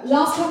so much.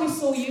 Last time we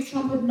saw you,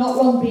 Trump had not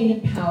long been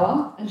in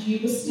power, and you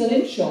were still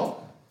in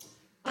shock.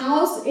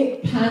 How's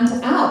it panned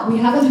out? We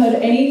haven't heard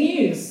any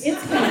news.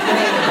 It's been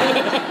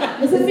great.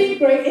 Has it been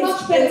great?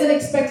 Much better than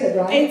expected,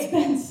 right? It's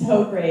been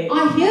so great.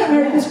 I hear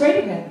America's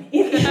great again.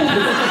 It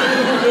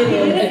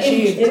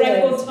is. In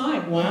record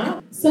time.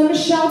 Wow. So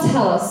Michelle,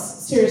 tell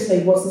us. seriously,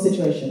 what's the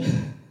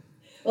situation?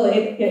 Well,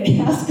 it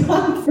has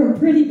gone from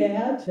pretty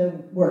bad to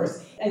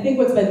worse. I think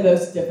what's been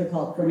most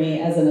difficult for me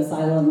as an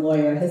asylum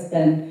lawyer has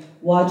been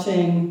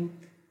watching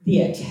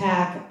the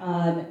attack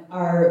on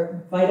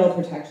our vital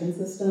protection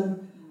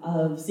system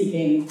of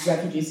seeking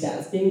refugee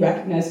status. Being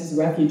recognized as a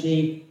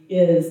refugee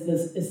is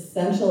this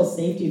essential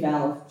safety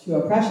valve to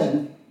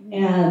oppression,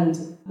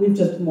 and we've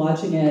just been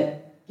watching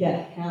it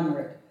get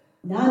hammered.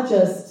 Not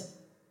just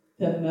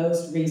the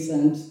most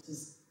recent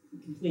just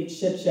complete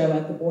shit show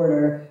at the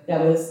border that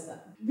was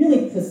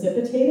really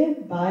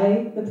precipitated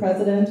by the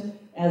president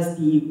as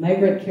the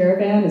migrant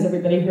caravan. Has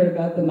everybody heard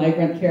about the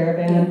migrant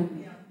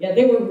caravan? Yeah,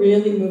 they were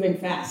really moving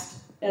fast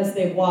as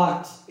they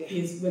walked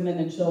these women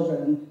and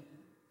children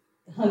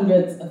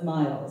hundreds of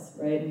miles,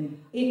 right?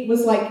 It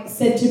was like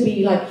said to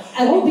be like,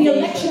 oh, the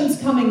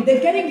election's coming,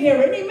 they're getting here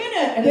any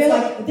minute. And it's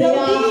like, they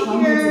are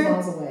hundreds of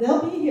miles away.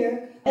 They'll be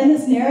here. And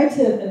this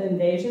narrative of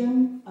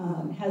invasion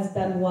has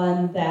been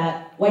one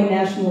that white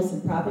nationalists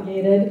have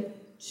propagated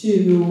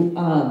to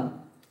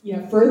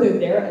further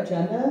their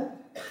agenda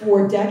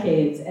for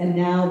decades, and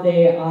now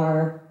they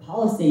are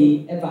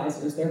policy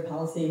advisors, they're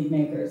policy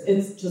makers.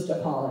 It's just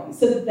appalling.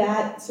 So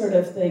that sort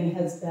of thing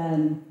has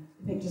been,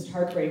 I think, just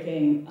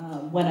heartbreaking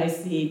when I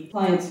see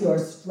clients who are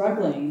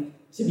struggling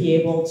to be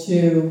able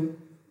to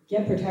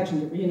get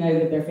protection, to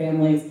reunite with their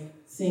families,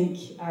 seeing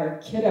our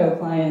kiddo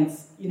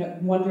clients,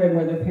 wondering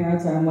where their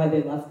parents are and why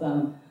they left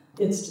them.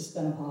 It's just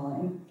been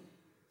appalling.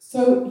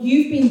 So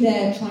you've been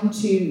there trying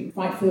to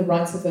fight for the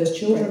rights of those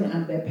children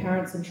and their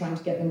parents and trying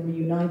to get them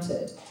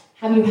reunited.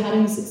 Have you had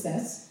any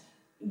success?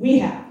 We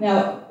have.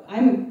 Now,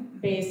 I'm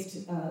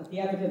based, the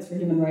Advocates for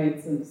Human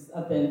Rights is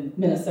up in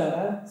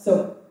Minnesota.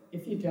 So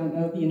if you don't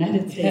know the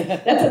United States,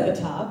 that's at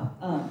the top.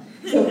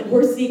 So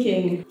we're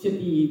seeking to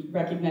be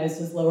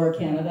recognized as Lower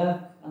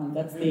Canada.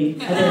 That's the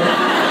other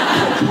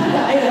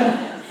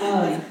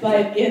item.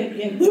 But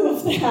in lieu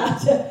of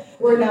that,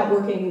 we're now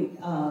working,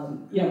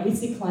 we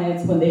see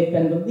clients when they've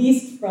been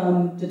released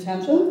from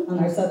detention on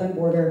our southern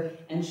border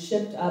and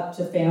shipped up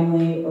to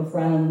family or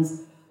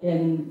friends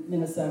in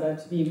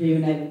Minnesota to be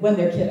reunited when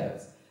they're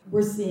kiddos.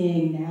 We're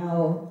seeing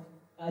now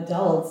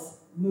adults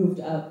moved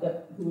up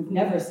that who we've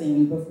never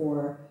seen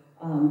before,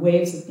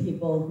 waves of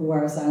people who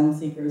are asylum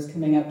seekers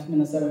coming up to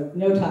Minnesota with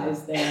no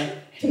ties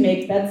there to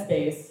make bed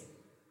space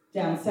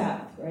down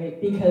south, right?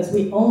 Because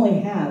we only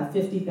have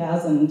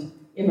 50,000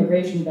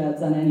 immigration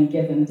beds on any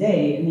given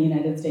day in the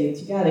United States.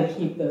 You got to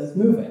keep those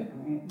moving,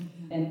 right?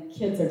 And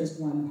kids are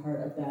just one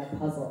part of that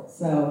puzzle.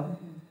 So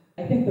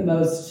I think the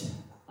most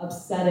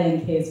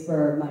upsetting case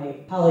for my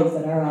colleagues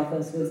at our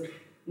office was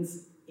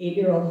this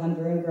 8-year-old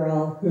Honduran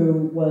girl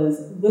who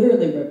was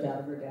literally ripped out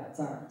of her dad's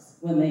arms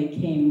when they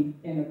came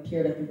and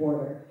appeared at the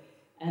border.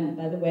 And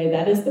by the way,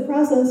 that is the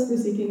process for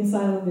seeking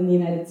asylum in the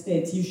United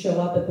States. You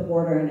show up at the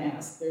border and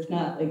ask. There's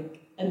not like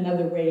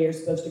another way you're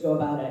supposed to go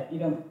about it. You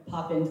don't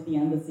pop into the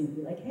embassy and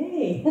be like,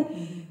 hey,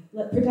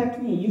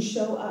 protect me. You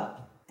show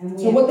up. And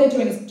so what they're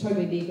doing is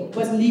totally legal.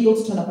 It's legal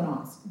to turn up and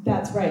ask.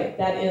 That's right.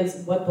 That is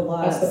what the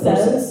law says.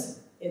 Process.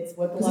 It's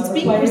what the law requires.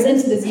 It's being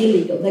presented as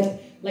illegal.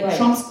 Like right.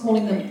 Trump's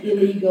calling them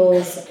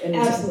illegals and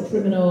absolutely.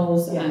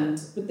 Criminals,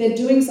 but they're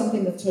doing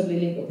something that's totally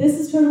legal. This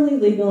is totally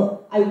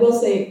legal. I will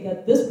say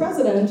that this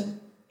president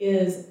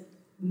is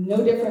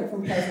no different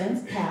from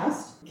presidents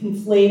past,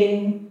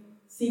 conflating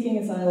seeking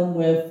asylum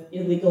with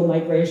illegal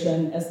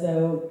migration as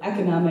though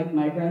economic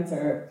migrants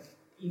are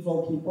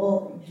evil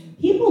people.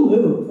 People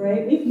move,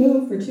 right? We've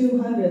moved for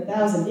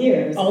 200,000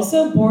 years.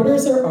 Also,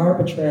 borders are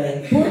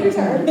arbitrary. Borders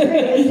are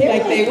arbitrary. And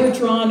like they were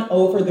drawn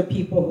over the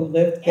people who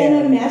lived there.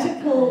 And a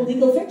magical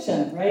legal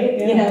fiction, right?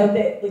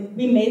 Yeah.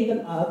 We made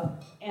them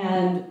up,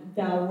 and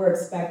now we're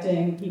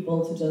expecting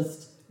people to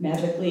just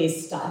magically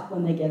stop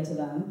when they get to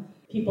them.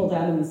 People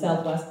down in the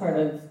southwest part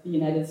of the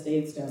United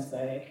States don't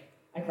say,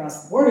 I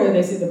crossed the border.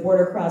 They say the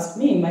border crossed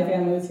me. My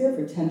family was here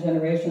for 10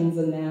 generations,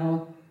 and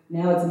now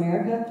it's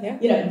America.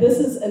 Yeah. This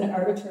is an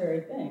arbitrary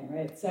thing,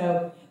 right?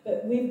 So,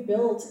 but we've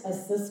built a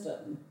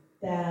system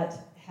that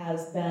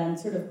has been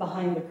sort of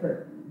behind the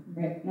curtain,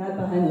 right? Not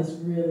behind this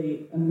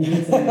really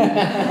amazing.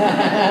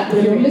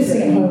 You're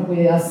listening at home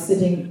with us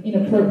sitting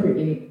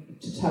inappropriately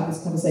to have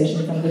this conversation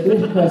in front of the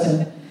glitter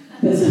curtain.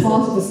 That's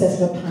part of the set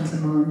of a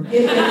pantomime.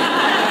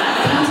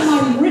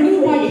 Pantomime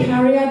written by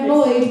Carrie Ann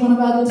Lloyd, one of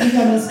our Guilty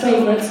Feminist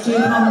favourites. Do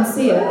come and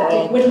see it,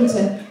 Dick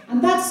Whittington.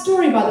 And that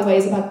story, by the way,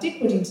 is about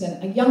Dick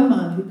Whittington, a young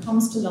man who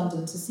comes to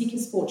London to seek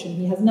his fortune.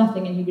 He has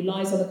nothing and he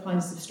relies on the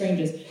kindness of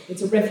strangers.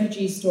 It's a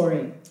refugee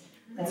story.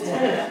 That's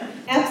right.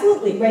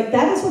 Absolutely, right.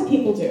 That is what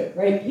people do,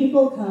 right?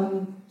 People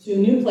come to a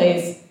new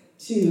place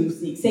to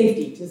seek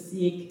safety, to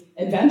seek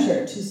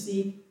adventure, to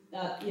seek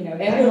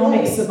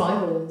economic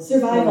survival,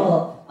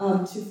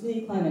 to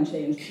flee climate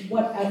change,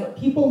 whatever.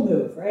 People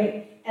move,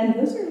 right? And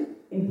those are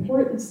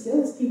important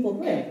skills people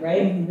bring,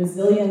 right?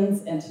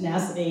 Resilience and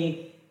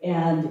tenacity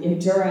and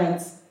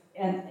endurance,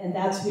 and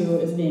that's who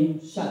is being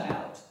shut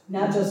out.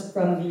 Not just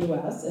from the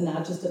US and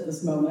not just at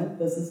this moment.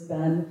 This has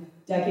been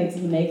decades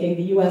in the making.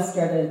 The US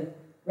started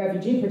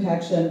refugee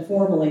protection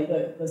formally,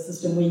 the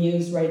system we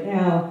use right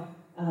now,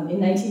 in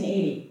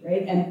 1980,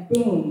 right? And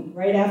boom,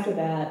 right after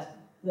that,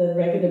 the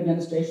Reagan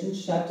administration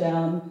shut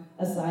down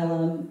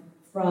asylum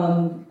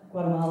from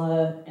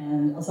Guatemala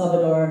and El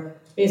Salvador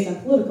based on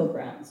political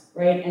grounds,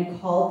 right? And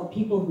called the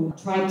people who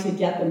tried to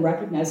get them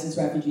recognized as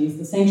refugees,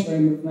 the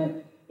sanctuary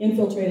movement,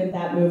 infiltrated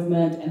that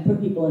movement and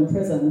put people in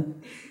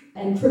prison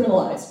and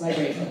criminalized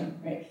migration,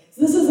 right?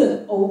 So this is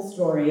an old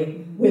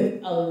story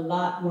with a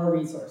lot more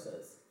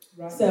resources.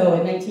 Right. So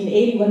in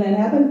 1980, when that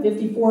happened,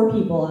 54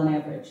 people on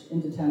average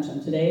in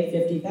detention. Today,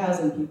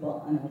 50,000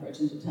 people on average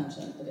in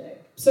detention a day.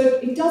 So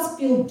it does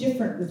feel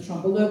different with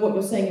Trump, although what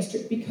you're saying is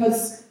true,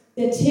 because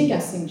they're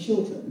tear-gassing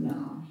children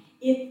now.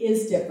 It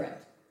is different.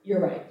 You're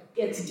right.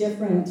 It's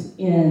different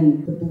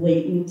in the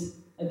blatant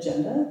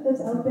agenda that's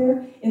out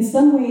there. In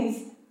some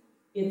ways,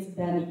 it's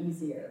been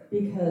easier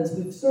because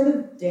we've sort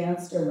of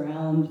danced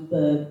around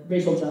the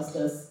racial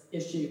justice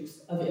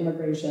issues of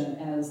immigration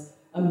as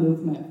a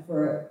movement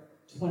for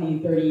 20,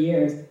 30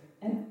 years.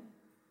 And,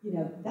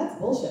 that's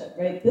bullshit,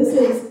 right? This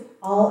is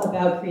all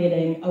about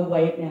creating a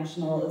white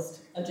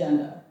nationalist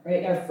agenda,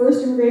 right? Our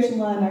first immigration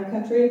law in our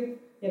country,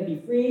 it had to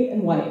be free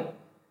and white.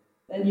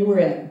 And you were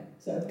in.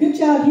 So good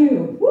job,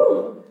 you.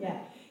 Woo! Yeah.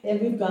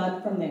 And we've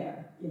gone from there.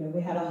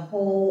 We had a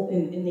whole,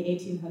 in the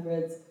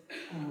 1800s,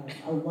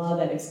 a law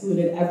that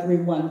excluded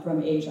everyone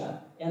from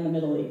Asia and the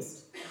Middle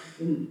East.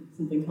 In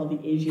something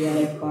called the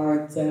Asiatic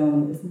Barred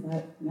Zone. Isn't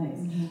that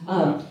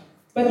nice?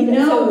 But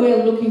now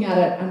we're looking at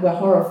it and we're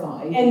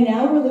horrified. And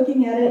now we're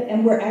looking at it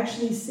and we're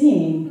actually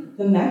seeing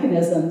the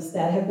mechanisms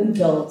that have been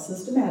built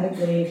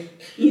systematically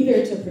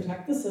either to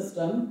protect the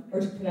system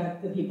or to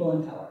protect the people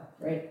in power,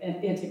 right?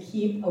 And to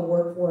keep a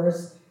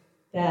workforce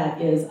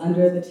that is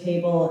under the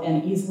table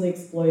and easily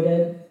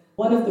exploited.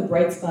 One of the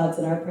bright spots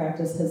in our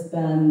practice has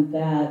been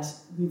that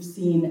we've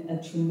seen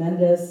a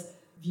tremendous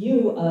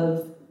view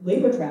of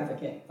labor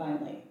trafficking,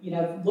 finally.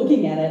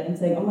 Looking at it and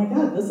saying, oh my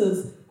God, this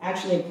is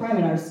actually a crime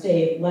in our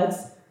state.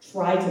 Let's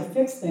try to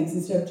fix things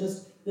instead of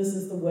just, this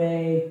is the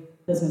way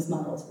business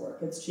models work.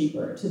 It's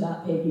cheaper to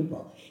not pay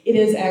people. It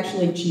is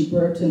actually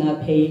cheaper to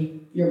not pay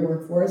your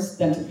workforce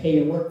than to pay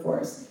your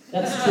workforce.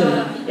 That's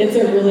true. It's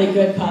a really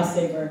good cost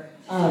saver.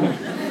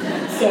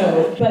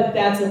 But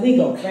that's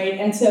illegal, right?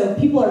 And so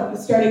people are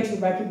starting to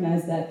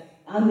recognize that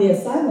on the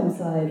asylum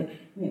side,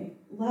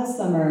 last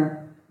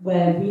summer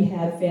when we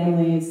had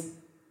families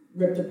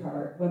ripped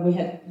apart, when we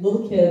had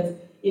little kids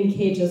in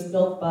cages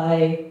built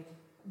by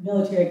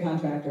military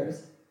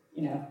contractors,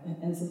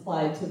 and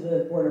supplied to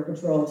the Border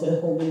Patrol to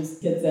hold these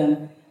kids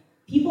in.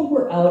 People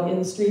were out in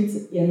the streets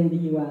in the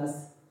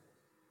U.S.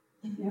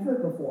 like never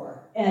before.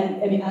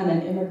 And on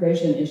an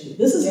immigration issue.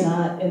 This is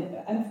not,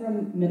 I'm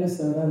from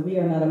Minnesota. We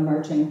are not a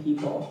marching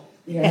people.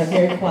 We are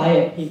very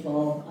quiet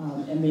people,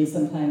 and we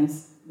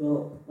sometimes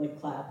will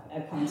clap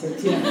at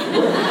concerts. We're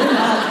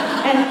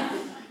not.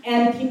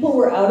 And people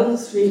were out in the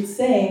streets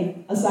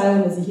saying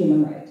asylum is a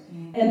human right.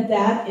 And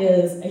that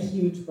is a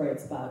huge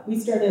bright spot. We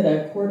started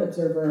a court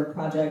observer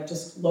project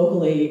just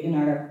locally in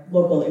our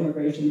local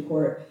immigration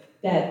court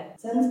that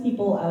sends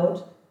people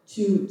out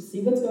to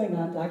see what's going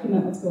on,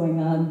 document what's going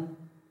on.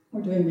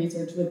 We're doing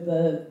research with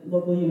the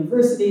local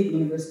university, the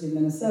University of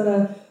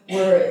Minnesota.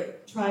 We're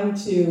trying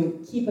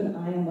to keep an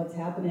eye on what's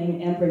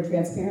happening and bring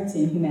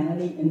transparency and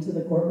humanity into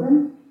the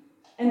courtroom.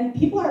 And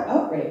people are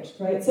outraged,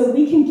 right? So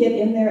we can get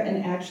in there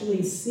and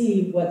actually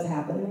see what's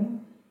happening.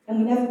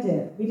 And we never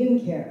did. We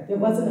didn't care. There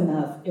wasn't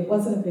enough. It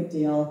wasn't a big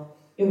deal.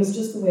 It was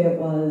just the way it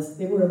was.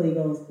 They were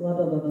illegals, blah,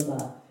 blah, blah, blah,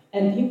 blah.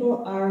 And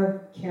people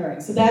are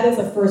caring. So that is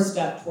a first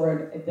step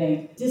toward, I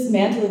think,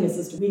 dismantling a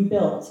system we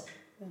built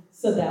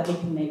so that we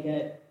can make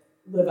it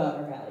live out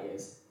our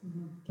values.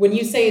 When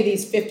you say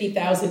these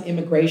 50,000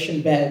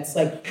 immigration beds,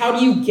 how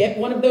do you get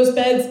one of those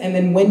beds? And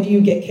then when do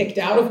you get kicked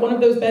out of one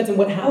of those beds? And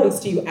what happens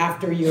to you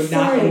after you're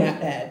not in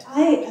that bed?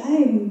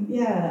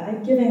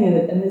 I'm giving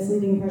it a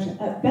misleading impression.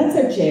 Beds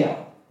are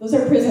jail. Those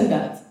are prison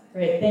beds,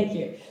 right? Thank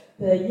you.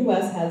 The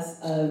U.S. has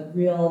a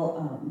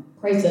real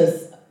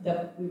crisis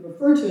that we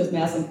refer to as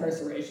mass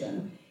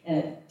incarceration, and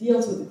it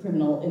deals with the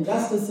criminal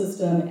injustice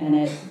system, and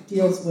it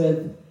deals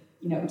with,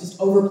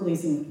 just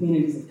over-policing the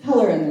communities of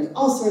color, and there's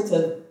all sorts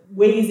of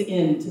ways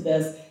into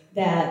this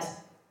that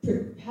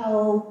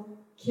propel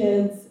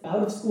kids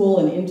out of school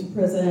and into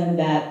prison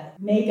that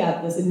make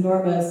up this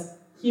enormous,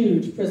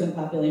 huge prison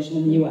population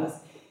in the U.S.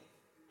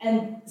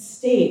 And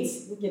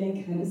states were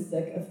getting kind of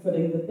sick of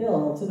footing the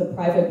bill to the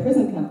private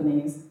prison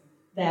companies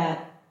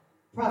that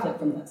profit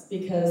from this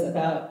because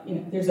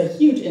there's a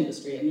huge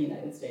industry in the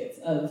United States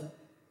of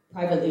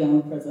privately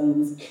owned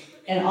prisons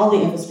and all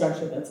the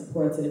infrastructure that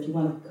supports it. If you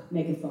want to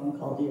make a phone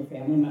call to your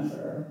family member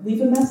or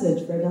leave a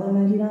message for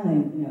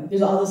 $1.99,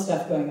 there's all this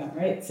stuff going on,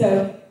 right?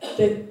 So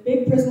the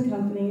big prison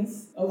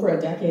companies over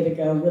a decade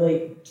ago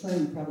really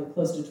turned, probably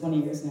close to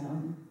 20 years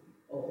now,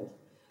 old,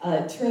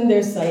 turned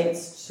their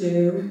sights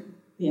to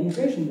the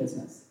immigration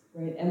business,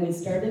 right? And we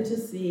started to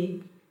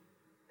see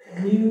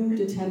new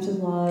detention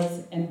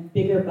laws and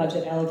bigger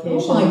budget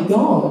allocations. Oh my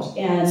God.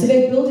 And so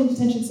they're building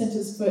detention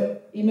centres for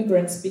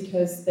immigrants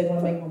because they want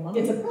to make more money?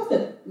 It's a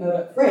profit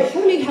motive. Right.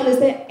 Holy hell, is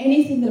there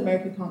anything that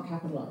America can't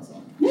capitalise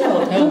on?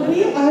 No, but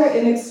we are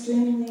an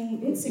extremely...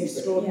 It's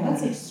extraordinary. Yeah.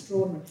 That's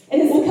extraordinary.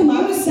 And it's a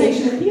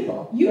commodification of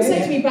people. You right?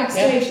 say to me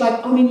backstage,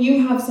 like, I mean,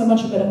 you have so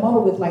much of a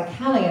model with, like,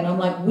 Calais, and I'm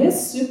like, we're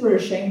super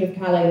ashamed of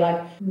Calais.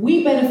 Like,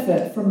 we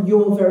benefit from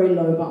your very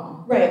low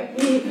bar. Right.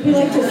 We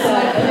like to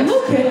say,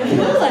 look at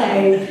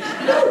Calais.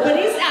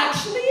 Nobody's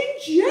actually in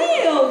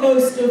jail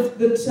most of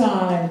the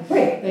time.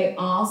 Right. They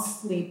are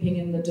sleeping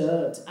in the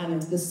dirt,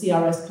 and the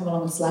CRS come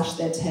along and slash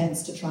their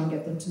tents to try and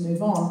get them to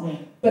move on.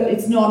 Right. But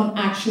it's not an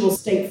actual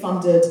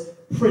state-funded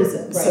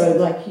prison. Right. So,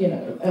 like, you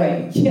know,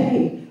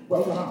 yay,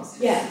 well done us.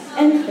 Yeah,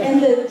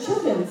 and the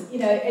children's, you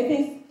know, I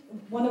think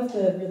one of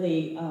the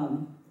really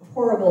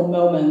horrible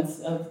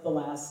moments of the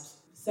last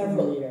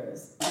several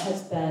years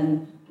has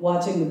been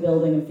watching the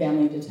building of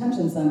family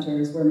detention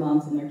centers where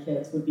moms and their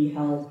kids would be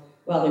held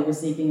while they were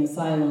seeking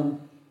asylum.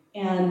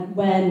 And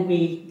when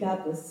we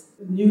got this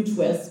new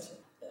twist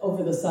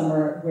over the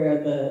summer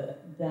where the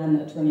then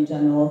Attorney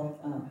General,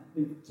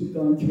 we keep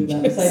going through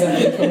them, so I don't know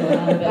if them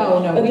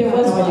around, but there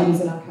was one.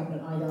 Who's in our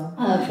cabinet either.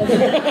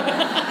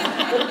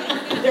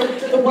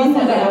 The one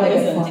that now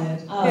isn't.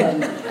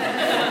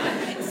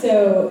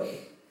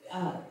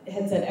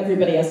 Had said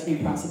everybody has to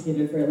be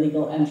prosecuted for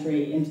illegal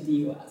entry into the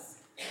U.S.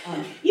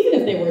 Even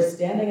if they were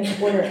standing at the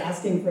border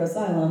asking for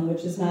asylum,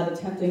 which is not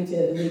attempting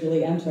to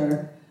illegally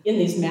enter, in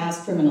these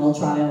mass criminal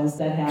trials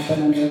that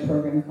happen under a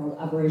program called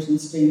Operation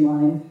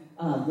Streamline,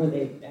 where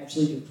they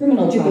actually do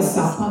criminal trials. Did the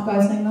South Park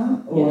guys name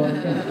that?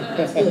 Yeah,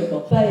 that's really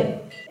cool.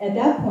 But at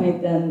that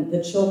point, then,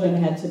 the children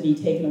had to be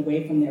taken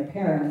away from their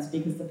parents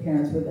because the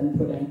parents were then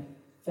put in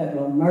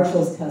federal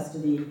marshal's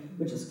custody,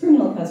 which is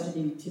criminal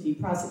custody, to be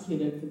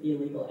prosecuted for the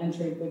illegal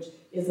entry, which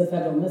is a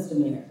federal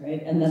misdemeanor,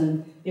 right? And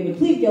then they would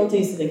plead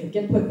guilty so they could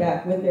get put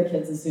back with their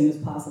kids as soon as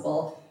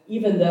possible,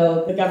 even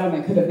though the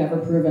government could have never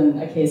proven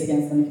a case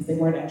against them because they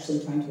weren't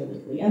actually trying to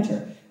illegally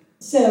enter.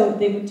 So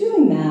they were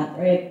doing that,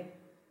 right?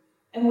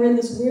 And we're in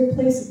this weird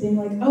place of being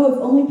like, oh, if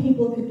only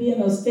people could be in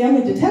those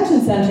family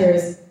detention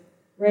centers,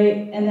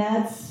 right? And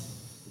that's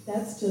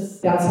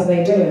how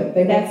they do it.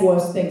 They make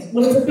worse things.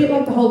 Well, it's a bit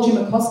like the whole Jim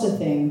Acosta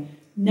thing.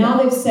 Now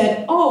they've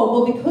said, oh,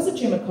 well, because of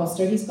Jim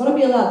Acosta, he's got to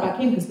be allowed back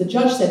in because the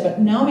judge said,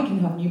 but now we can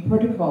have new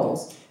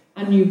protocols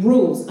and new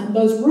rules. And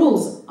those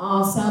rules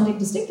are sounding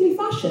distinctly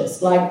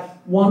fascist. Like,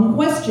 one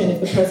question, if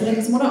the president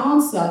doesn't want to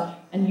answer,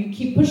 and you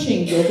keep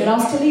pushing, you'll get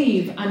asked to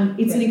leave. And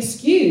it's an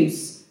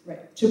excuse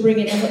to bring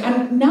in everyone.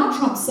 And now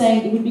Trump's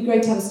saying it would be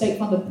great to have a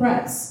state-funded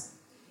press.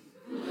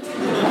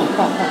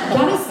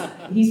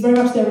 He's very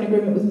much there in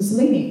agreement with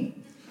Mussolini.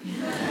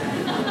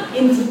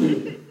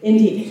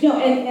 Indeed. No,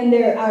 and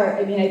there are,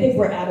 I mean, I think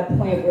we're at a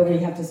point where we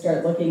have to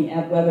start looking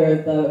at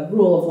whether the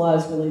rule of law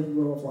is really the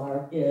rule of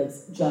law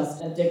is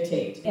just a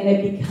dictate. And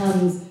it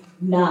becomes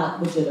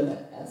not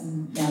legitimate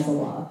as a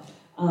law.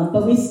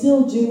 But we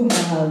still do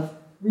have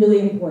really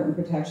important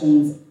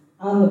protections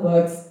on the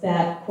books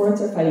that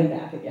courts are fighting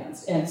back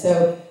against. And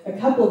so a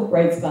couple of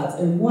bright spots,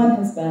 and one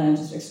has been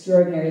just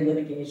extraordinary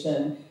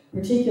litigation,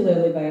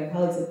 particularly by our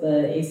colleagues at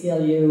the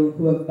ACLU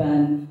who have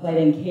been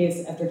fighting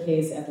case after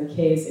case after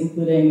case,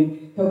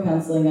 including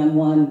co-counseling on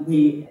one.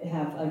 We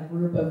have a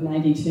group of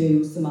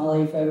 92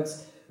 Somali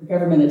folks. The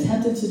government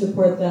attempted to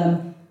deport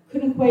them,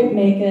 couldn't quite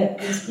make it.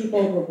 These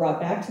people were brought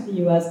back to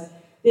the US.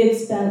 They'd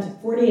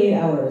spent 48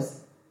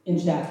 hours in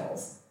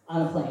shackles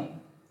on a plane.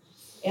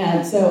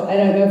 And so I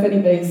don't know if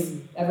anybody's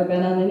ever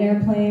been on an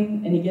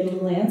airplane and you get a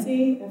little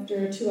antsy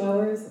after 2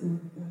 hours.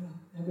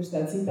 I wish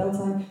that seatbelt's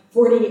on.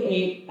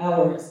 48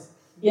 hours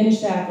in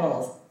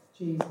shackles.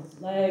 Jesus.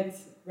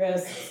 Legs,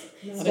 wrists,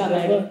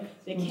 stomach.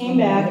 They came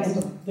back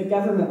and the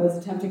government was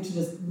attempting to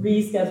just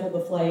reschedule the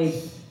flight.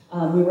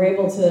 We were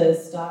able to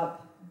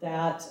stop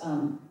that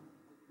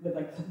with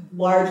a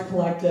large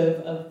collective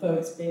of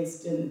folks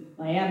based in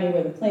Miami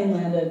where the plane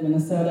landed,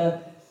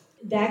 Minnesota.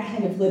 That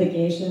kind of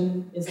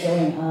litigation is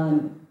going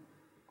on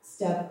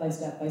step by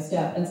step by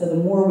step. And so the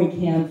more we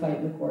can fight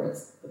in the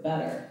courts, the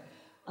better.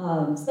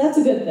 So that's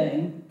a good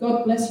thing.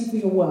 God bless you for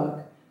your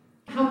work.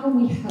 How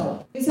can we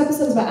help? This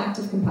episode is about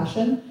active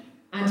compassion,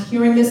 and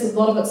hearing this, a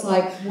lot of it's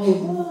like,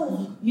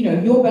 well, you know,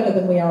 you're better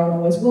than we are and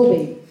always will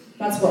be.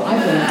 That's what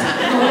I've learned.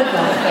 However,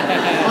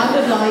 I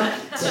would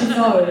like to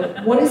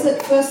know, what is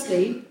it,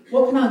 firstly,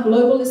 what can our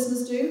global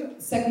listeners do?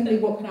 Secondly,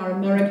 what can our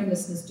American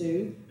listeners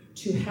do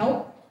to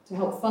help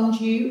fund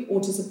you,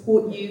 or to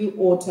support you,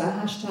 or to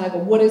hashtag,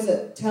 or what is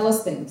it? Tell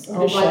us things.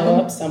 Or to show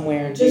up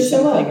somewhere and do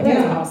something if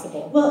it's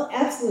possible. Well,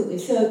 absolutely.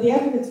 So the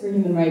Advocates for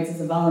Human Rights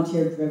is a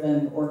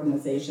volunteer-driven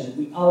organization.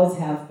 We always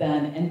have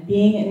been, and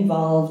being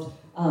involved,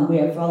 we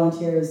have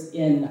volunteers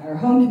in our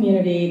home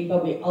community,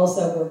 but we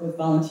also work with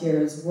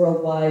volunteers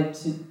worldwide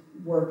to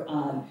work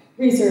on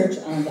research,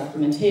 on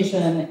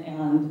documentation,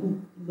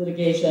 and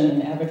litigation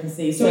and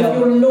advocacy. So if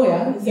you're a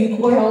lawyer, you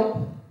can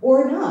help.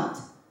 Or not.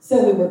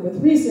 So we work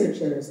with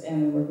researchers,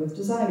 and we work with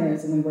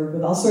designers, and we work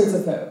with all sorts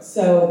of folks.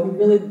 So we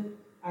really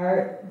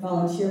our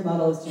volunteer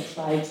model is to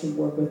try to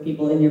work with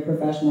people in your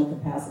professional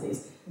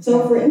capacities.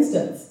 So, for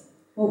instance,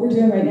 what we're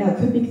doing right now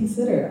could be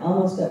considered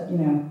almost,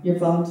 you're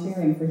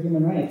volunteering for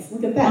human rights.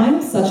 Look at that.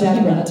 I'm such a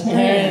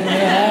humanitarian.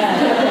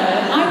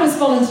 I was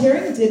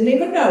volunteering, didn't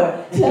even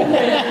know it.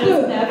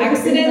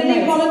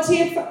 Accidentally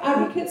volunteered for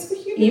Advocates for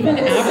Human Even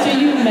Rights. after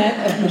you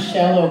met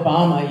Michelle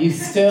Obama, you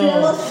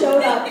still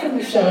showed up for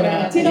Michelle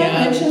Obama. Did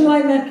I mention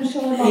I met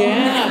Michelle Obama?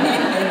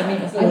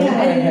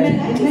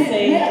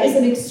 Met is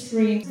an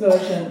extreme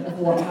version of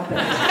what happened.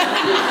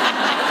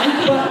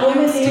 But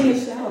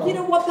Michelle. You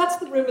know what? That's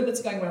the rumor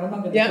that's going around. I'm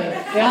not going to say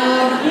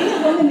it. Being a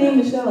woman named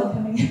Michelle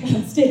coming up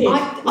on stage. And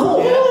I'm not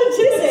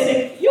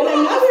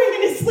wearing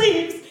any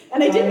sleeves,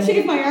 and I didn't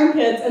shave my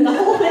armpits, and the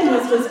whole thing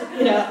was just,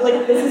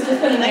 this is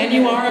just been a nightmare. And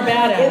you are a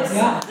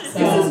badass.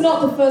 This is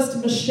not the first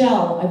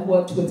Michelle I've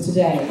worked with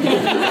today.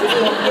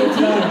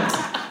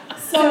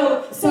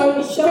 So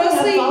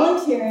firstly,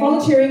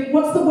 volunteering.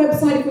 What's the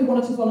website if we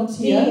wanted to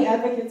volunteer? The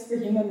Advocates for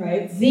Human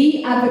Rights.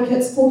 The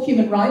Advocates for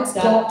Human Rights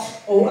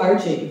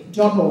 .org.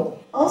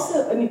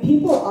 Also,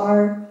 people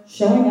are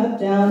showing up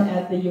down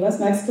at the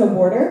U.S.-Mexico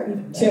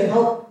border to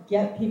help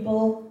get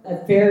people a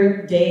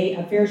fair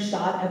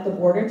shot at the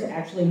border to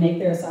actually make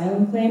their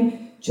asylum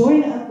claim.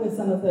 Join up with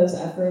some of those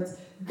efforts.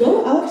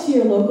 Go out to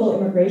your local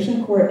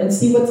immigration court and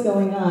see what's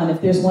going on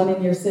if there's one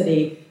in your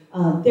city.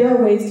 There are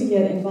ways to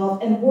get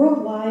involved. And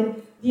worldwide,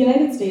 the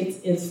United States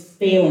is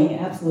failing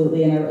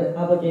absolutely in our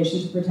obligation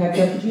to protect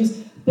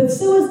refugees, but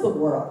so is the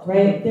world,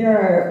 right? There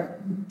are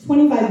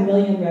 25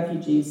 million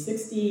refugees,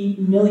 60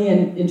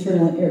 million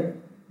internally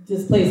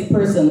displaced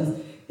persons.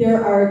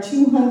 There are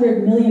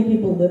 200 million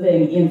people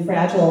living in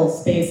fragile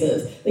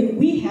spaces.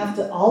 We have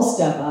to all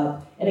step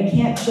up, and it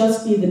can't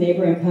just be the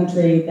neighboring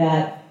country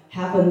that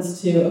happens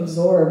to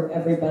absorb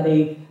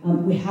everybody.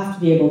 We have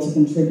to be able to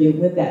contribute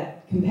with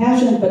that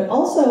compassion, but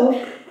also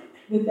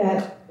with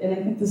that, and I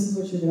think this is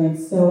what you're doing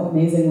so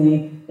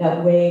amazingly,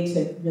 that way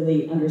to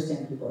really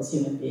understand people as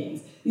human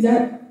beings. These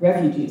aren't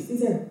refugees.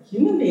 These are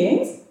human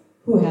beings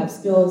who have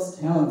skills,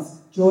 talents,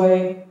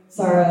 joy,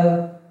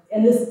 sorrow,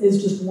 and this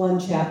is just one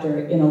chapter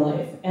in a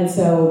life. And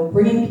so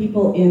bringing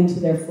people into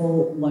their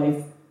full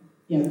life,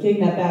 getting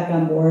that back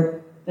on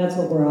board, that's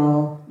what we're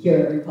all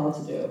here and called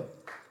to do.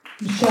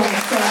 Michelle,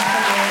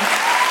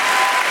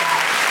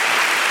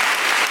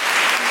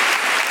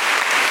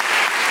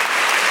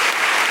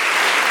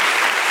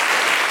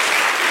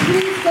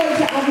 please go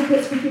to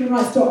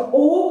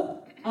advocatesforhumanrights.org.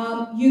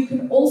 You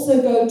can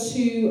also go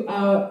to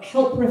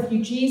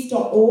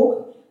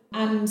helprefugees.org,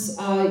 and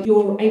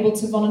you're able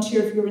to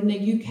volunteer if you're in the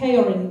UK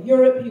or in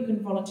Europe. You can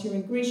volunteer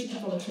in Greece, you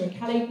can volunteer in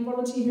Calais, you can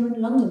volunteer here in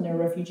London. There are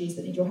refugees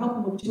that need your help,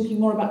 and we'll be talking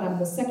more about that in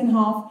the second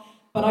half.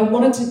 But I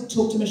wanted to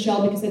talk to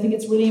Michelle because I think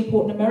it's really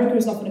important. America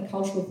is often a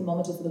cultural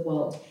thermometer for the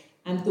world,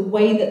 and the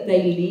way that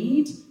they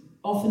lead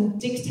often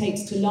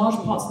dictates to large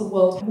parts of the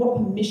world what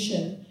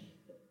permission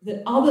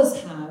that others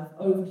have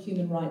over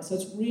human rights. So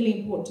it's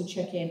really important to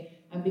check in.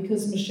 And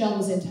because Michelle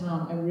was in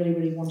town, I really,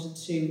 really wanted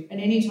to. And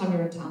anytime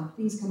you're in town,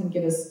 please come and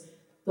give us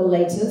the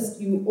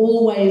latest. You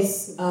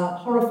always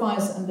horrify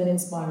us and then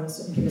inspire us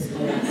and give us the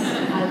latest.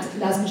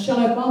 And as Michelle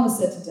Obama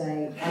said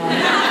today,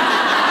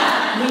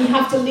 we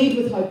have to lead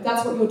with hope.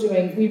 That's what you're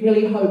doing. We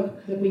really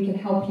hope that we can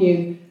help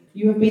you.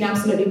 You have been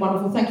absolutely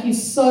wonderful. Thank you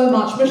so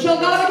much. Michelle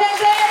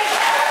Obama-Mackenzie!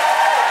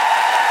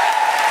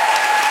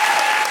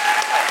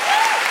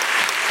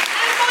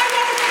 And my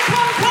wonderful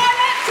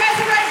co-pilot,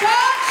 Desiree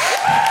Burch!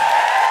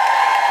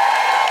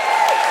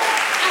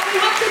 And we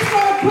have to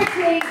throw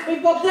quickly.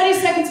 We've got 30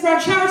 seconds for our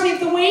charity of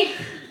the week.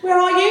 Where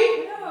are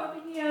you? Hello, over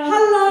here.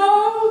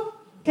 Hello!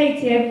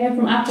 Katie over here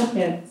from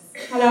Africans.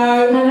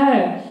 Hello.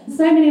 Hello.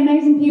 So many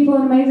amazing people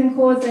and amazing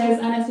causes,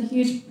 and it's a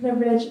huge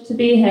privilege to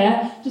be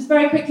here. Just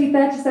very quickly,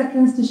 30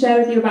 seconds to share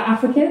with you about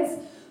Africans.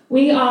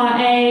 We are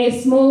a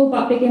small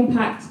but big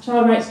impact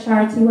child rights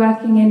charity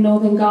working in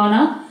northern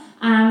Ghana,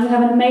 and we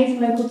have an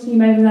amazing local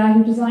team over there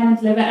who design and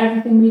deliver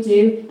everything we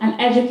do, and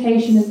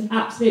education is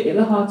absolutely at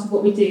the heart of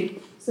what we do.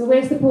 So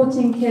we're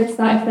supporting kids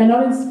that if they're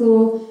not in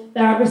school,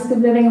 they're at risk of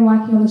living and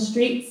working on the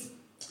streets.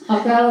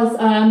 Our girls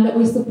that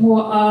we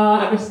support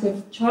are at risk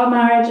of child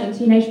marriage and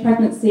teenage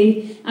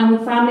pregnancy, and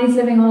with families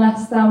living on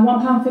less than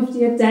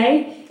 £1.50 a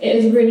day, it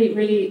is a really,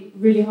 really,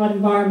 really hard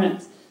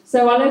environment.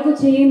 So our local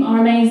team are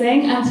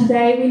amazing, and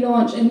today we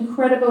launch an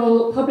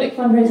incredible public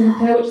fundraising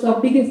appeal, which is our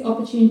biggest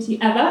opportunity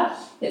ever.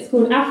 It's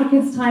called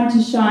Africa's Time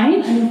to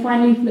Shine, and you'll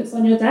find leaflets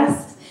on your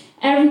desks.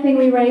 Everything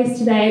we raise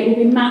today will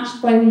be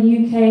matched by the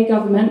UK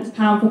government,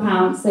 pound for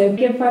pound. So if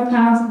you give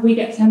 £5, we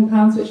get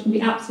 £10, which can be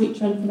absolutely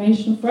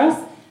transformational for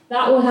us.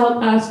 That will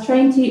help us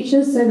train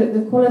teachers so that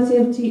the quality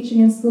of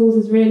teaching in schools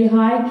is really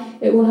high.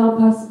 It will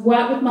help us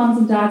work with mums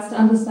and dads to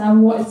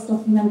understand what is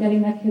stopping them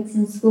getting their kids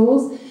in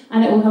schools,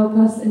 and it will help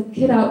us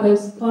kit out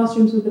those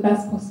classrooms with the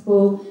best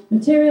possible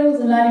materials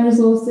and learning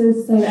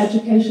resources so that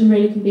education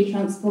really can be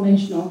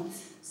transformational.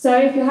 So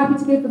if you're happy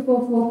to give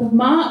before 4th of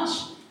March,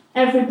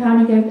 every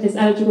pound you give is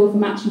eligible for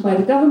matching by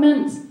the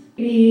government.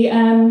 The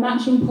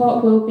matching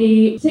pot will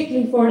be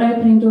particularly for an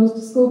Opening Doors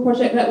to School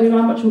project that we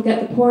run, which will get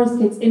the poorest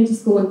kids into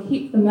school and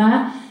keep them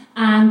there.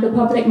 And the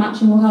public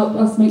matching will help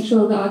us make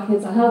sure that our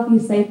kids are healthy,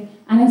 safe,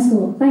 and in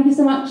school. Thank you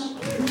so much.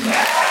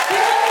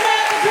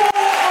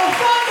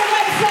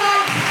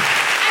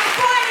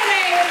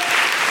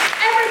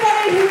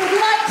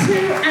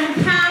 And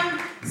can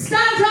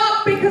stand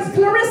up because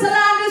Clarissa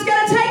Land is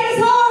going to take us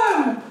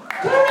home.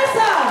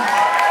 Clarissa!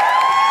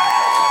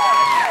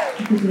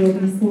 Because you're going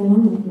to sing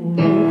along with me.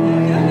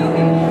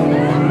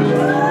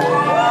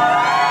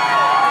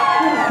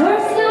 At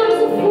first I was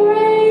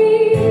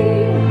afraid.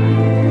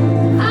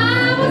 I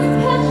was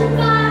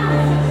petrified.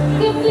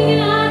 Kept thinking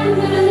I could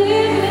never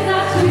live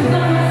without you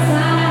by my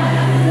side.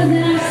 But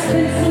then I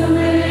spent so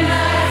many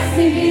nights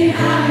thinking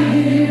how you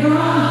did it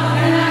wrong,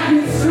 and I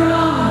grew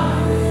strong.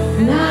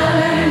 And I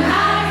learned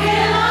how to get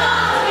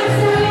along and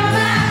turn your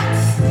back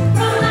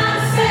from my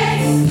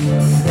space.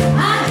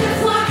 I just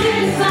walked in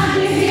and found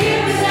you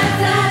here with that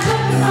sad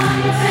look on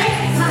your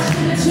face. I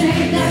should have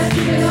changed that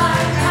stupid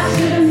life. I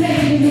should have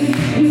made me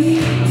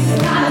be.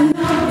 I don't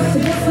know,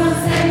 but this one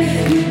said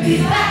you'd be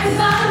back to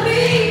follow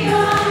me.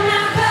 Come on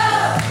now, go.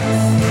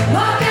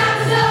 Walk out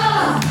the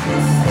door.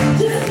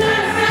 Just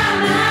turn around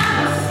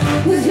now.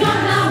 'Cause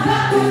you're not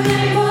welcome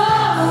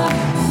anymore.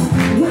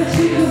 Weren't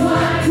you the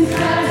one who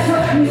tried to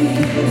hurt me?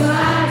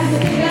 Goodbye. Did you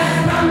think I'd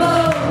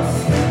crumble?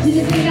 Did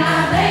you think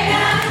I'd lay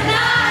down and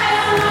die?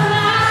 Oh no,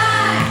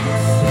 lie.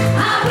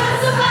 I will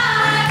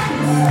survive.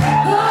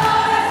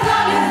 Oh, as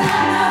long as I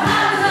know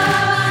how to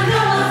love, I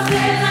know I'll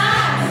stay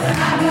alive.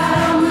 I got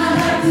all my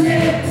love to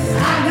live.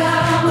 I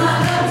got all my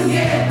love to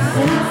give,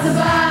 and I'll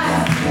survive.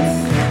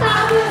 I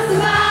will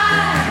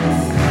survive.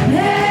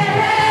 Hey,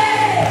 hey.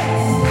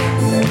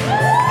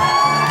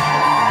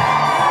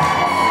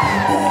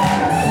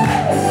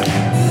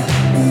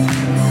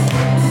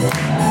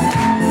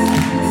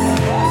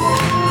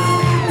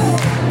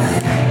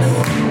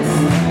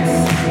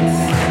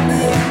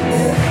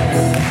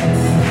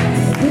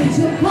 It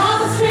took all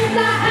the strength I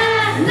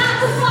had not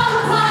to fall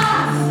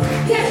apart.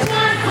 Kept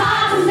trying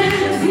hard to mend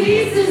the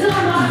pieces of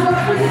my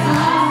broken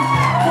heart.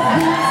 But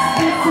then I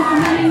spent so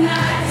many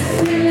nights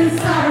feeling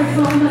sorry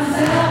for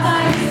myself. I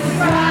used to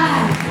cry,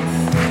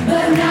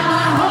 but now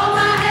I hold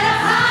my head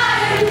up high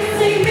and you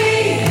see me.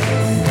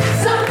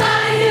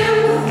 Somebody new.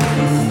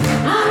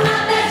 I'm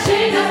not that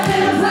chained up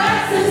little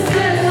person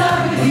still in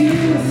love with you.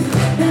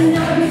 And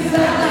know you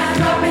felt like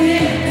dropping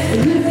in.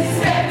 You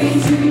expect me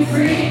to be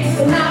free.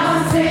 But now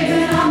I'm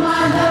saving all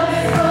my love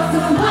for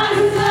someone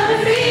who's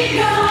loving me.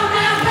 Come on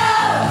now, go.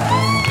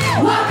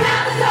 Walk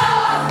out the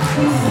door.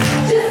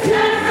 Just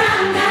turn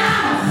around now.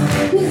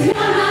 'Cause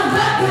you're not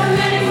welcome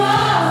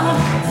anymore.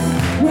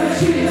 Weren't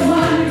you the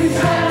one who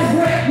tried to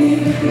break me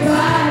with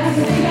goodbye? Did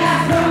you think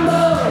I'd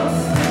crumble?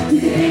 Did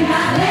you think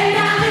I'd lay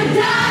down and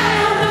die?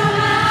 Oh no,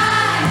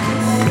 lie.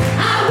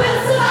 I will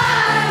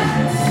survive.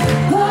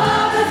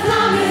 Oh, as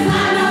long as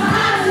I know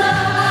how to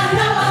love, I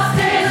know I'll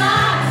stay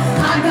alive.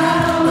 I got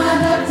all my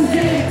love to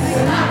give.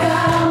 I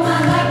got all my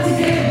love to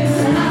give,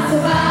 and I'll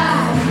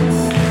survive.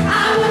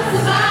 I will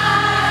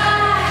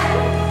survive.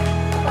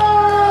 Oh.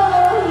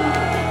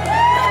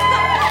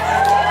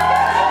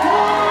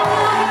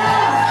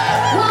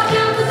 Walk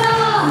out the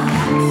door.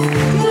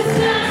 Just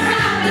turn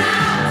around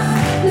now.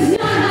 'Cause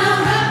you're not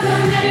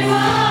welcome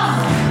anymore.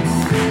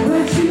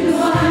 Weren't you the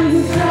one who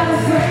tried to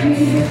break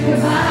me with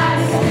goodbye?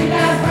 Did you think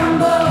I'd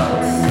crumble?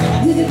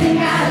 Did you think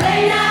I'd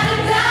lay down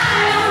and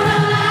die? Oh no,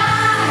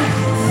 lie.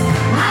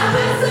 I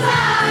will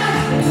survive.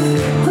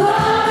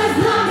 Oh, as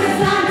long as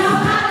I know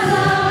how to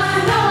love, I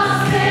know I'll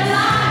stay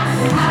alive.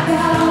 I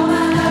got all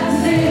my love to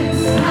live.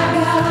 I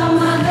got all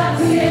my love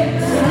to give,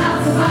 and I'll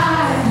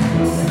survive.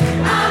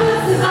 I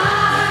will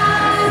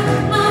survive.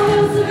 I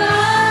will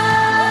survive.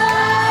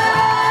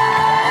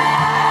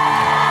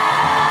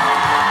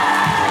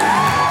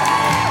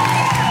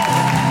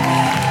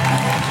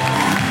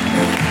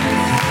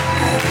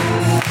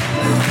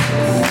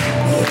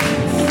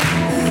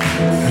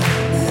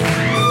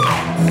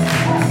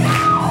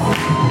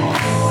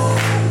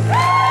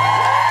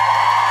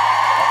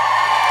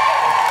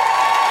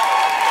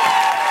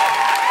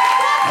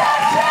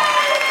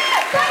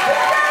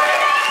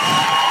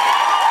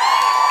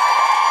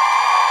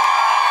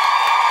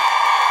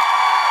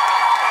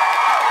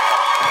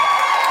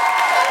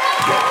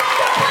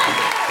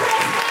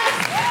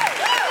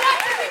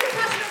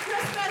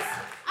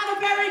 And a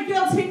very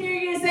guilty New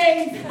Year's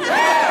Eve. It's been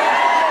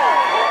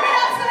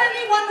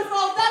absolutely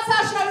wonderful. That's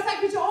our show. Thank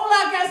you to all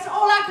our guests,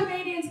 all our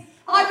comedians.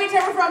 I've been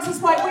Deborah Francis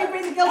White. We've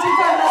been the Guilty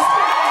Feminists.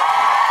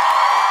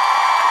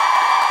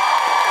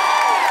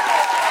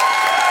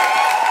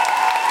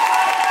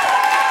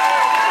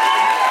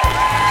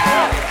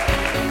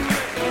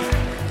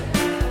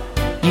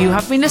 You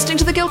have been listening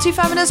to The Guilty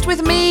Feminist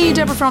with me,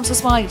 Deborah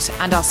Francis White,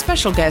 and our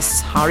special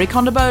guests, Hari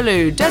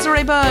Kondabolu,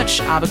 Desiree Burch,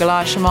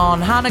 Abigoliah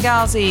Schamaun, Hannah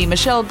Ghazi,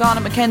 Michelle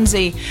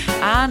Garnett-McKenzie,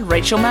 and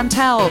Rachel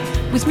Mantell,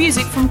 with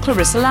music from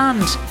Clarissa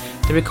Land.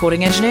 The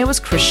recording engineer was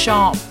Chris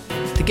Sharp.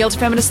 The Guilty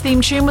Feminist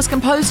theme tune was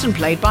composed and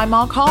played by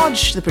Mark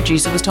Hodge. The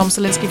producer was Tom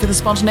Salinsky for The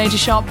Spontaneity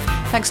Shop.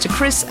 Thanks to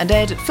Chris and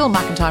Ed at Phil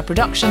McIntyre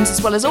Productions,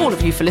 as well as all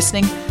of you for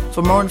listening.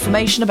 For more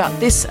information about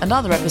this and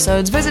other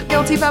episodes, visit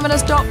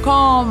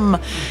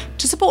guiltyfeminist.com.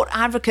 To support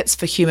advocates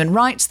for human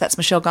rights, that's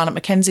Michelle Garnett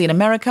Mackenzie in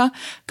America,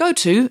 go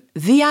to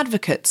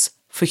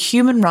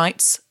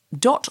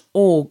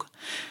theadvocatesforhumanrights.org.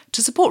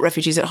 To support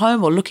refugees at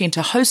home or looking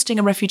into hosting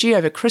a refugee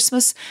over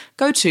Christmas,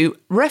 go to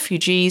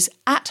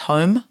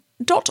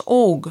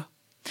refugiesathome.org.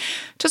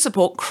 To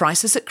support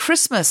Crisis at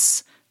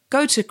Christmas,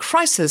 go to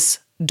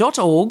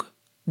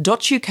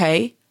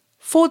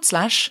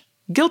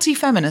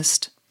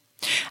crisis.org.uk/guiltyfeminist.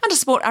 And to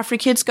support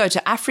AfriKids, go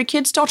to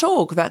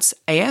afrikids.org. That's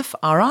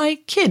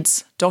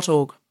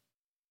AFRIkids.org.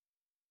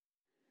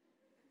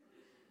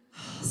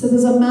 So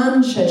there's a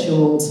man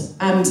scheduled,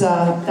 and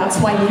that's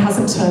why he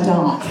hasn't turned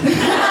up.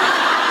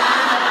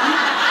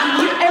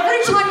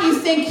 Every time you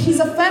think he's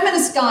a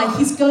feminist guy,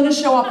 he's going to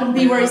show up and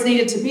be where he's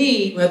needed to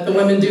be. Let the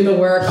women do the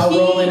work. I'll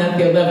roll in at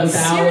the 11th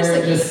hour,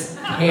 just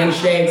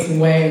handshakes and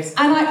waves.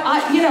 And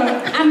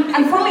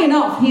and funnily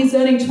enough, he's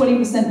earning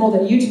 20% more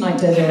than you tonight,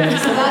 Desiree.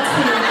 So that's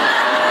the...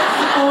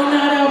 Oh,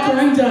 not after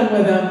I'm done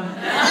with him.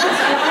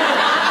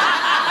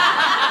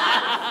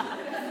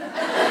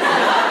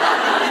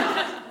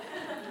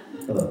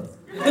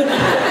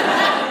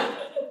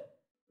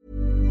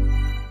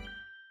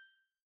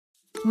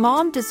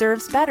 Mom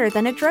deserves better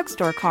than a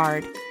drugstore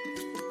card.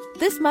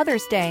 This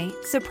Mother's Day,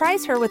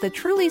 surprise her with a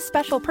truly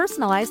special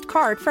personalized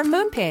card from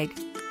Moonpig.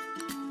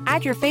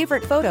 Add your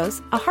favorite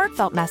photos, a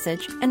heartfelt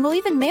message, and we'll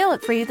even mail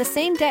it for you the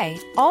same day,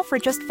 all for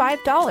just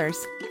 $5.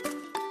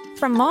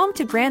 From mom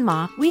to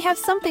grandma, we have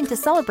something to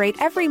celebrate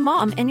every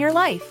mom in your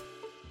life.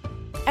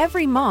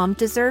 Every mom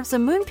deserves a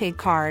Moonpig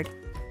card.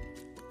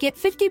 Get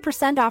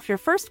 50% off your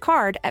first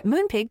card at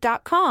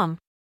moonpig.com.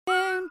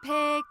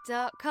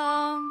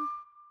 Moonpig.com